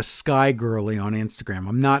Instagram and go to Sky Girly on Instagram.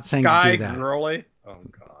 I'm not saying to do that. Sky Girly? Oh,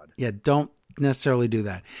 God. Yeah, don't necessarily do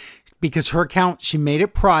that. Because her account, she made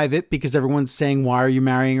it private because everyone's saying, why are you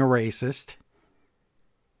marrying a racist?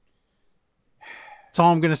 That's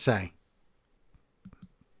all I'm going to say.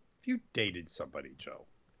 If you dated somebody, Joe.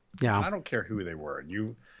 Yeah. I don't care who they were.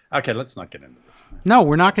 Okay, let's not get into this. No,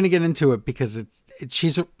 we're not going to get into it because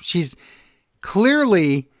she's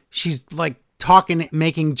clearly, she's like talking,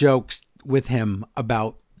 making jokes with him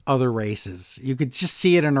about other races. You could just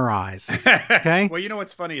see it in her eyes. Okay. Well, you know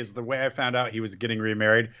what's funny is the way I found out he was getting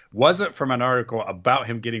remarried wasn't from an article about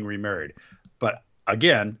him getting remarried. But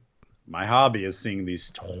again, my hobby is seeing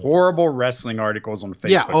these horrible wrestling articles on Facebook.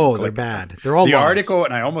 Yeah. Oh, they're bad. They're all the lies. article,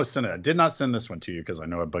 and I almost sent it. I did not send this one to you because I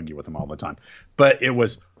know I bug you with them all the time. But it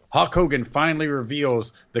was Hulk Hogan finally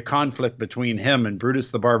reveals the conflict between him and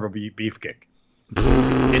Brutus the Barber Beefcake.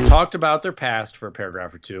 It talked about their past for a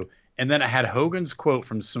paragraph or two, and then it had Hogan's quote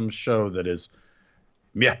from some show that is,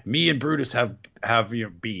 "Yeah, me and Brutus have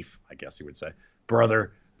beef," I guess he would say,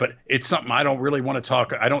 "brother, but it's something I don't really want to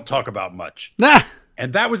talk. I don't talk about much."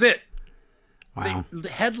 And that was it. Wow. The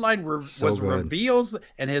headline was reveals,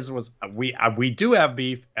 and his was we do have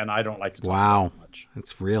beef, and I don't like to talk about much.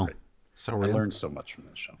 That's real. So real. I learned so much from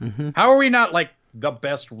this show. Mm-hmm. How are we not like the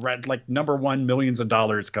best number one millions of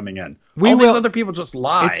dollars coming in? All these other people just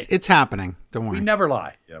lie. It's happening. Don't worry. We never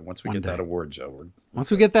lie. Yeah. Once we get that award, Joe. Once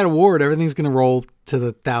we get that award, everything's going to roll to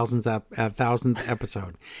the thousandth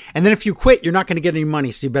episode. And then if you quit, you're not going to get any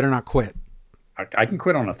money. So you better not quit. I can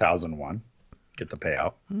quit on 1,001. Get the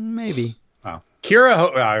payout. Maybe. Wow. I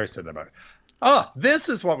already said that about it. Oh, this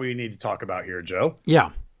is what we need to talk about here, Joe. Yeah.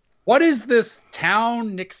 What is this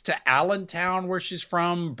town next to Allentown where she's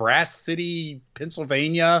from? Brass City,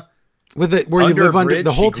 Pennsylvania. Where you live under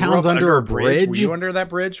the whole town's under a bridge. Were you under that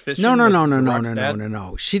bridge fishing? No.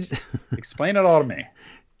 Explain it all to me.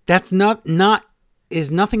 That's not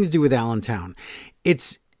is nothing to do with Allentown.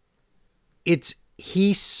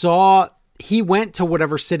 He went to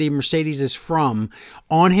whatever city Mercedes is from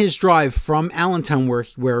on his drive from Allentown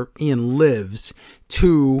where Ian lives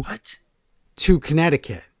to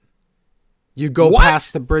Connecticut. You go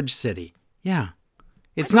past the bridge city. Yeah.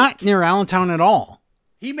 It's not near Allentown at all.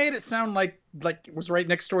 He made it sound like it was right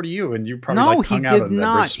next door to you, and you probably hung out on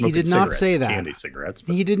that bridge smoking he did not say that. Candy cigarettes.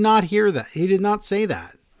 He did not hear that. He did not say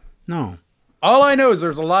that. No. All I know is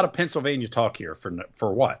there's a lot of Pennsylvania talk here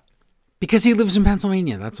for what? Because he lives in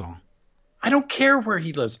Pennsylvania, that's all. I don't care where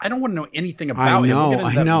he lives. I don't want to know anything about him. We'll get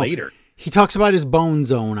into that later. He talks about his bone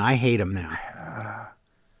zone. I hate him now.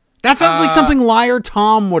 That sounds like something Liar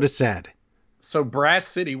Tom would have said. So Brass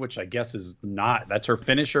City, which I guess is not, that's her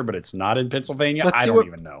finisher, but it's not in Pennsylvania. I don't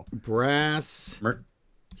even know. Brass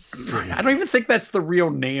City. I don't even think that's the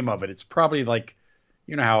real name of it. It's probably like,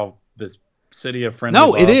 you know how this city of friendly love.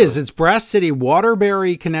 No, it is. It's Brass City,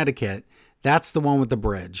 Waterbury, Connecticut. That's the one with the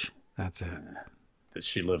bridge. That's it. That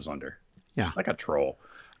she lives under. Yeah. It's like a troll.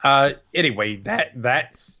 Anyway,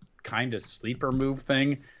 that's kind of sleeper move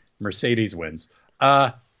thing. Mercedes wins.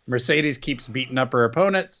 Mercedes keeps beating up her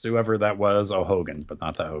opponents, whoever that was. Oh, Hogan, but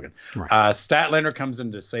not that Hogan. Right. Statlander comes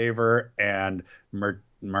in to save her, and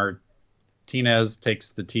Martinez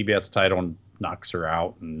takes the TBS title and knocks her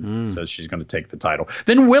out and says she's going to take the title.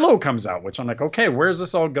 Then Willow comes out, which I'm like, okay, where's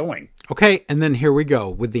this all going? Okay, and then here we go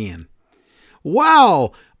with the end.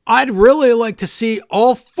 Wow, I'd really like to see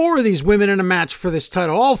all 4 of these women in a match for this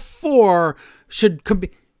title. All 4 should be.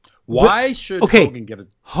 Why should Hogan get a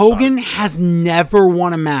Hogan has never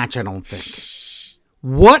won a match, I don't think.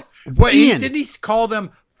 What? Ian, didn't he call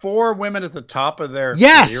them 4 women at the top of their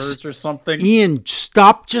careers or something? Ian,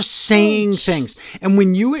 stop just saying things. And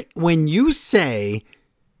when you say,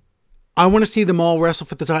 I want to see them all wrestle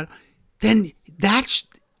for the title, then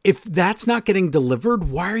if that's not getting delivered,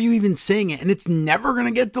 why are you even saying it? And it's never going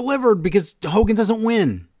to get delivered because Hogan doesn't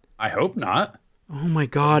win. I hope not. Oh my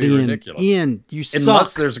God, Ian! Ridiculous. Ian, you suck.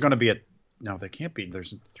 Unless there's going to be no, there can't be.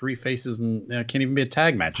 There's 3 faces and can't even be a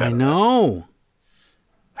tag match. I know.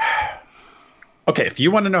 Okay, if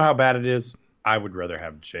you want to know how bad it is, I would rather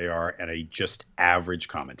have JR and a just average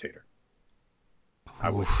commentator. I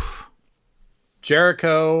would.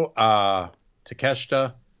 Jericho,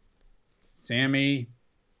 Takeshita, Sammy,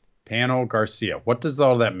 Panel, Garcia. What does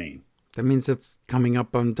all that mean? That means it's coming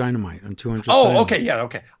up on Dynamite on 200. Oh, Dynamite. okay, yeah,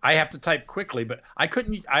 okay. I have to type quickly, but I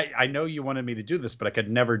couldn't. I know you wanted me to do this, but I could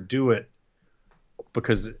never do it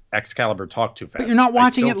because Excalibur talked too fast. But you're not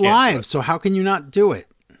watching it live, so how can you not do it?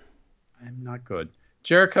 I'm not good.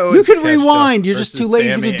 Jericho. You could rewind. You're just too lazy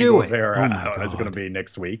Sammy to do it. Oh my God. It's going to be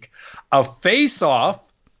next week. A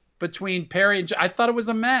face-off between Perry and I thought it was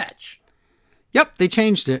a match. Yep, they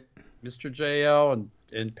changed it. Mr. JL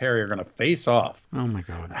and Perry are going to face off. Oh my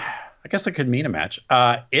God. I guess it could mean a match.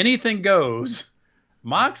 Anything goes.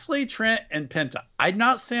 Moxley, Trent, and Penta. I'm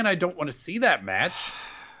not saying I don't want to see that match,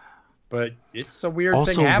 but it's a weird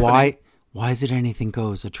thing happening. Also, why is it anything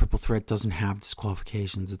goes? A triple threat doesn't have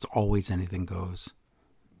disqualifications. It's always anything goes.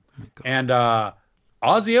 Oh my God. And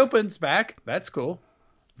Aussie Open's back. That's cool.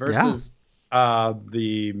 Versus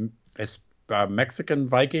the Mexican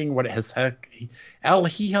Viking. What is heck? El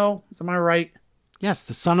Hijo? Am I right? Yes,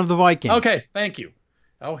 the son of the Viking. Okay, thank you.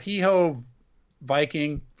 El Hijo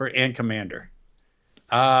Viking and Commander.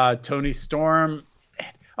 Tony Storm.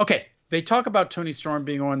 Okay, they talk about Tony Storm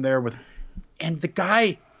being on there with, and the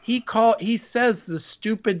guy he says the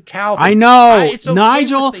stupid cow thing. I know. Okay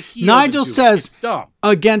Nigel says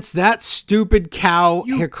against that stupid cow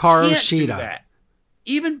Hikaru Shida. Do that.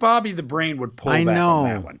 Even Bobby the Brain would pull back on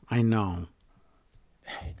that one. I know.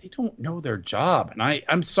 They don't know their job, and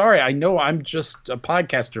I'm sorry. I know I'm just a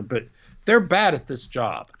podcaster, but they're bad at this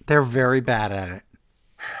job. They're very bad at it.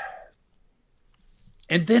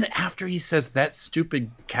 And then after he says that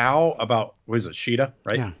stupid cow about, what is it, Shida,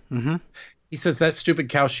 right? Yeah. Mm-hmm. He says that stupid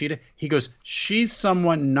cow Shida. He goes, she's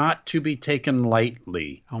someone not to be taken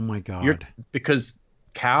lightly. Oh my God. Because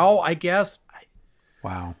cow, I guess.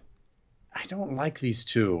 Wow. I don't like these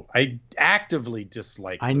two. I actively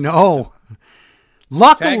dislike I know.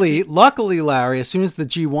 Luckily, Larry, as soon as the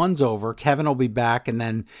G1's over, Kevin will be back, and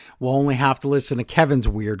then we'll only have to listen to Kevin's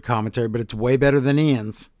weird commentary, but it's way better than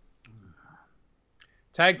Ian's.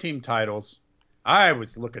 Tag team titles. I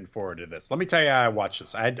was looking forward to this. Let me tell you how I watched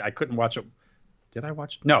this. I couldn't watch it. Did I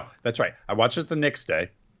watch it? No, that's right. I watched it the next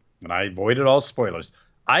day, and I avoided all spoilers.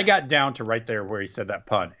 I got down to right there where he said that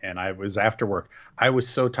pun, and I was after work. I was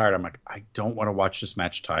so tired. I'm like, I don't want to watch this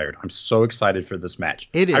match tired. I'm so excited for this match.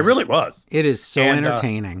 It is. I really was. It is so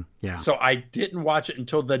entertaining. Yeah. So I didn't watch it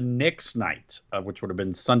until the next night, which would have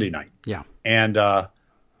been Sunday night. Yeah. And I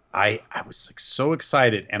was like so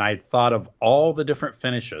excited, and I thought of all the different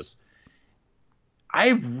finishes. I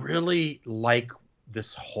really like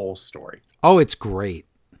this whole story. Oh, it's great.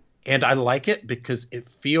 And I like it because it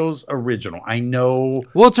feels original. I know.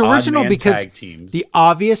 Well, it's original because the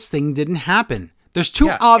obvious thing didn't happen. There's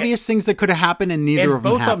two obvious things that could have happened, and neither of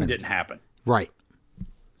them happened. Both of them didn't happen. Right.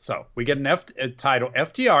 So we get a title,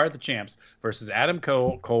 FTR, the champs, versus Adam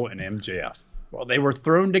Cole, and MJF. Well, they were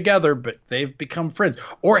thrown together, but they've become friends.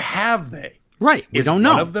 Or have they? Right. We don't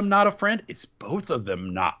know. Is one of them not a friend? Is both of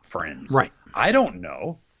them not friends? Right. I don't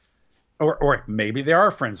know. Or maybe they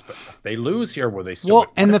are friends, but if they lose here, will they still?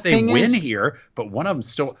 Well, and the thing is, they win here, but one of them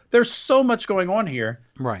still. There's so much going on here.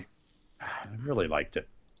 Right. I really liked it.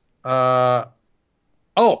 But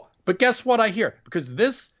guess what I hear? Because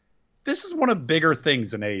this is one of the bigger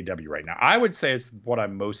things in AEW right now. I would say it's what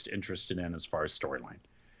I'm most interested in as far as storyline.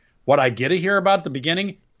 What I get to hear about at the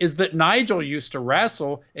beginning is that Nigel used to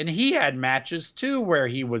wrestle, and he had matches too where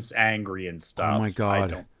he was angry and stuff. Oh my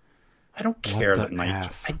God. I don't care that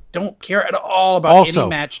Nigel. I don't care at all about any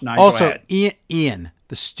match Nigel had. Ian,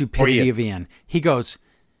 the stupidity of Ian. He goes,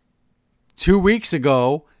 2 weeks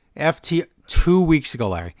ago, 2 weeks ago,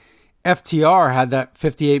 Larry, FTR had that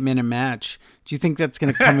 58-minute match. Do you think that's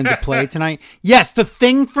going to come into play tonight? Yes, the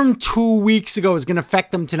thing from 2 weeks ago is going to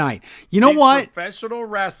affect them tonight. You know what? Professional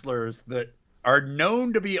wrestlers that are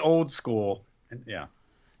known to be old school. Yeah.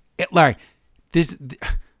 Larry,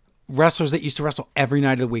 wrestlers that used to wrestle every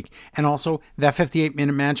night of the week. And also that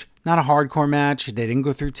 58-minute match, not a hardcore match. They didn't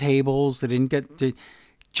go through tables. They didn't get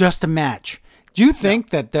just a match. Do you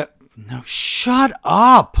think no, shut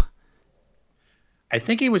up. I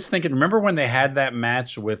think he was thinking, remember when they had that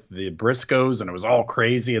match with the Briscoes and it was all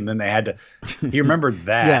crazy, and then they had to, he remembered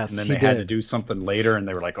that. Yes, and then they had to do something later, and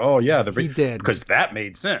they were like, oh yeah, he did. Because that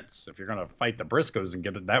made sense. If you're going to fight the Briscoes and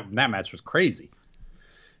get it, that match was crazy.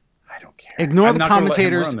 I don't care. Ignore the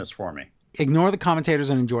commentators. Run this for me. ignore the commentators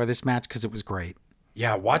and enjoy this match because it was great.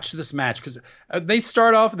 Yeah, watch this match because they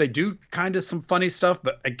start off, they do kind of some funny stuff,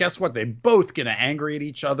 but guess what? They both get angry at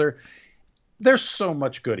each other. There's so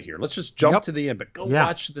much good here. Let's just jump to the end, but go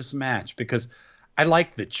watch this match because I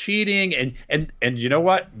like the cheating and you know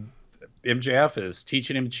what? MJF is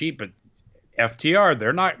teaching him to cheat, but FTR,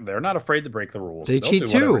 they're not afraid to break the rules. They'll cheat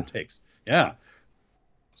do whatever too. It takes. Yeah.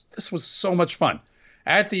 This was so much fun.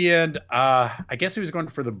 At the end, I guess he was going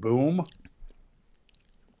for the boom.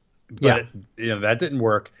 But that didn't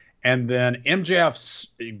work. And then there's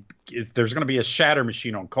going to be a shatter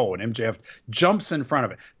machine on Cole, and MJF jumps in front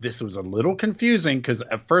of it. This was a little confusing because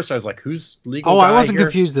at first I was like, who's legal guy I wasn't here?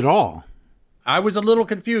 confused at all. I was a little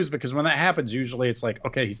confused because when that happens, usually it's like,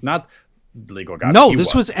 okay, he's not the legal guy. No,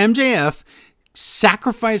 this was MJF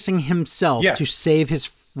sacrificing himself to save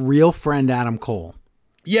his real friend Adam Cole.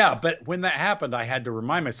 Yeah, but when that happened, I had to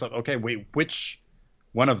remind myself, okay, wait, which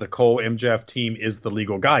one of the Cole MJF team is the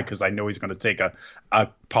legal guy? Because I know he's going to take a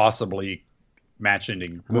possibly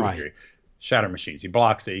match-ending move here. Shatter machines. He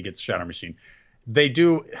blocks it. He gets Shatter machine. They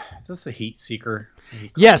do. Is this a Heat Seeker?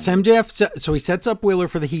 Yes, MJF. So he sets up Wheeler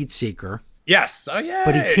for the Heat Seeker. Yes. Oh yeah.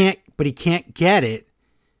 But he can't get it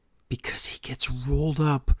because he gets rolled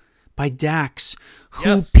up by Dax.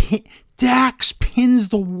 Dax pins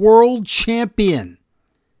the world champion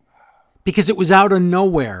because it was out of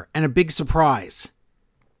nowhere and a big surprise.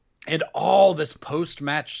 And all this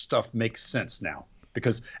post-match stuff makes sense now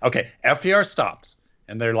because, okay, FTR stops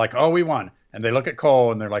and they're like, oh, we won. And they look at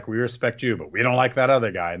Cole and they're like, we respect you, but we don't like that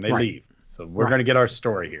other guy. And they leave. So we're going to get our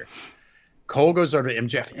story here. Cole goes over to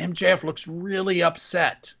MJF. MJF looks really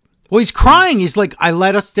upset. Well, he's crying. He's like, I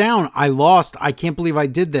let us down. I lost. I can't believe I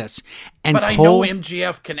did this. And but Cole, I know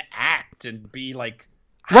MJF can act and be like,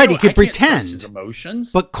 he could pretend his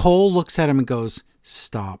emotions. But Cole looks at him and goes,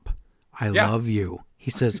 stop. I love you. He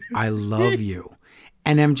says, I love you.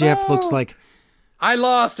 And MJF looks like, I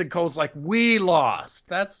lost. And Cole's like, we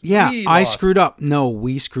lost. I screwed up. No,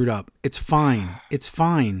 we screwed up. It's fine. It's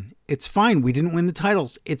fine. It's fine. We didn't win the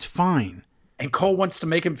titles. It's fine. And Cole wants to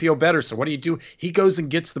make him feel better. So what do? He goes and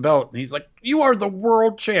gets the belt. And he's like, you are the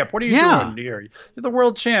world champ. What are you doing here? You're the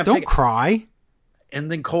world champ. Don't cry.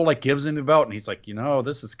 And then Cole gives him the belt. And he's like,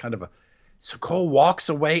 this is kind of a... So Cole walks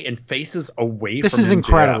away and faces away from This is MJF.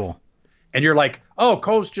 incredible. And you're like, oh,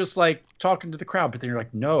 Cole's just like talking to the crowd. But then you're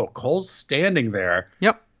like, no, Cole's standing there.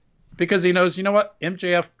 Yep. Because he knows, you know what?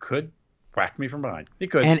 MJF could whack me from behind. He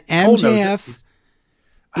could. And MJF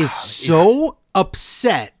is so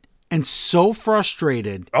upset and so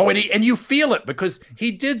frustrated. Oh, and you feel it because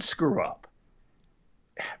he did screw up.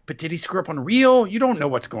 But did he screw up on real? You don't know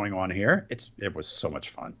what's going on here. It was so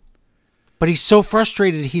much fun. But he's so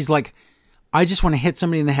frustrated. He's like, I just want to hit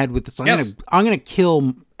somebody in the head with this. I'm going to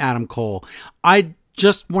kill Adam Cole. I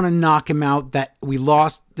just want to knock him out. That we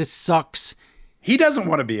lost. This sucks. He doesn't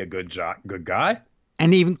want to be a good guy.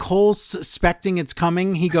 And even Cole's suspecting it's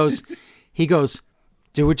coming. He goes,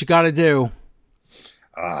 do what you got to do.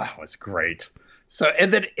 It was great. So,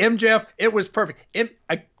 and then MJF, it was perfect.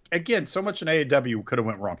 Again, so much in AEW could have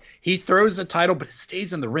went wrong. He throws the title, but it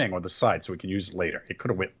stays in the ring on the side so he can use it later. It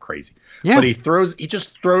could have went crazy. Yeah. But he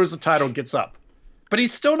just throws the title, gets up. But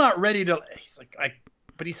he's still not ready to, he's like,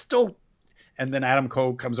 but he's still, and then Adam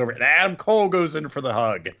Cole comes over, and Adam Cole goes in for the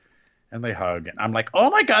hug. And they hug. And I'm like, oh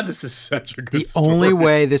my God, this is such a good story. The only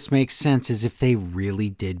way this makes sense is if they really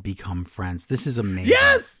did become friends. This is amazing.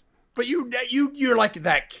 Yes! But you're like,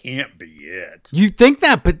 that can't be it. You think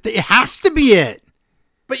that, but it has to be it.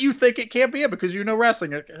 But you think it can't be it because you know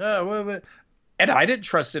wrestling. And I didn't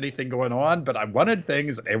trust anything going on, but I wanted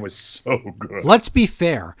things. And it was so good. Let's be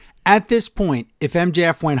fair. At this point, if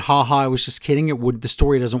MJF went, I was just kidding, the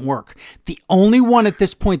story doesn't work. The only one at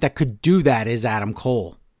this point that could do that is Adam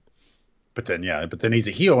Cole. But then he's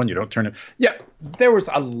a heel and you don't turn him. Yeah, there was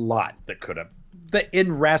a lot that could have.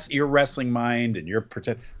 Your wrestling mind and your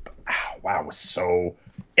pretend. Wow, this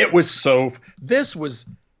was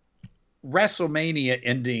WrestleMania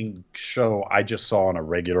ending show I just saw on a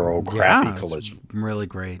regular old crappy Collision. Really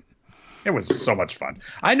great. It was so much fun.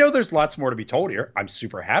 I know there's lots more to be told here. I'm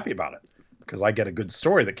super happy about it because I get a good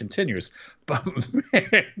story that continues. But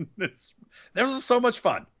man, this was so much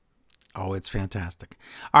fun. Oh, it's fantastic.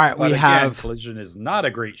 All right, Collision is not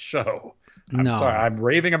a great show. I'm sorry, I'm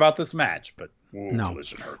raving about this match, but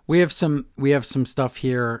Collision hurts. We have some stuff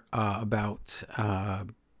here about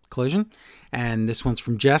Collision, and this one's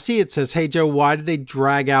from Jesse. It says, "Hey Joe, why did they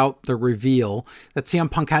drag out the reveal that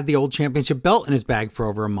CM Punk had the old championship belt in his bag for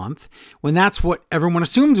over a month when that's what everyone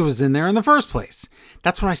assumes was in there in the first place?"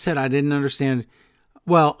 That's when I said I didn't understand.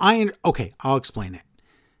 Well, I'll explain it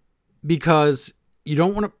because you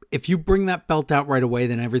don't want to, if you bring that belt out right away,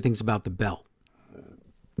 then everything's about the belt.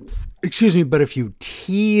 Excuse me, but if you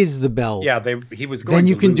tease the belt, he was going then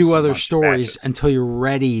you to can lose do so other much stories matches. until you're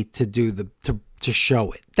ready to do to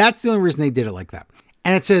show it. That's the only reason they did it like that.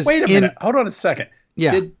 And it says, wait a minute, hold on a second.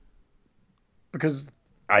 Yeah. Because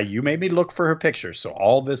you made me look for her picture, so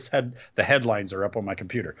all the headlines are up on my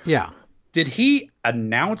computer. Yeah. Did he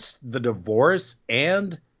announce the divorce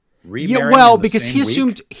and remarry? Yeah, well, because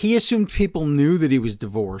he assumed people knew that he was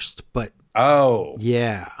divorced, but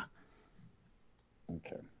yeah.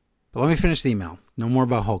 Okay. But let me finish the email. No more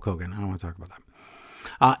about Hulk Hogan. I don't want to talk about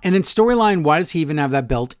that. And in storyline, why does he even have that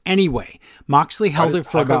belt anyway? Moxley held it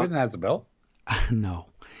for Hulk about. Hogan has a belt? No.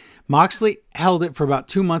 Moxley held it for about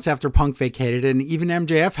 2 months after Punk vacated, and even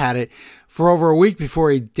MJF had it for over a week before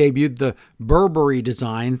he debuted the Burberry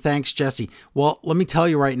design. Thanks, Jesse. Well, let me tell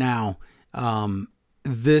you right now, Punk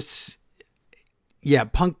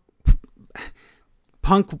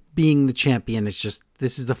being the champion is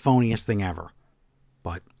this is the phoniest thing ever.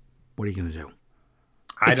 But what are you going to do?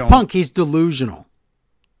 It's Punk. He's delusional.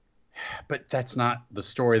 But that's not the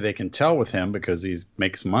story they can tell with him because he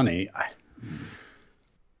makes money.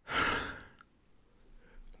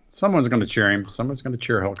 Someone's going to cheer him. Someone's going to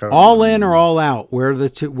cheer Hulk Hogan. All in or all out? Where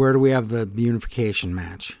do we have the unification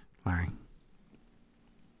match, Larry?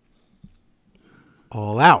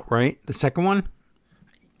 All out, right? The second one?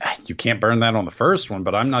 You can't burn that on the first one,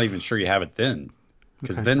 but I'm not even sure you have it then.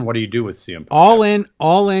 Because then what do you do with CM Punk?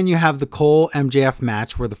 All in, you have the Cole MJF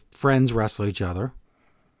match where the friends wrestle each other.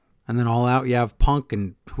 And then all out, you have Punk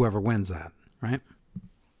and whoever wins that, right?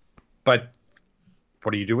 But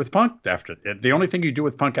what do you do with Punk after? The only thing you do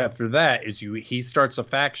with Punk after that is he starts a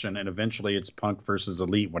faction, and eventually it's Punk versus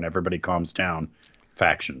Elite when everybody calms down.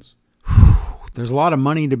 Factions. There's a lot of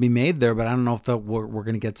money to be made there, but I don't know if we're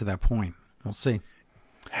going to get to that point. We'll see.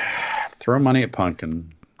 Throw money at Punk,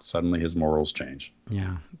 and suddenly his morals change.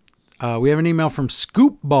 Yeah. We have an email from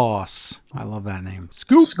Scoop Boss. I love that name.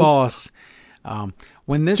 Scoop Boss. Do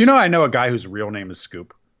you know I know a guy whose real name is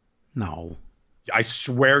Scoop? No. I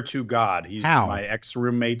swear to God, he's my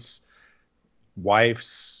ex-roommate's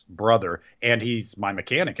wife's brother, and he's my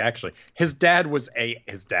mechanic. Actually, his dad was a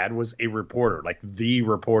reporter, like the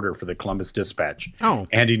reporter for the Columbus Dispatch. Oh,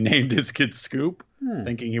 and he named his kid Scoop,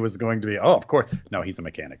 thinking he was going to be. Oh, of course, no, he's a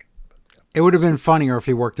mechanic. It would have been funnier if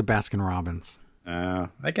he worked at Baskin Robbins.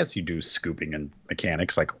 I guess you do scooping and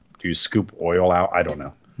mechanics. Like, do you scoop oil out? I don't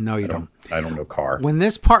know. No, you don't. I don't know car. When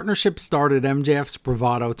this partnership started, MJF's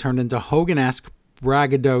bravado turned into Hogan-esque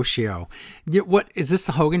braggadocio. What is this,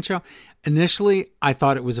 the Hogan show? Initially, I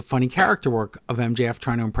thought it was a funny character work of MJF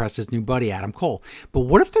trying to impress his new buddy, Adam Cole. But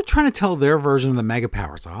what if they're trying to tell their version of the Mega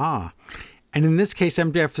Powers? And in this case,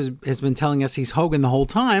 MJF has been telling us he's Hogan the whole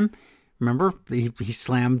time. Remember, he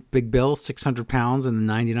slammed Big Bill 600 pounds and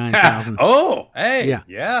 99,000. Oh, hey,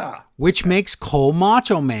 yeah. Which makes Cole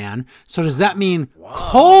Macho Man. So does that mean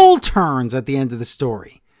Cole turns at the end of the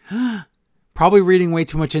story? Probably reading way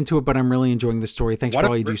too much into it, but I'm really enjoying the story. Thanks for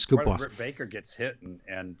all you do, Scoop Boss. Britt Baker gets hit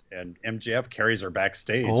and MJF carries her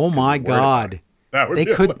backstage. Oh my God. They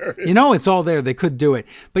could, hilarious. It's all there. They could do it.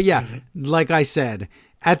 But yeah, like I said,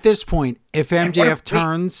 at this point, if MJF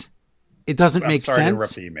turns, it doesn't make sense. Sorry to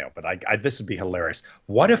interrupt the email, but this would be hilarious.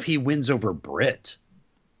 What if he wins over Britt?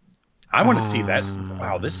 I want to see that.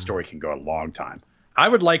 Wow, this story can go a long time. I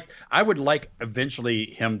would like eventually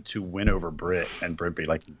him to win over Britt, and Britt be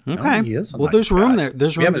like, no, okay, he is. Well, there's room there.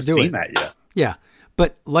 There's room to do it. We haven't seen that yet. Yeah,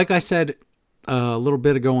 but like I said a little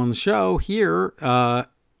bit ago on the show here,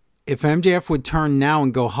 if MJF would turn now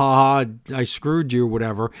and go, ha, I screwed you, or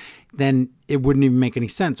whatever, then it wouldn't even make any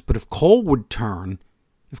sense. But if Cole would turn,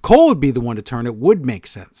 if Cole would be the one to turn, it would make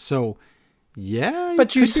sense. So, yeah.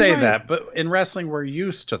 But you say that, but in wrestling, we're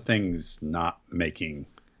used to things not making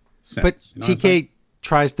sense. But TK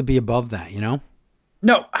tries to be above that,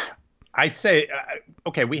 No, I say,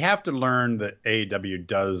 okay, we have to learn that AEW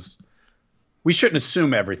does. We shouldn't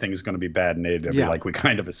assume everything's going to be bad in AEW like we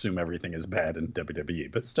kind of assume everything is bad in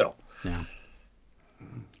WWE, but still. Yeah.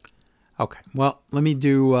 Okay, well, let me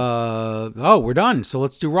do, we're done, so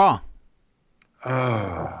let's do Raw.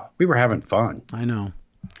 We were having fun. I know.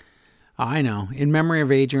 In memory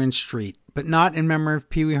of Adrian Street, but not in memory of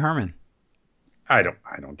Pee Wee Herman. I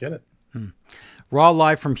don't get it. Raw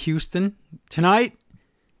live from Houston. Tonight,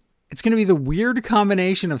 it's going to be the weird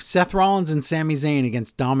combination of Seth Rollins and Sami Zayn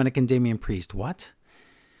against Dominic and Damian Priest. What?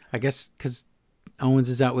 I guess because Owens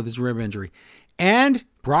is out with his rib injury. And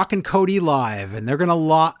Brock and Cody live, and they're going to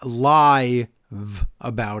live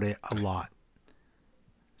about it a lot.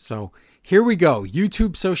 So here we go.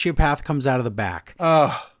 YouTube sociopath comes out of the back.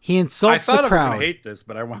 He insults the crowd. I thought I was going to hate this,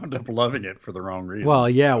 but I wound up loving it for the wrong reason. Well,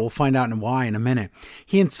 yeah, we'll find out why in a minute.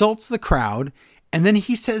 He insults the crowd, and then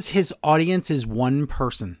he says his audience is one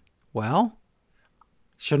person. Well,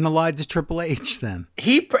 shouldn't have lied to Triple H then.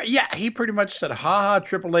 He pretty much said, ha,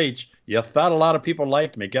 Triple H, you thought a lot of people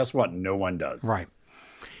liked me. Guess what? No one does. Right.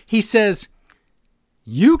 He says,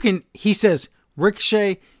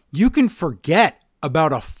 Ricochet, you can forget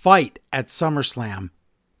about a fight at SummerSlam.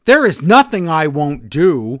 There is nothing I won't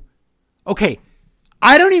do. Okay,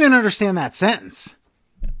 I don't even understand that sentence.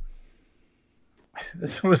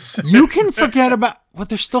 You can forget about what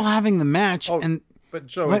they're still having the match. But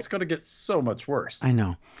Joe, it's going to get so much worse. I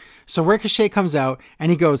know. So Ricochet comes out and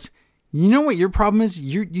he goes, you know what your problem is?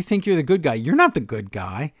 You think you're the good guy. You're not the good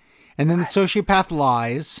guy. And then the sociopath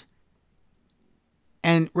lies.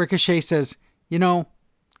 And Ricochet says,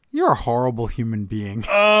 you're a horrible human being.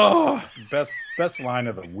 Oh, best line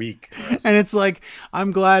of the week. And it's like,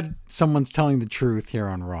 I'm glad someone's telling the truth here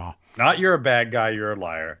on Raw. Not you're a bad guy, you're a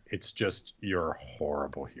liar. It's just you're a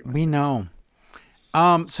horrible human. We know.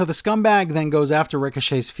 So the scumbag then goes after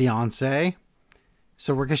Ricochet's fiance.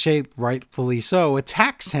 So Ricochet, rightfully so,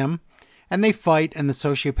 attacks him. And they fight, and the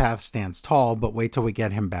sociopath stands tall, but wait till we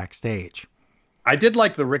get him backstage. I did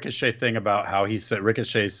like the Ricochet thing about how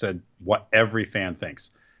Ricochet said what every fan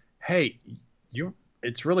thinks. Hey,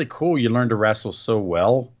 it's really cool you learned to wrestle so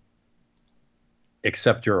well,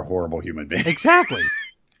 except you're a horrible human being. Exactly.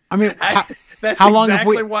 I mean, that's how long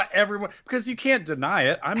exactly have we, what everyone, because you can't deny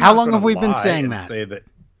it. How long have we been saying that? Say that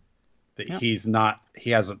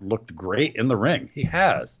he hasn't looked great in the ring. He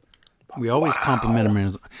has. We always compliment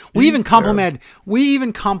him. We even compliment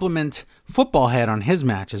Football Head on his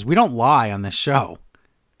matches. We don't lie on this show.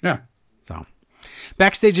 Yeah. So,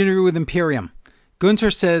 backstage interview with Imperium.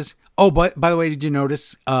 Gunther says, but by the way, did you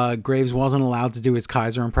notice Graves wasn't allowed to do his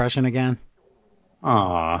Kaiser impression again?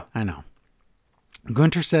 Aww. I know.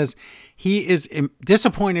 Gunther says he is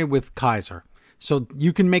disappointed with Kaiser. So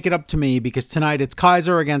you can make it up to me because tonight it's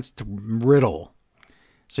Kaiser against Riddle.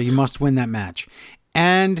 So you must win that match.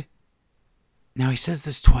 And now he says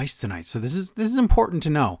this twice tonight. So this is important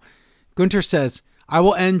to know. Gunther says, I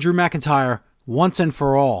will end Drew McIntyre once and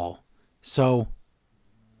for all. So,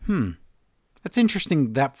 that's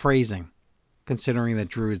interesting, that phrasing, considering that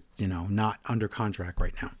Drew is, not under contract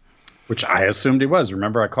right now. Which I assumed he was.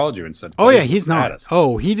 Remember, I called you and said, oh, yeah, he's not.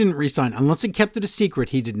 Oh, he didn't resign. Unless he kept it a secret,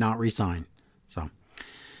 he did not resign. So,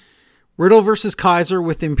 Riddle versus Kaiser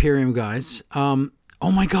with Imperium guys.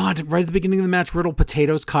 Oh my God, right at the beginning of the match, Riddle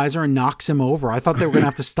potatoes Kaiser and knocks him over. I thought they were going to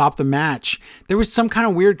have to stop the match. There was some kind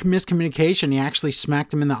of weird miscommunication. He actually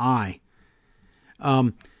smacked him in the eye.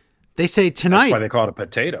 They say tonight. That's why they call it a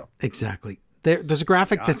potato. Exactly. There's a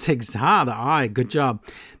graphic that says, the eye, good job.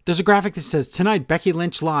 There's a graphic that says, tonight, Becky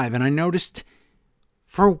Lynch live. And I noticed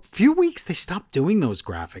for a few weeks, they stopped doing those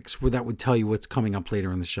graphics where that would tell you what's coming up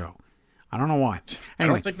later in the show. I don't know why. Anyway, I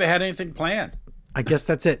don't think they had anything planned. I guess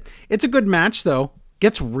that's it. It's a good match, though.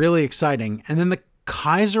 Gets really exciting. And then the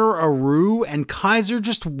Kaiser Aru, and Kaiser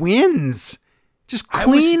just wins. Just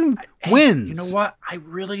clean wins. You know what? I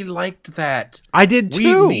really liked that. I did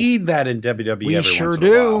too. We need that in WWE. We sure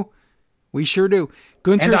do. We sure do.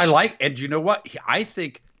 Gunther, and you know what? I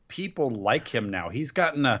think people like him now. He's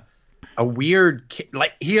gotten a weird,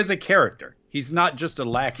 he is a character. He's not just a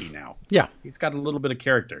lackey now. Yeah. He's got a little bit of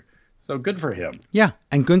character. So good for him. Yeah.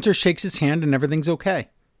 And Gunther shakes his hand and everything's okay.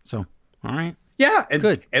 So, all right. Yeah. And,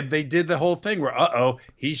 good. And they did the whole thing where,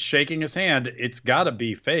 he's shaking his hand. It's got to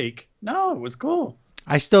be fake. No, it was cool.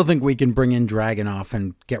 I still think we can bring in Dragunov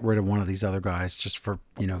and get rid of one of these other guys just for,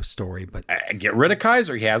 story. But get rid of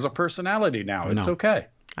Kaiser. He has a personality now. It's okay.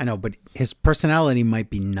 I know, but his personality might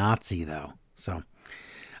be Nazi, though. So,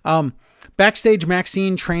 backstage,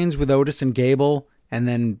 Maxine trains with Otis and Gable. And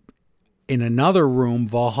then in another room,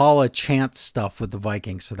 Valhalla chants stuff with the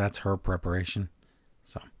Vikings. So that's her preparation.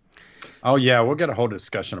 So. Oh, yeah. We'll get a whole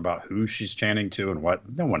discussion about who she's chanting to and what.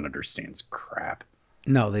 No one understands crap.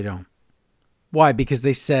 No, they don't. Why? Because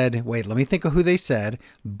they said, wait, let me think of who they said.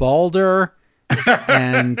 Balder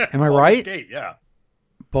and, am I right? Gate, yeah.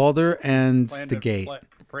 Balder and the Gate.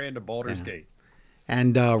 Praying to Baldur's Gate.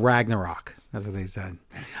 And Ragnarok. That's what they said.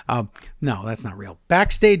 No, that's not real.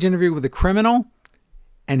 Backstage interview with the Criminal.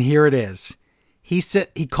 And here it is. He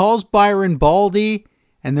calls Byron Baldy.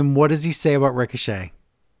 And then what does he say about Ricochet?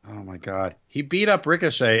 Oh, my God. He beat up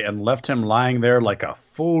Ricochet and left him lying there like a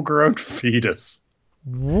full-grown fetus.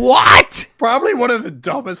 What? Probably one of the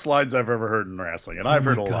dumbest lines I've ever heard in wrestling, and I've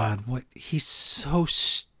heard a lot. What? He's so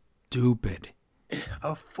stupid.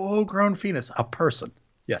 A full-grown fetus, a person.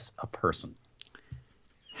 Yes, a person.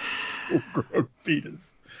 Full-grown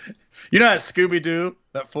fetus. You know that Scooby-Doo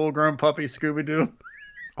That full-grown puppy Scooby-Doo.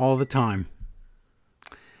 All the time.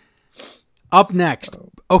 Up next.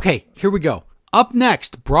 Okay, here we go. Up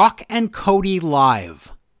next, Brock and Cody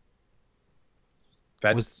live.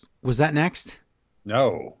 Was that next?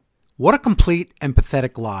 No. What a complete and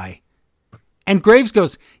pathetic lie. And Graves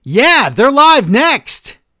goes, yeah, they're live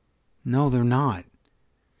next. No, they're not.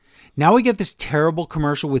 Now we get this terrible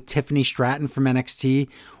commercial with Tiffany Stratton from NXT.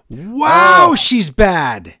 Wow, she's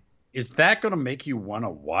bad. Is that going to make you want to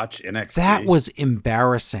watch NXT? That was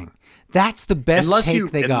embarrassing. That's the best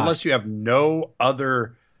take they got. Unless you have no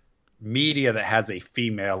other media that has a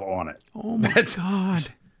female on it. Oh my God.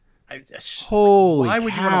 Holy cow. Why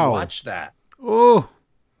would you want to watch that? Oh,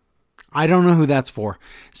 I don't know who that's for.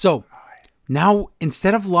 So now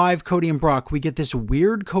instead of live Cody and Brock, we get this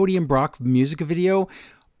weird Cody and Brock music video.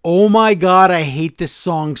 Oh my God, I hate this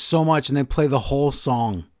song so much. And they play the whole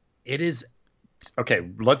song. It is. Okay,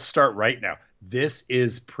 let's start right now. This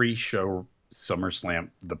is pre-show SummerSlam,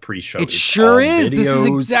 the pre-show. It sure is. Videos. This is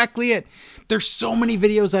exactly it. There's so many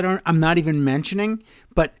videos I'm not even mentioning,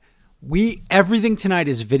 but everything tonight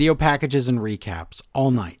is video packages and recaps all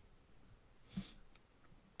night.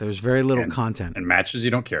 There's very little content. And matches you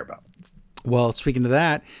don't care about. Well, speaking of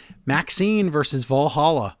that, Maxine versus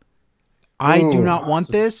Valhalla. I do not want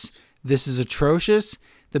this. This is atrocious.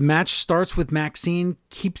 The match starts with Maxine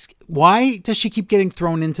why does she keep getting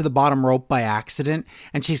thrown into the bottom rope by accident?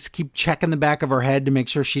 And she's keep checking the back of her head to make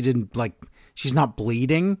sure she's not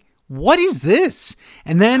bleeding. What is this?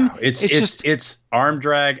 And then it's arm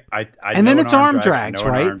drag. And then it's arm drags,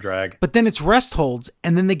 right? Arm drag. But then it's rest holds,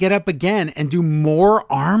 and then they get up again and do more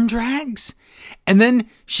arm drags. And then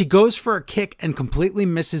she goes for a kick and completely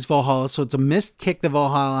misses Valhalla. So it's a missed kick that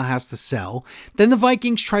Valhalla has to sell. Then the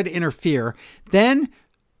Vikings try to interfere. Then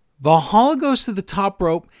Valhalla goes to the top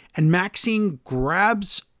rope and Maxine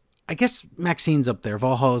grabs, I guess Maxine's up there.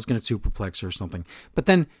 Valhalla's going to superplex her or something. But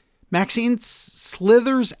then Maxine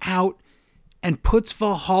slithers out and puts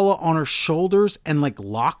Valhalla on her shoulders and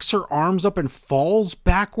locks her arms up and falls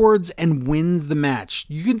backwards and wins the match.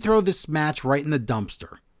 You can throw this match right in the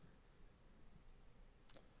dumpster.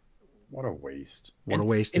 What a waste. What a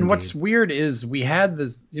waste. And what's weird is we had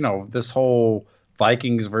this, this whole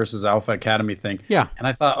Vikings versus Alpha Academy thing. Yeah. And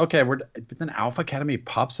I thought, okay, but then Alpha Academy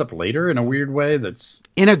pops up later in a weird way that's...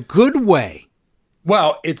 In a good way.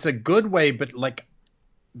 Well, it's a good way, but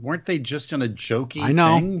weren't they just in a jokey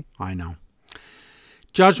thing? I know.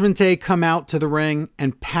 Judgment Day come out to the ring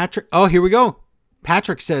and Patrick... Oh, here we go.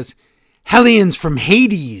 Patrick says, Hellions from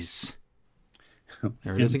Hades.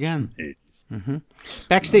 There it is again. Hades. Mm-hmm.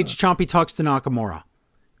 Backstage, Ciampa talks to Nakamura.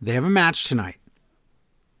 They have a match tonight.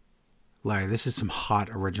 Larry, this is some hot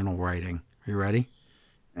original writing. Are you ready?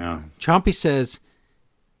 Yeah. Ciampa says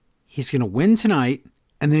he's going to win tonight,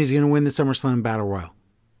 and then he's going to win the SummerSlam Battle Royal.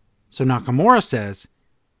 So Nakamura says,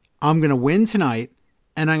 I'm going to win tonight,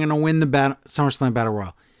 and I'm going to win the SummerSlam Battle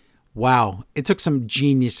Royal. Wow. It took some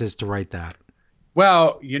geniuses to write that.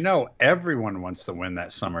 Well, everyone wants to win that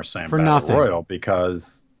SummerSlam Battle Royal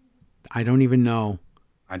because... I don't even know.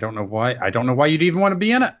 I don't know why. I don't know why you'd even want to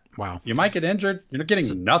be in it. Wow. You might get injured. You're not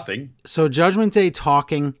getting nothing. So Judgment Day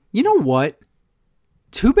talking. You know what?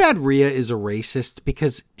 Too bad Rhea is a racist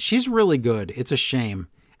because she's really good. It's a shame.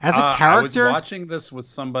 As a character. I was watching this with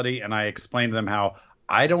somebody and I explained to them how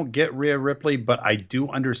I don't get Rhea Ripley, but I do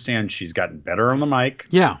understand she's gotten better on the mic.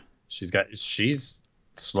 Yeah. She's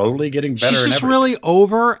slowly getting better. She's just really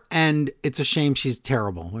over, and it's a shame she's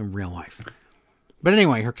terrible in real life. But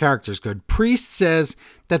anyway, her character's good. Priest says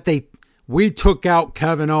that we took out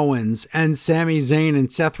Kevin Owens and Sami Zayn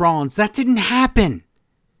and Seth Rollins. That didn't happen.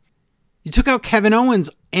 You took out Kevin Owens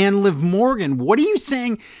and Liv Morgan. What are you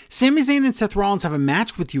saying? Sami Zayn and Seth Rollins have a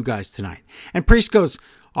match with you guys tonight. And Priest goes,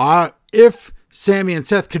 if Sami and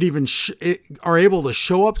Seth could even are able to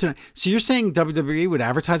show up tonight. So you're saying WWE would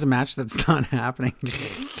advertise a match that's not happening?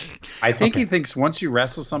 I think he thinks once you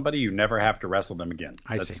wrestle somebody, you never have to wrestle them again.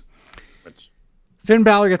 I see. Finn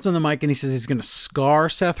Balor gets on the mic and he says he's going to scar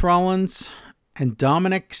Seth Rollins. And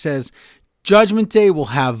Dominic says Judgment Day will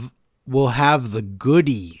have the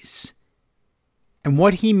goodies. And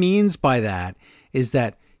what he means by that is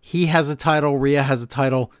that he has a title, Rhea has a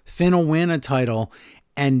title, Finn will win a title,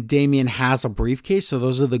 and Damian has a briefcase. So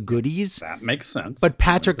those are the goodies. That makes sense. But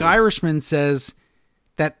Patrick Irishman says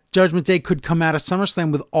that Judgment Day could come out of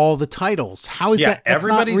SummerSlam with all the titles. How is that? That's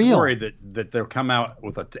everybody's not real. Worried that they'll come out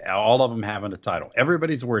with all of them having a title.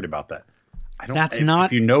 Everybody's worried about that. That's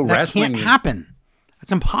not. If that wrestling, can't happen.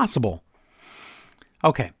 That's impossible.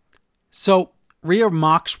 Okay, so Rhea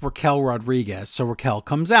mocks Raquel Rodriguez, so Raquel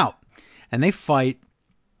comes out and they fight.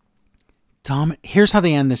 Here's how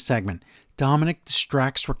they end this segment. Dominic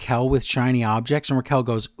distracts Raquel with shiny objects, and Raquel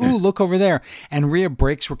goes, ooh, look over there. And Rhea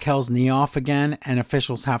breaks Raquel's knee off again, and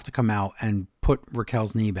officials have to come out and put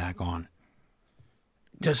Raquel's knee back on.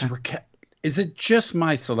 Is it just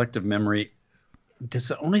my selective memory? Does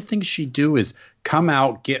the only thing she do is come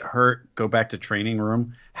out, get hurt, go back to training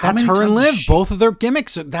room? That's her and Liv. Both of their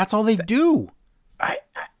gimmicks. That's all they do.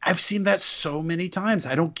 I've seen that so many times.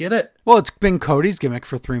 I don't get it. Well, it's been Cody's gimmick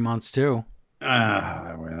for 3 months too.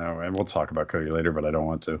 And we'll talk about Cody later, but I don't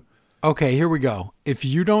want to. Okay, here we go. If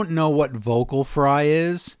you don't know what vocal fry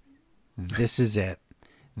is, this is it.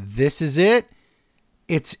 This is it.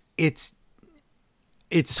 It is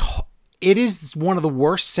one of the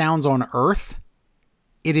worst sounds on earth.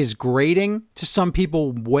 It is grating to some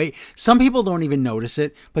people. Some people don't even notice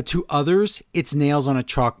it, but to others, it's nails on a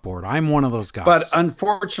chalkboard. I'm one of those guys. But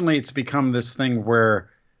unfortunately, it's become this thing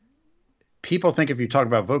where people think if you talk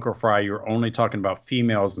about vocal fry, you're only talking about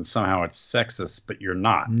females and somehow it's sexist, but you're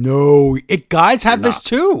not. No, guys have this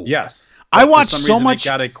too. Yes. I watch so much. It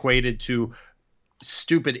got equated to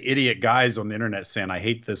stupid idiot guys on the internet saying, I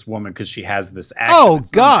hate this woman because she has this accent. Oh,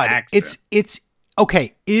 God. It's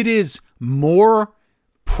okay. It is more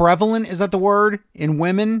prevalent, is that the word, in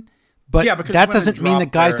women? But yeah, that doesn't mean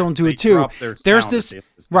that guys don't do it too. There's this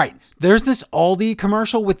Aldi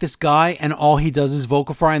commercial with this guy, and all he does is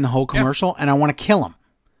vocal fry in the whole commercial, and I want to kill him.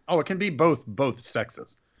 Oh, it can be both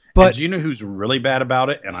sexes. But do you know who's really bad about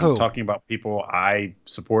it? And I'm talking about people I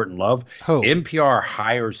support and love. Who? NPR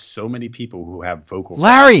hires so many people who have vocal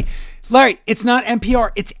fry. Larry, it's not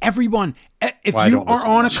NPR. It's everyone. If you are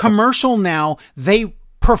on a commercial now, they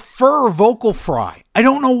prefer vocal fry. I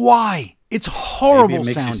don't know why. It's horrible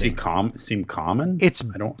sounding. You seem common. It's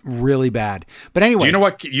really bad. But anyway,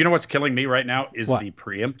 do you know what's killing me right now is the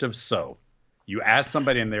preemptive so. You ask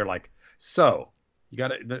somebody and they're like, so you got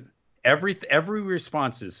to every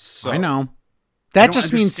response is so. I know. That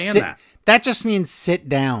just means that just means sit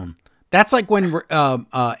down. That's like when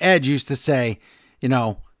Edge used to say,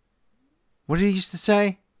 what did he used to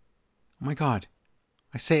say? Oh my God.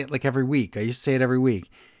 I say it like every week. I used to say it every week.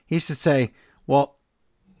 He used to say, well,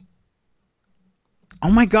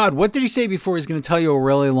 oh my God, what did he say before he's going to tell you a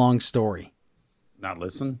really long story? Not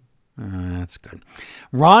listen. That's good.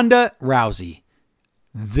 Ronda Rousey.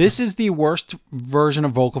 This is the worst version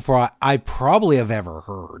of vocal fry I probably have ever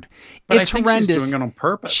heard. But it's horrendous. She's doing it on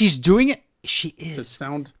purpose. She's doing it. She is. To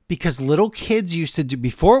sound because little kids used to do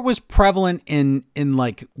before it was prevalent in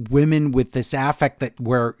like women with this affect that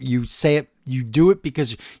where you say it, you do it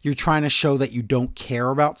because you're trying to show that you don't care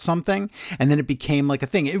about something, and then it became like a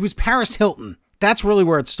thing. It was Paris Hilton. That's really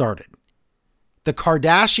where it started. The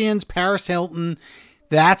Kardashians, Paris Hilton.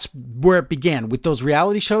 That's where it began with those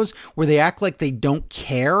reality shows where they act like they don't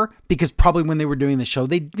care because probably when they were doing the show,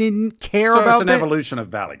 they didn't care about it. So it's an evolution of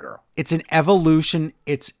Valley Girl. It's an evolution.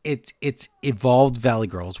 It's evolved Valley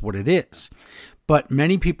Girl is what it is. But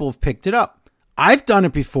many people have picked it up. I've done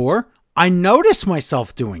it before. I notice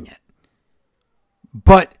myself doing it.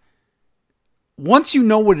 But once you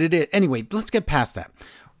know what it is, anyway, let's get past that.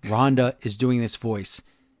 Rhonda is doing this voice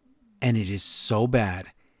and it is so bad.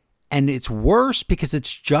 And it's worse because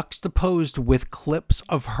it's juxtaposed with clips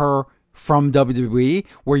of her from WWE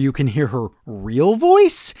where you can hear her real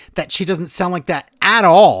voice, that she doesn't sound like that at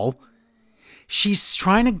all. She's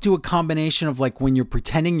trying to do a combination of like when you're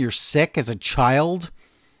pretending you're sick as a child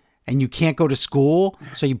and you can't go to school,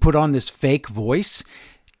 so you put on this fake voice.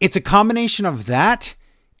 It's a combination of that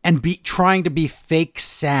and trying to be fake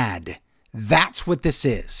sad. That's what this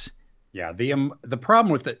is. Yeah, the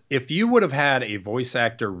problem with it, if you would have had a voice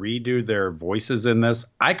actor redo their voices in this,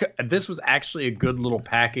 this was actually a good little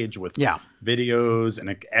package with videos and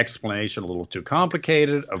an explanation, a little too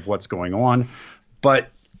complicated of what's going on. But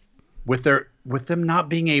with them not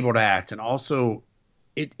being able to act, and also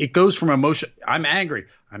it goes from emotion. I'm angry.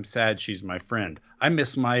 I'm sad. She's my friend. I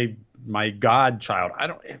miss my godchild.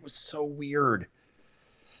 It was so weird.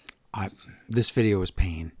 This video is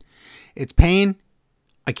pain. It's pain.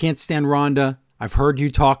 I can't stand Rhonda. I've heard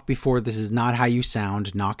you talk before. This is not how you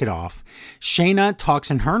sound. Knock it off. Shayna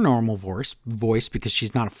talks in her normal voice because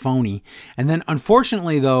she's not a phony. And then,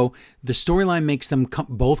 unfortunately, though, the storyline makes them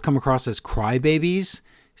both come across as crybabies.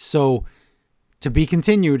 So, to be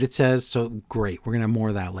continued, it says, so great. We're going to have more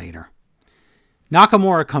of that later.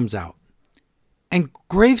 Nakamura comes out. And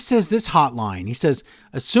Graves says this hotline. He says,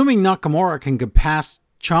 assuming Nakamura can get past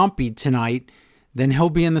Ciampa tonight, then he'll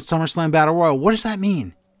be in the SummerSlam Battle Royal. What does that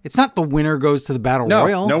mean? It's not the winner goes to the Battle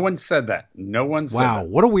Royal. No one said that. No one said that. Wow,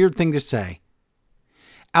 what a weird thing to say.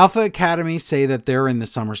 Alpha Academy say that they're in the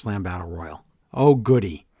SummerSlam Battle Royal. Oh,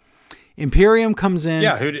 goody. Imperium comes in.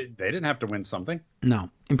 Yeah, they didn't have to win something. No.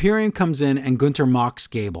 Imperium comes in and Gunther mocks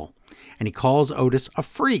Gable. And he calls Otis a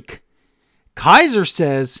freak. Kaiser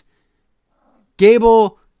says,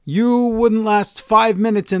 Gable, you wouldn't last 5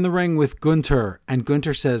 minutes in the ring with Gunther. And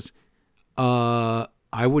Gunther says, I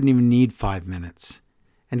wouldn't even need 5 minutes.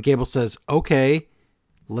 And Gable says, okay,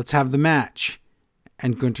 let's have the match.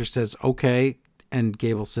 And Gunther says, okay. And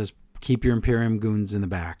Gable says, keep your Imperium goons in the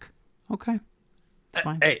back. Okay. It's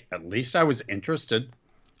fine. Hey, at least I was interested.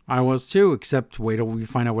 I was too, except wait till we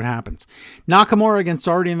find out what happens. Nakamura against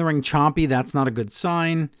already in the ring Ciampa. That's not a good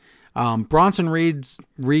sign. Bronson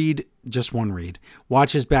Reed, just one Reed,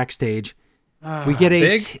 watches backstage. We get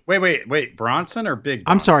wait, Bronson or Big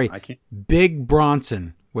Bronson? I'm sorry. Big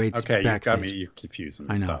Bronson waits backstage. Okay, you got me. You confused me.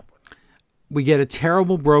 I know. Stop. We get a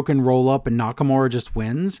terrible broken roll up and Nakamura just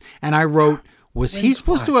wins. And I wrote, was he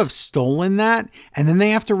supposed to have stolen that? And then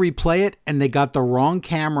they have to replay it and they got the wrong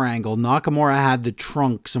camera angle. Nakamura had the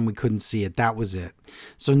trunks and we couldn't see it. That was it.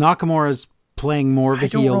 So Nakamura's playing more of a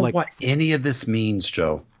heel. I don't know what any of this means,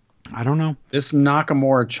 Joe. I don't know. This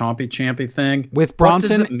Nakamura Champy thing. With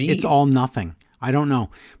Bronson, it's all nothing. I don't know.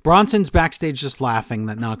 Bronson's backstage just laughing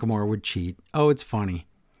that Nakamura would cheat. Oh, it's funny.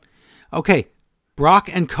 Okay, Brock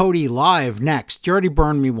and Cody live next. You already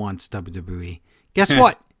burned me once, WWE. Guess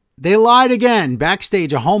what? They lied again.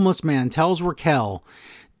 Backstage, a homeless man tells Raquel,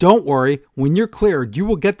 don't worry, when you're cleared, you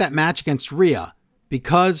will get that match against Rhea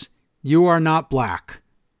because you are not black.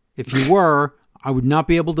 If you were, I would not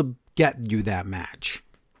be able to get you that match.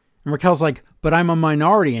 And Raquel's like, but I'm a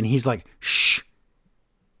minority. And he's like, shh.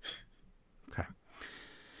 Okay.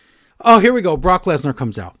 Oh, here we go. Brock Lesnar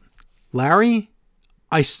comes out. Larry,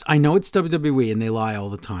 I know it's WWE and they lie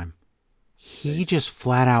all the time. He just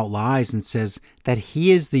flat out lies and says that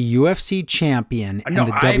he is the UFC champion and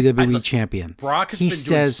the WWE champion. Brock has been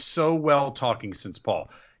doing so well talking since Paul.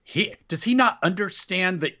 Does he not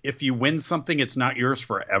understand that if you win something, it's not yours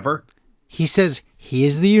forever? He says he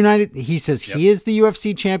is he is the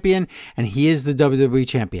UFC champion and he is the WWE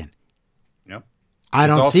champion. Yep. I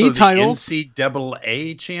don't see titles.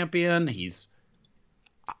 NCAA champion.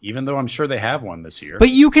 Even though I'm sure they have one this year. But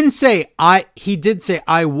you can say he did say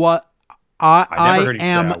I am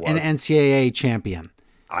an NCAA champion.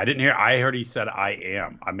 I didn't hear. I heard he said I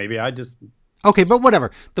am. Maybe I just. Okay, but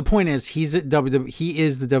whatever. The point is, he is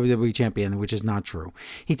the WWE champion, which is not true.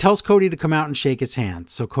 He tells Cody to come out and shake his hand.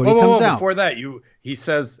 So Cody comes out. Before that, he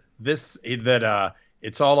says that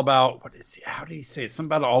it's all about how did he say it?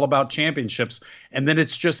 Something about all about championships, and then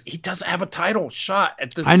it's just he doesn't have a title shot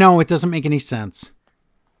at this. I know it doesn't make any sense.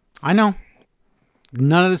 I know.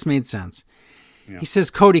 None of this made sense. Yeah. He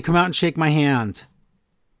says, Cody, come out and shake my hand.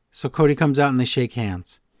 So Cody comes out and they shake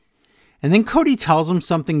hands. And then Cody tells him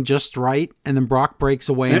something just right. And then Brock breaks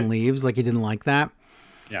away and leaves like he didn't like that.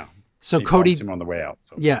 Yeah. So Cody him on the way out.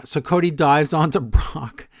 So. Yeah. So Cody dives onto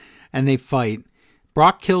Brock and they fight.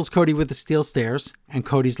 Brock kills Cody with the steel stairs. And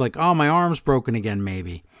Cody's like, oh, my arm's broken again,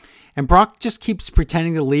 maybe. And Brock just keeps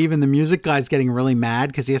pretending to leave. And the music guy's getting really mad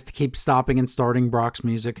because he has to keep stopping and starting Brock's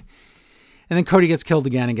music. And then Cody gets killed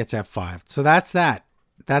again and gets F5'd. So that's that.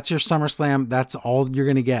 That's your SummerSlam. That's all you're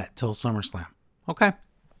going to get till SummerSlam. Okay.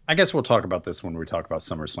 I guess we'll talk about this when we talk about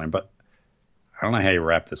SummerSlam, but I don't know how you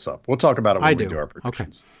wrap this up. We'll talk about it when we do our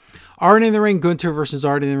predictions. Okay. Already in the Ring, Gunther versus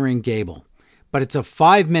Already in the Ring, Gable. But it's a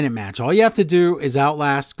 5-minute match. All you have to do is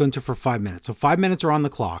outlast Gunther for 5 minutes. So 5 minutes are on the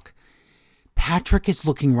clock. Patrick is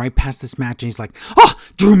looking right past this match and he's like, oh,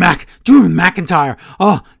 Drew McIntyre.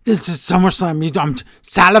 Oh, this is SummerSlam. I'm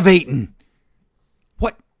salivating.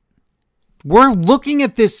 What? We're looking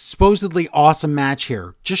at this supposedly awesome match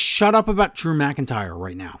here. Just shut up about Drew McIntyre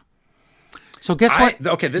right now. So guess what?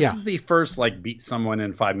 This is the first beat someone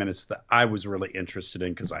in 5 minutes that I was really interested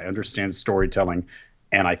in because I understand storytelling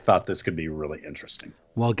and I thought this could be really interesting.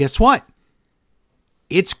 Well, guess what?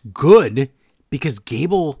 It's good because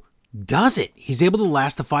Gable does it. He's able to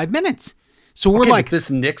last the 5 minutes. So we're like,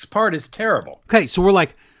 this Nick's part is terrible. Okay, so we're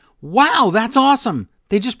like, wow, that's awesome.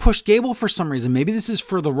 They just pushed Gable for some reason. Maybe this is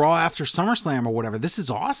for the Raw after SummerSlam or whatever. This is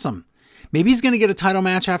awesome. Maybe he's going to get a title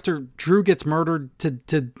match after Drew gets murdered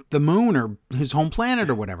to the moon or his home planet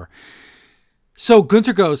or whatever. So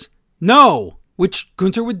Gunther goes, no, which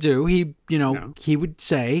Gunther would do. He would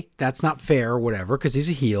say that's not fair or whatever because he's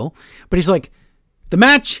a heel. But he's like, the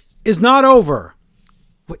match is not over.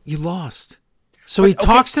 What, you lost. So he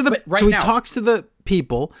talks to the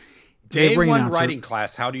people. Day one writing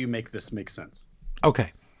class, how do you make this make sense?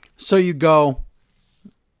 Okay. So you go,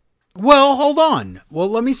 well, hold on. Well,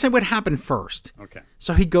 let me say what happened first. Okay.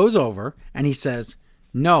 So he goes over and he says,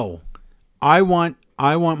 no, I want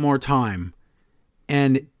more time.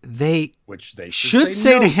 And they which they should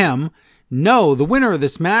say to him, no, the winner of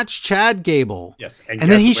this match, Chad Gable. Yes. And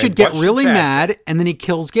then he should get really mad, and then he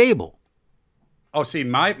kills Gable. Oh, see,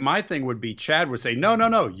 my thing would be Chad would say,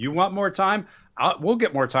 no. You want more time? We'll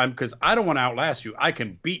get more time because I don't want to outlast you. I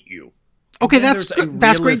can beat you. Okay,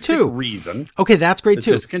 that's great too. Reason. Okay, that's great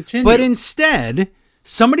too. Discontinue. But instead,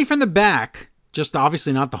 somebody from the back, just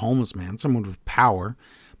obviously not the homeless man, someone with power,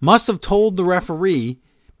 must have told the referee,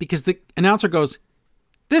 because the announcer goes,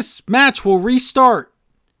 this match will restart.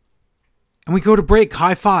 And we go to break,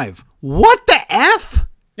 high five. What the F?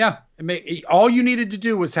 Yeah. All you needed to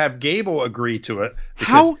do was have Gable agree to it,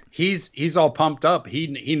 because he's all pumped up.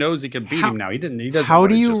 He knows he can beat him now. He doesn't. How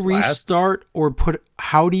do you restart or put?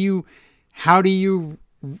 How do you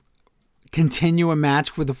continue a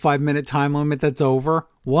match with a 5-minute time limit that's over?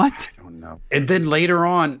 What? I don't know. And then later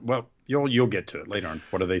on, well, you'll get to it later on.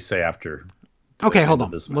 What do they say after? Okay, hold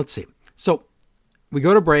on. Let's see. So we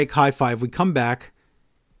go to break, high five. We come back,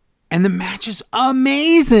 and the match is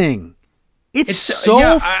amazing. It's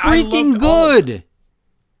so freaking good.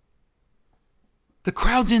 The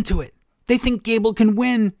crowd's into it. They think Gable can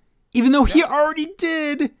win, even though he already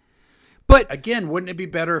did. But again, wouldn't it be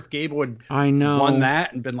better if Gable had won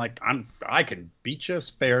that and been like, I can beat you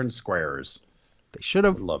fair and squares? They should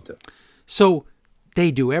have. Loved it. So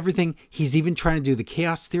they do everything. He's even trying to do the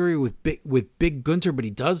chaos theory with Big Gunther, but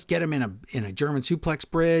he does get him in a German suplex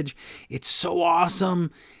bridge. It's so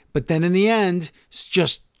awesome. But then in the end, it's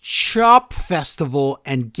just Chop Festival,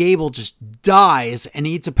 and Gable just dies and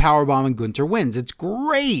eats a powerbomb, and Gunther wins. It's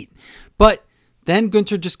great. But then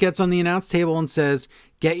Gunther just gets on the announce table and says,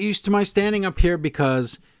 get used to my standing up here,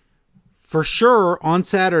 because for sure on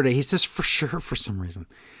Saturday, he says for sure for some reason,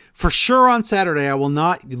 for sure on Saturday, I will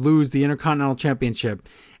not lose the Intercontinental Championship,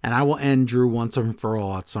 and I will end Drew once and for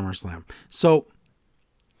all at SummerSlam. So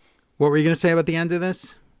what were you going to say about the end of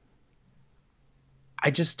this? I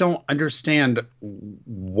just don't understand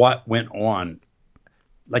what went on.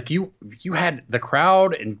 Like you had the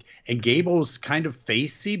crowd and Gable's kind of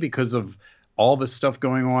facey because of all the stuff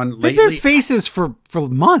going on lately. They've been faces for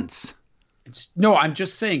months. I'm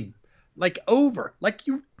just saying, like over. Like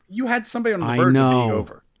you had somebody on the verge of being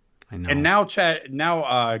over. I know. And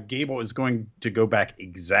now Gable is going to go back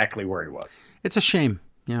exactly where he was. It's a shame.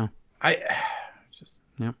 Yeah.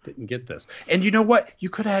 Didn't get this. And you know what? You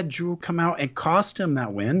could have had Drew come out and cost him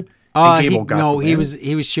that win. He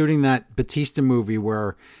was shooting that Batista movie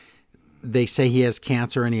where they say he has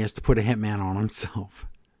cancer and he has to put a hitman on himself.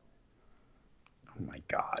 Oh my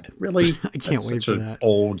God. Really? I can't wait for that.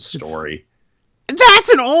 Old story. That's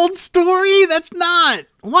an old story? That's not.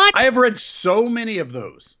 What? I have read so many of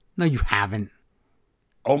those. No, you haven't.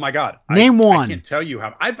 Oh my God. Name one. I can't tell you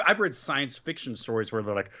how. I've read science fiction stories where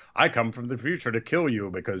they're like, I come from the future to kill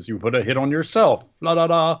you because you put a hit on yourself. La da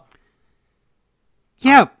da.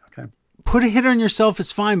 Yeah. Okay. Put a hit on yourself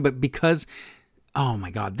is fine, but because, oh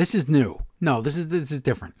my God, this is new. No, this is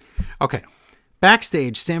different. Okay.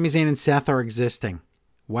 Backstage, Sami Zayn and Seth are existing.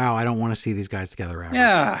 Wow, I don't want to see these guys together ever.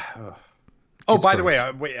 Yeah. Oh, by the way,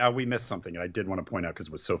 we missed something I did want to point out because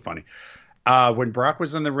it was so funny. When Brock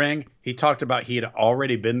was in the ring, he talked about he had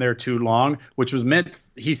already been there too long, which was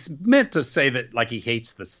he's meant to say that like he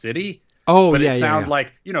hates the city. Oh, but yeah, it sounded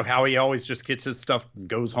like, how he always just gets his stuff and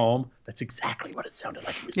goes home. That's exactly what it sounded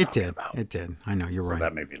like he was talking about. It did. I know, you're right.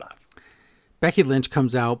 That made me laugh. Becky Lynch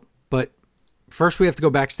comes out, but first we have to go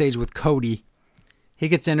backstage with Cody. He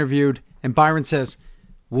gets interviewed, and Byron says,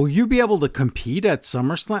 will you be able to compete at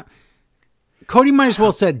SummerSlam? Cody might as well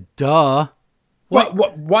have said, duh.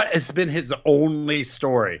 What has been his only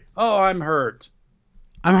story? Oh, I'm hurt.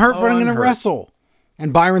 I'm hurt, but I'm going to wrestle.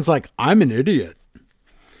 And Byron's like, I'm an idiot.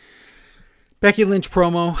 Becky Lynch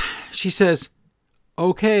promo. She says,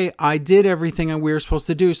 okay, I did everything we were supposed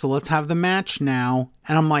to do, so let's have the match now.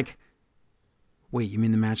 And I'm like, wait, you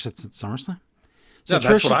mean the match that's at SummerSlam? So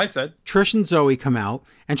that's what I said. Trish and Zoe come out,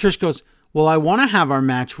 and Trish goes, well, I want to have our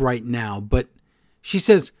match right now, but she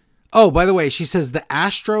says, oh, by the way, she says the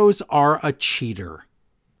Astros are a cheater.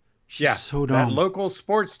 She's so dumb. That local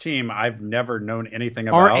sports team I've never known anything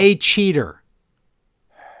about. Are a cheater.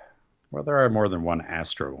 Well, there are more than one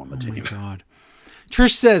Astro on the team. Oh, my God.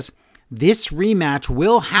 Trish says, this rematch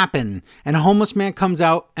will happen. And a homeless man comes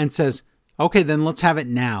out and says, okay, then let's have it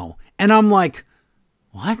now. And I'm like,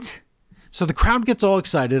 what? So the crowd gets all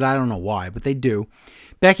excited. I don't know why, but they do.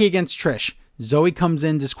 Becky against Trish. Zoe comes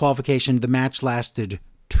in, disqualification. The match lasted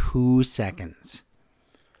 2 seconds.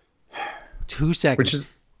 2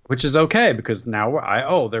 seconds. Which is okay, because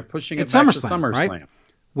now they're pushing it back to SummerSlam. Right?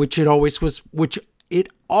 Which it always was supposed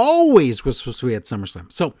to be at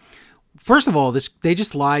SummerSlam. So First of all, they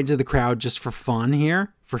just lied to the crowd just for fun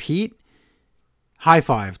here, for heat. High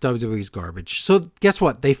five, WWE's garbage. So guess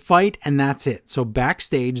what? They fight and that's it. So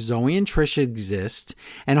backstage, Zoe and Trish exist,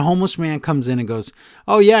 and a homeless man comes in and goes,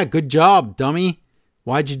 "Oh yeah, good job, dummy.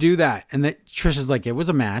 Why'd you do that?" And Trish is like, "It was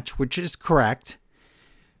a match," which is correct.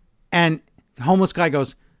 And the homeless guy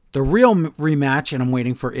goes, "The real rematch," and I'm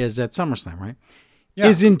waiting for is at SummerSlam, right? Yeah.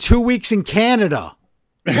 Is in 2 weeks in Canada.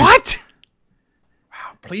 What?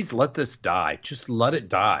 Wow, please let this die. Just let it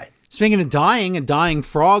die. Speaking of dying, a dying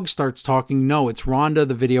frog starts talking. No, it's Rhonda,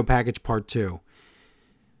 the video package part 2.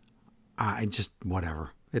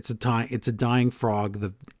 Whatever. It's a dying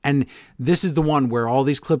frog. And this is the one where all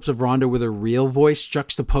these clips of Rhonda with her real voice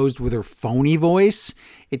juxtaposed with her phony voice.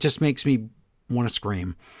 It just makes me want to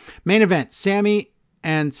scream. Main event, Sammy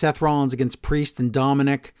and Seth Rollins against Priest and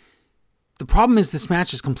Dominic. The problem is this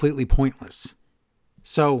match is completely pointless.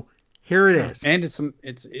 So here it is. And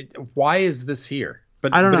why is this here?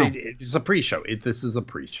 But I don't know. It's a pre-show. This is a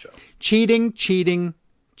pre-show. Cheating,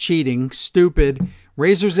 stupid.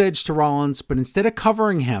 Razor's edge to Rollins, but instead of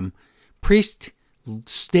covering him, Priest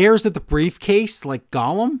stares at the briefcase like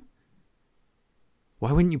Gollum.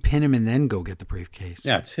 Why wouldn't you pin him and then go get the briefcase?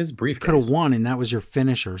 Yeah, it's his briefcase. Could have won, and that was your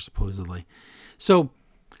finisher, supposedly. So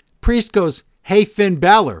Priest goes, "Hey, Finn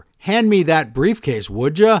Balor, hand me that briefcase,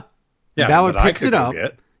 would ya?" Yeah, Balor picks it up.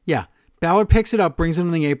 Yeah, Balor picks it up, brings him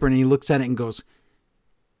to the apron, and he looks at it and goes,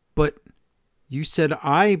 "But you said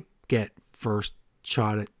I get first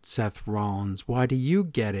shot at Seth Rollins. Why do you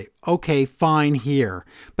get it?" "Okay, fine, here."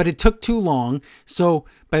 But it took too long. So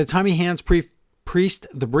by the time he hands Priest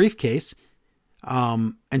the briefcase,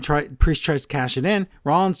 and Priest tries to cash it in,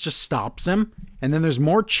 Rollins just stops him. And then there's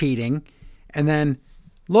more cheating. And then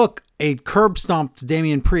look, a curb stomp to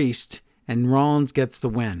Damian Priest, and Rollins gets the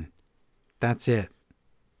win. That's it.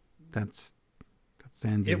 That's the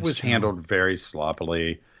end. It was handled very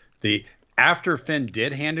sloppily. After Finn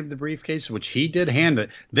did hand him the briefcase, which he did hand it,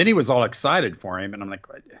 then he was all excited for him. And I'm like,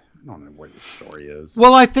 I don't know where this story is.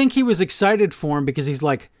 Well, I think he was excited for him because he's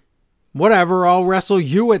like, whatever, I'll wrestle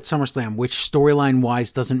you at SummerSlam, which storyline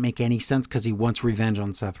wise doesn't make any sense because he wants revenge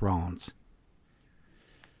on Seth Rollins.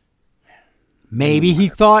 Maybe he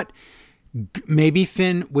thought, maybe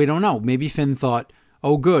Finn, we don't know. Maybe Finn thought,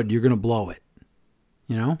 oh, good, you're going to blow it.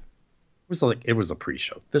 You know? It was a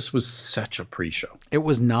pre-show. This was such a pre-show. It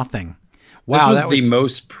was nothing. Wow, this was the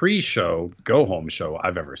most pre-show go-home show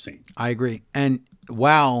I've ever seen. I agree. And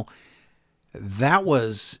wow, that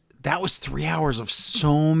was 3 hours of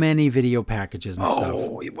so many video packages and stuff.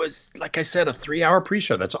 Oh, it was, like I said, a 3-hour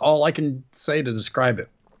pre-show. That's all I can say to describe it.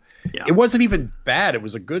 Yeah. It wasn't even bad. It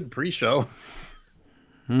was a good pre-show.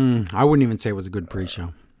 I wouldn't even say it was a good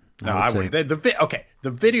pre-show. I would.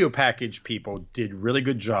 The video package people did really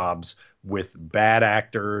good jobs with bad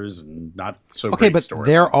actors and not so great stories. Okay, but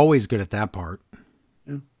they're always good at that part.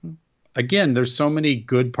 Mm-hmm. Again, there's so many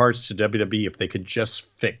good parts to WWE. If they could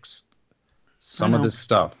just fix some of this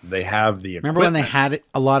stuff, they have the equipment. Remember when they had it,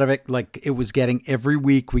 a lot of it, like it was getting every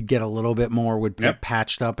week, we'd get a little bit more, would get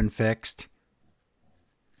patched up and fixed.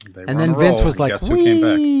 And then Vince was like, guess who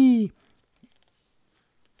came back?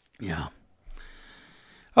 Yeah.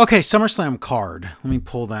 Okay, SummerSlam card. Let me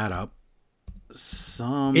pull that up.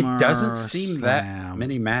 It doesn't seem that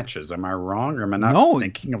many matches. Am I wrong, or am I not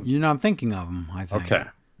thinking of? You're not thinking of them, I think.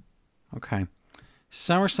 Okay.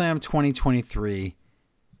 SummerSlam 2023.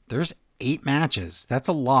 There's 8 matches. That's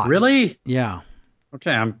a lot. Really? Yeah.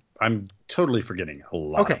 Okay, I'm totally forgetting a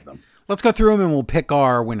lot of them. Let's go through them and we'll pick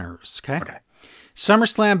our winners. Okay.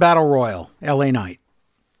 SummerSlam Battle Royal, LA Knight.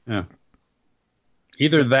 Yeah.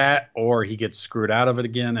 Either that or he gets screwed out of it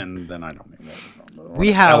again, and then I don't know.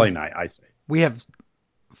 We have LA Knight, I say. We have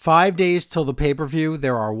 5 days till the pay-per-view.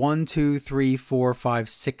 There are 1, 2, 3, 4, 5,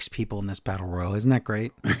 6 people in this Battle Royal. Isn't that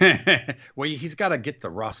great? Well, he's got to get the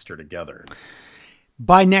roster together.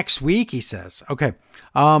 By next week, he says. Okay.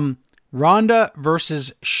 Ronda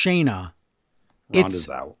versus Shayna. Ronda's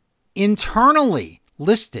out. Internally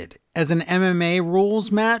listed as an MMA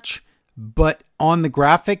rules match, but on the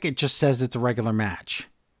graphic, it just says it's a regular match.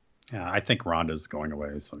 Yeah, I think Ronda's going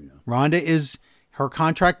away. So yeah. Her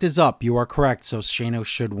contract is up. You are correct. So Shayna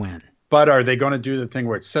should win. But are they going to do the thing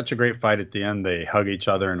where it's such a great fight at the end, they hug each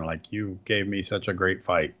other and like, you gave me such a great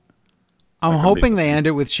fight? I'm hoping they end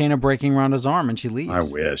it with Shayna breaking Ronda's arm and she leaves. I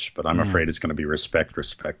wish, but I'm afraid it's going to be respect.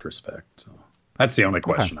 So that's the only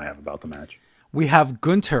question I have about the match. We have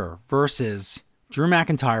Gunther versus Drew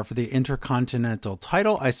McIntyre for the Intercontinental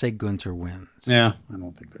title. I say Gunther wins. Yeah, I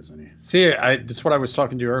don't think there's any. See, that's what I was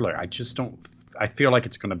talking to you earlier. I just don't. I feel like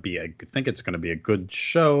it's going to be. I think it's going to be a good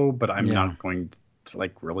show, but I'm not going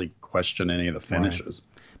like really question any of the finishes.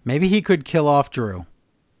 Right. Maybe he could kill off Drew.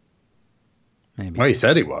 Maybe. Well, he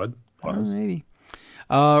said he would. Maybe.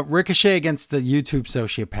 Ricochet against the YouTube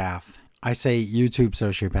sociopath. I say YouTube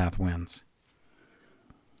sociopath wins.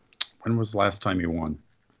 When was the last time he won?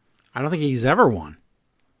 I don't think he's ever won.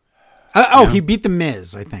 He beat The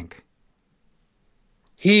Miz, I think.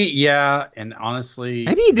 And honestly...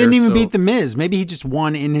 Maybe he didn't even beat The Miz. Maybe he just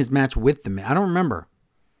won in his match with The Miz. I don't remember.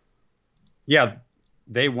 Yeah,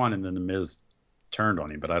 they won and then The Miz turned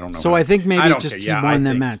on him, but I don't know. So I think maybe just he won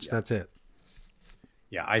that match. Yeah. That's it.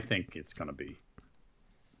 Yeah, I think it's going to be,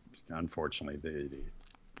 unfortunately,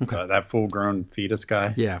 that full-grown fetus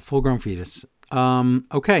guy. Yeah, full-grown fetus.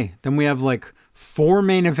 Okay, then we have like 4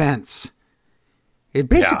 main events. It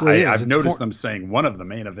basically is. I've noticed them saying one of the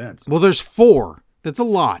main events. Well, there's 4. That's a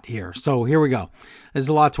lot here. So here we go. There's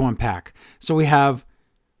a lot to unpack. So we have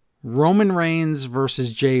Roman Reigns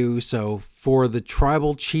versus Jey Uso for the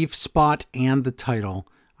tribal chief spot and the title.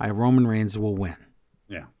 Roman Reigns will win.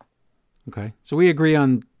 Yeah. Okay. So we agree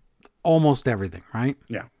on almost everything, right?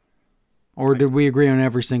 Yeah. Or did we agree on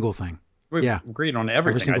every single thing? We've agreed on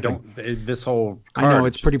everything. This whole card I know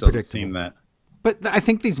it's pretty predictable. Seem that. But I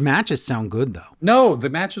think these matches sound good, though. No, the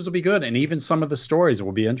matches will be good, and even some of the stories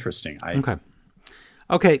will be interesting.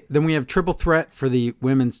 Okay, then we have triple threat for the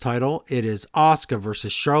women's title. It is Asuka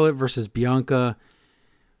versus Charlotte versus Bianca.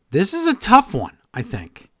 This is a tough one, I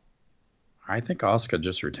think. I think Asuka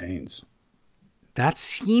just retains. That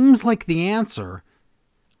seems like the answer.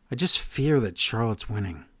 I just fear that Charlotte's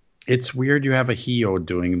winning. It's weird you have a heel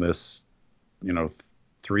doing this,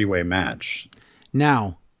 3-way match.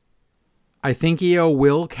 Now, I think Io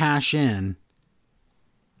will cash in.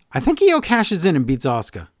 I think Io cashes in and beats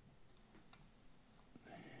Asuka.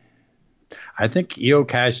 I think Io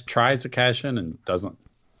tries to cash in and doesn't.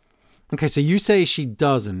 Okay, so you say she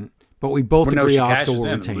doesn't, but we both agree Asuka will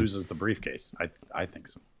retain. And loses the briefcase. I think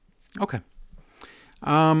so. Okay.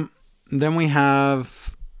 Then we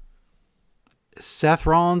have Seth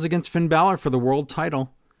Rollins against Finn Balor for the world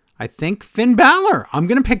title. I think Finn Balor. I'm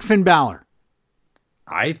going to pick Finn Balor.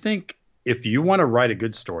 I think if you want to write a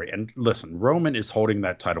good story, and listen, Roman is holding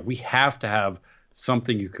that title. We have to have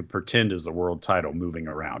something you could pretend is the world title moving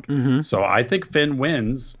around. Mm-hmm. So I think Finn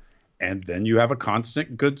wins, and then you have a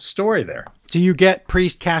constant good story there. Do you get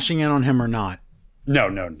Priest cashing in on him or not? No.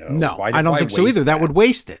 No, I don't think so either. That would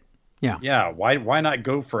waste it. Yeah. Yeah. Why not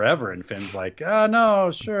go forever? And Finn's like,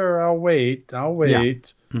 no, sure. I'll wait. Yeah.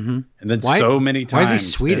 Mm-hmm. And then so many times. Why is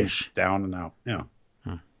he Swedish? Finn's down and out. Yeah.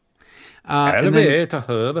 And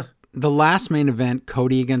then the last main event,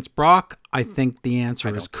 Cody against Brock. I think the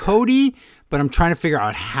answer is Cody, but I'm trying to figure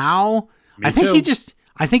out how. I think he just,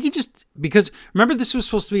 because remember this was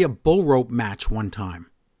supposed to be a bull rope match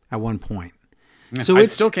at one point. So I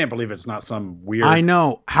still can't believe it's not some weird. I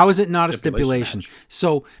know. How is it not a stipulation? Match?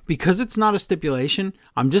 So because it's not a stipulation,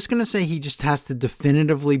 I'm just going to say he just has to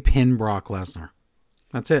definitively pin Brock Lesnar.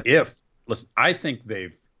 That's it. Listen, I don't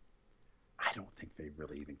think they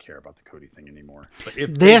really even care about the Cody thing anymore. But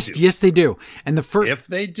yes, they do. And if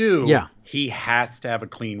they do, he has to have a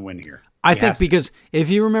clean win here. I think because if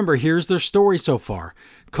you remember, here's their story so far.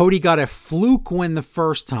 Cody got a fluke win the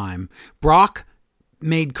first time. Brock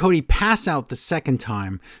made Cody pass out the second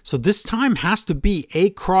time. So this time has to be a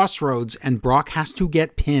crossroads and Brock has to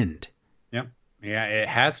get pinned. Yep. Yeah, it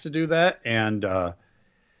has to do that. And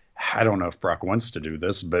I don't know if Brock wants to do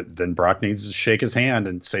this, but then Brock needs to shake his hand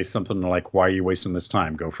and say something like, why are you wasting this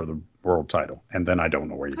time? Go for the world title. And then I don't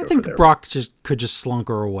know where you go from there. I think Brock could just slunk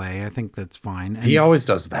her away. I think that's fine. And he always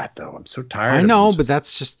does that, though. I'm so tired. I know, but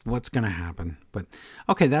that's just what's going to happen. But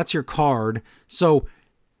okay, that's your card. So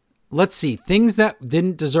let's see. Things that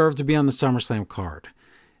didn't deserve to be on the SummerSlam card.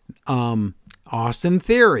 Austin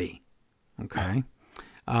Theory. Okay.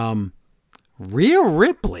 Rhea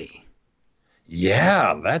Ripley.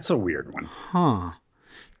 Yeah, that's a weird one. Huh.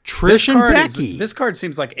 Trish and Becky. This card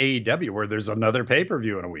seems like AEW where there's another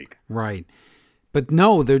pay-per-view in a week. Right. But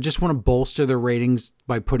no, they just want to bolster their ratings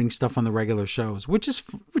by putting stuff on the regular shows, which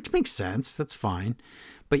makes sense. That's fine.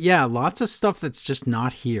 But yeah, lots of stuff that's just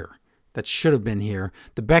not here. That should have been here.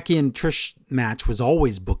 The Becky and Trish match was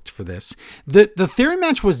always booked for this. The Theory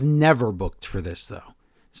match was never booked for this, though.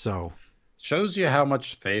 So shows you how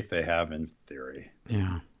much faith they have in Theory.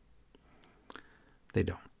 Yeah. They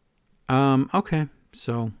don't. Okay,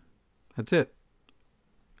 so that's it.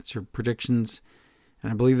 That's your predictions, and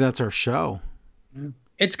I believe that's our show.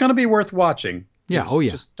 It's going to be worth watching. Yeah,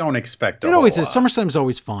 Just don't expect it always is. SummerSlam's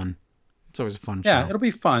always fun. It's always a fun show. Yeah, it'll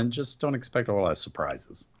be fun. Just don't expect a lot of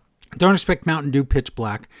surprises. Don't expect Mountain Dew Pitch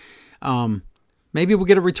Black. Maybe we'll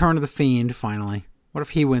get a return of the Fiend finally. What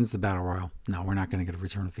if he wins the Battle Royal? No, we're not going to get a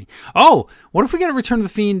Return of the Fiend. Oh, what if we get a Return of the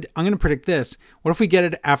Fiend? I'm going to predict this. What if we get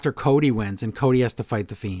it after Cody wins and Cody has to fight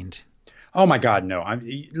the Fiend? Oh my God, no!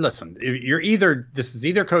 Listen. This is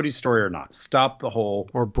either Cody's story or not. Stop the whole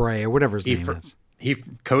or Bray or whatever his name is.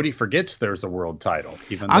 Cody forgets there's a world title.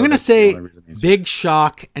 I'm going to say Big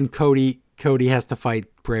Shock and Cody has to fight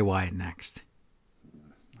Bray Wyatt next.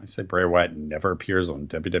 I say Bray Wyatt never appears on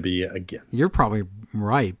WWE again. You're probably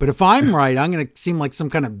right, but if I'm right, I'm going to seem like some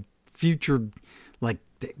kind of future, I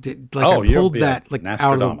pulled that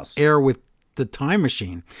out of the air with the time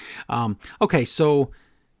machine. Okay, so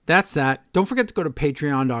that's that. Don't forget to go to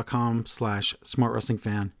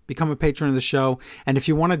patreon.com/smartwrestlingfan. Become a patron of the show. And if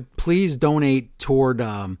you want to, please donate toward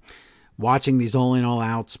watching these all in, all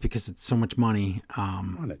outs because it's so much money.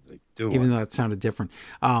 Even though that sounded different.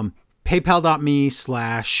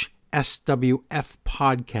 PayPal.me/SWF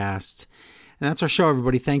podcast. And that's our show,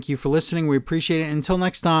 everybody. Thank you for listening. We appreciate it. Until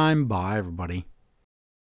next time, bye, everybody.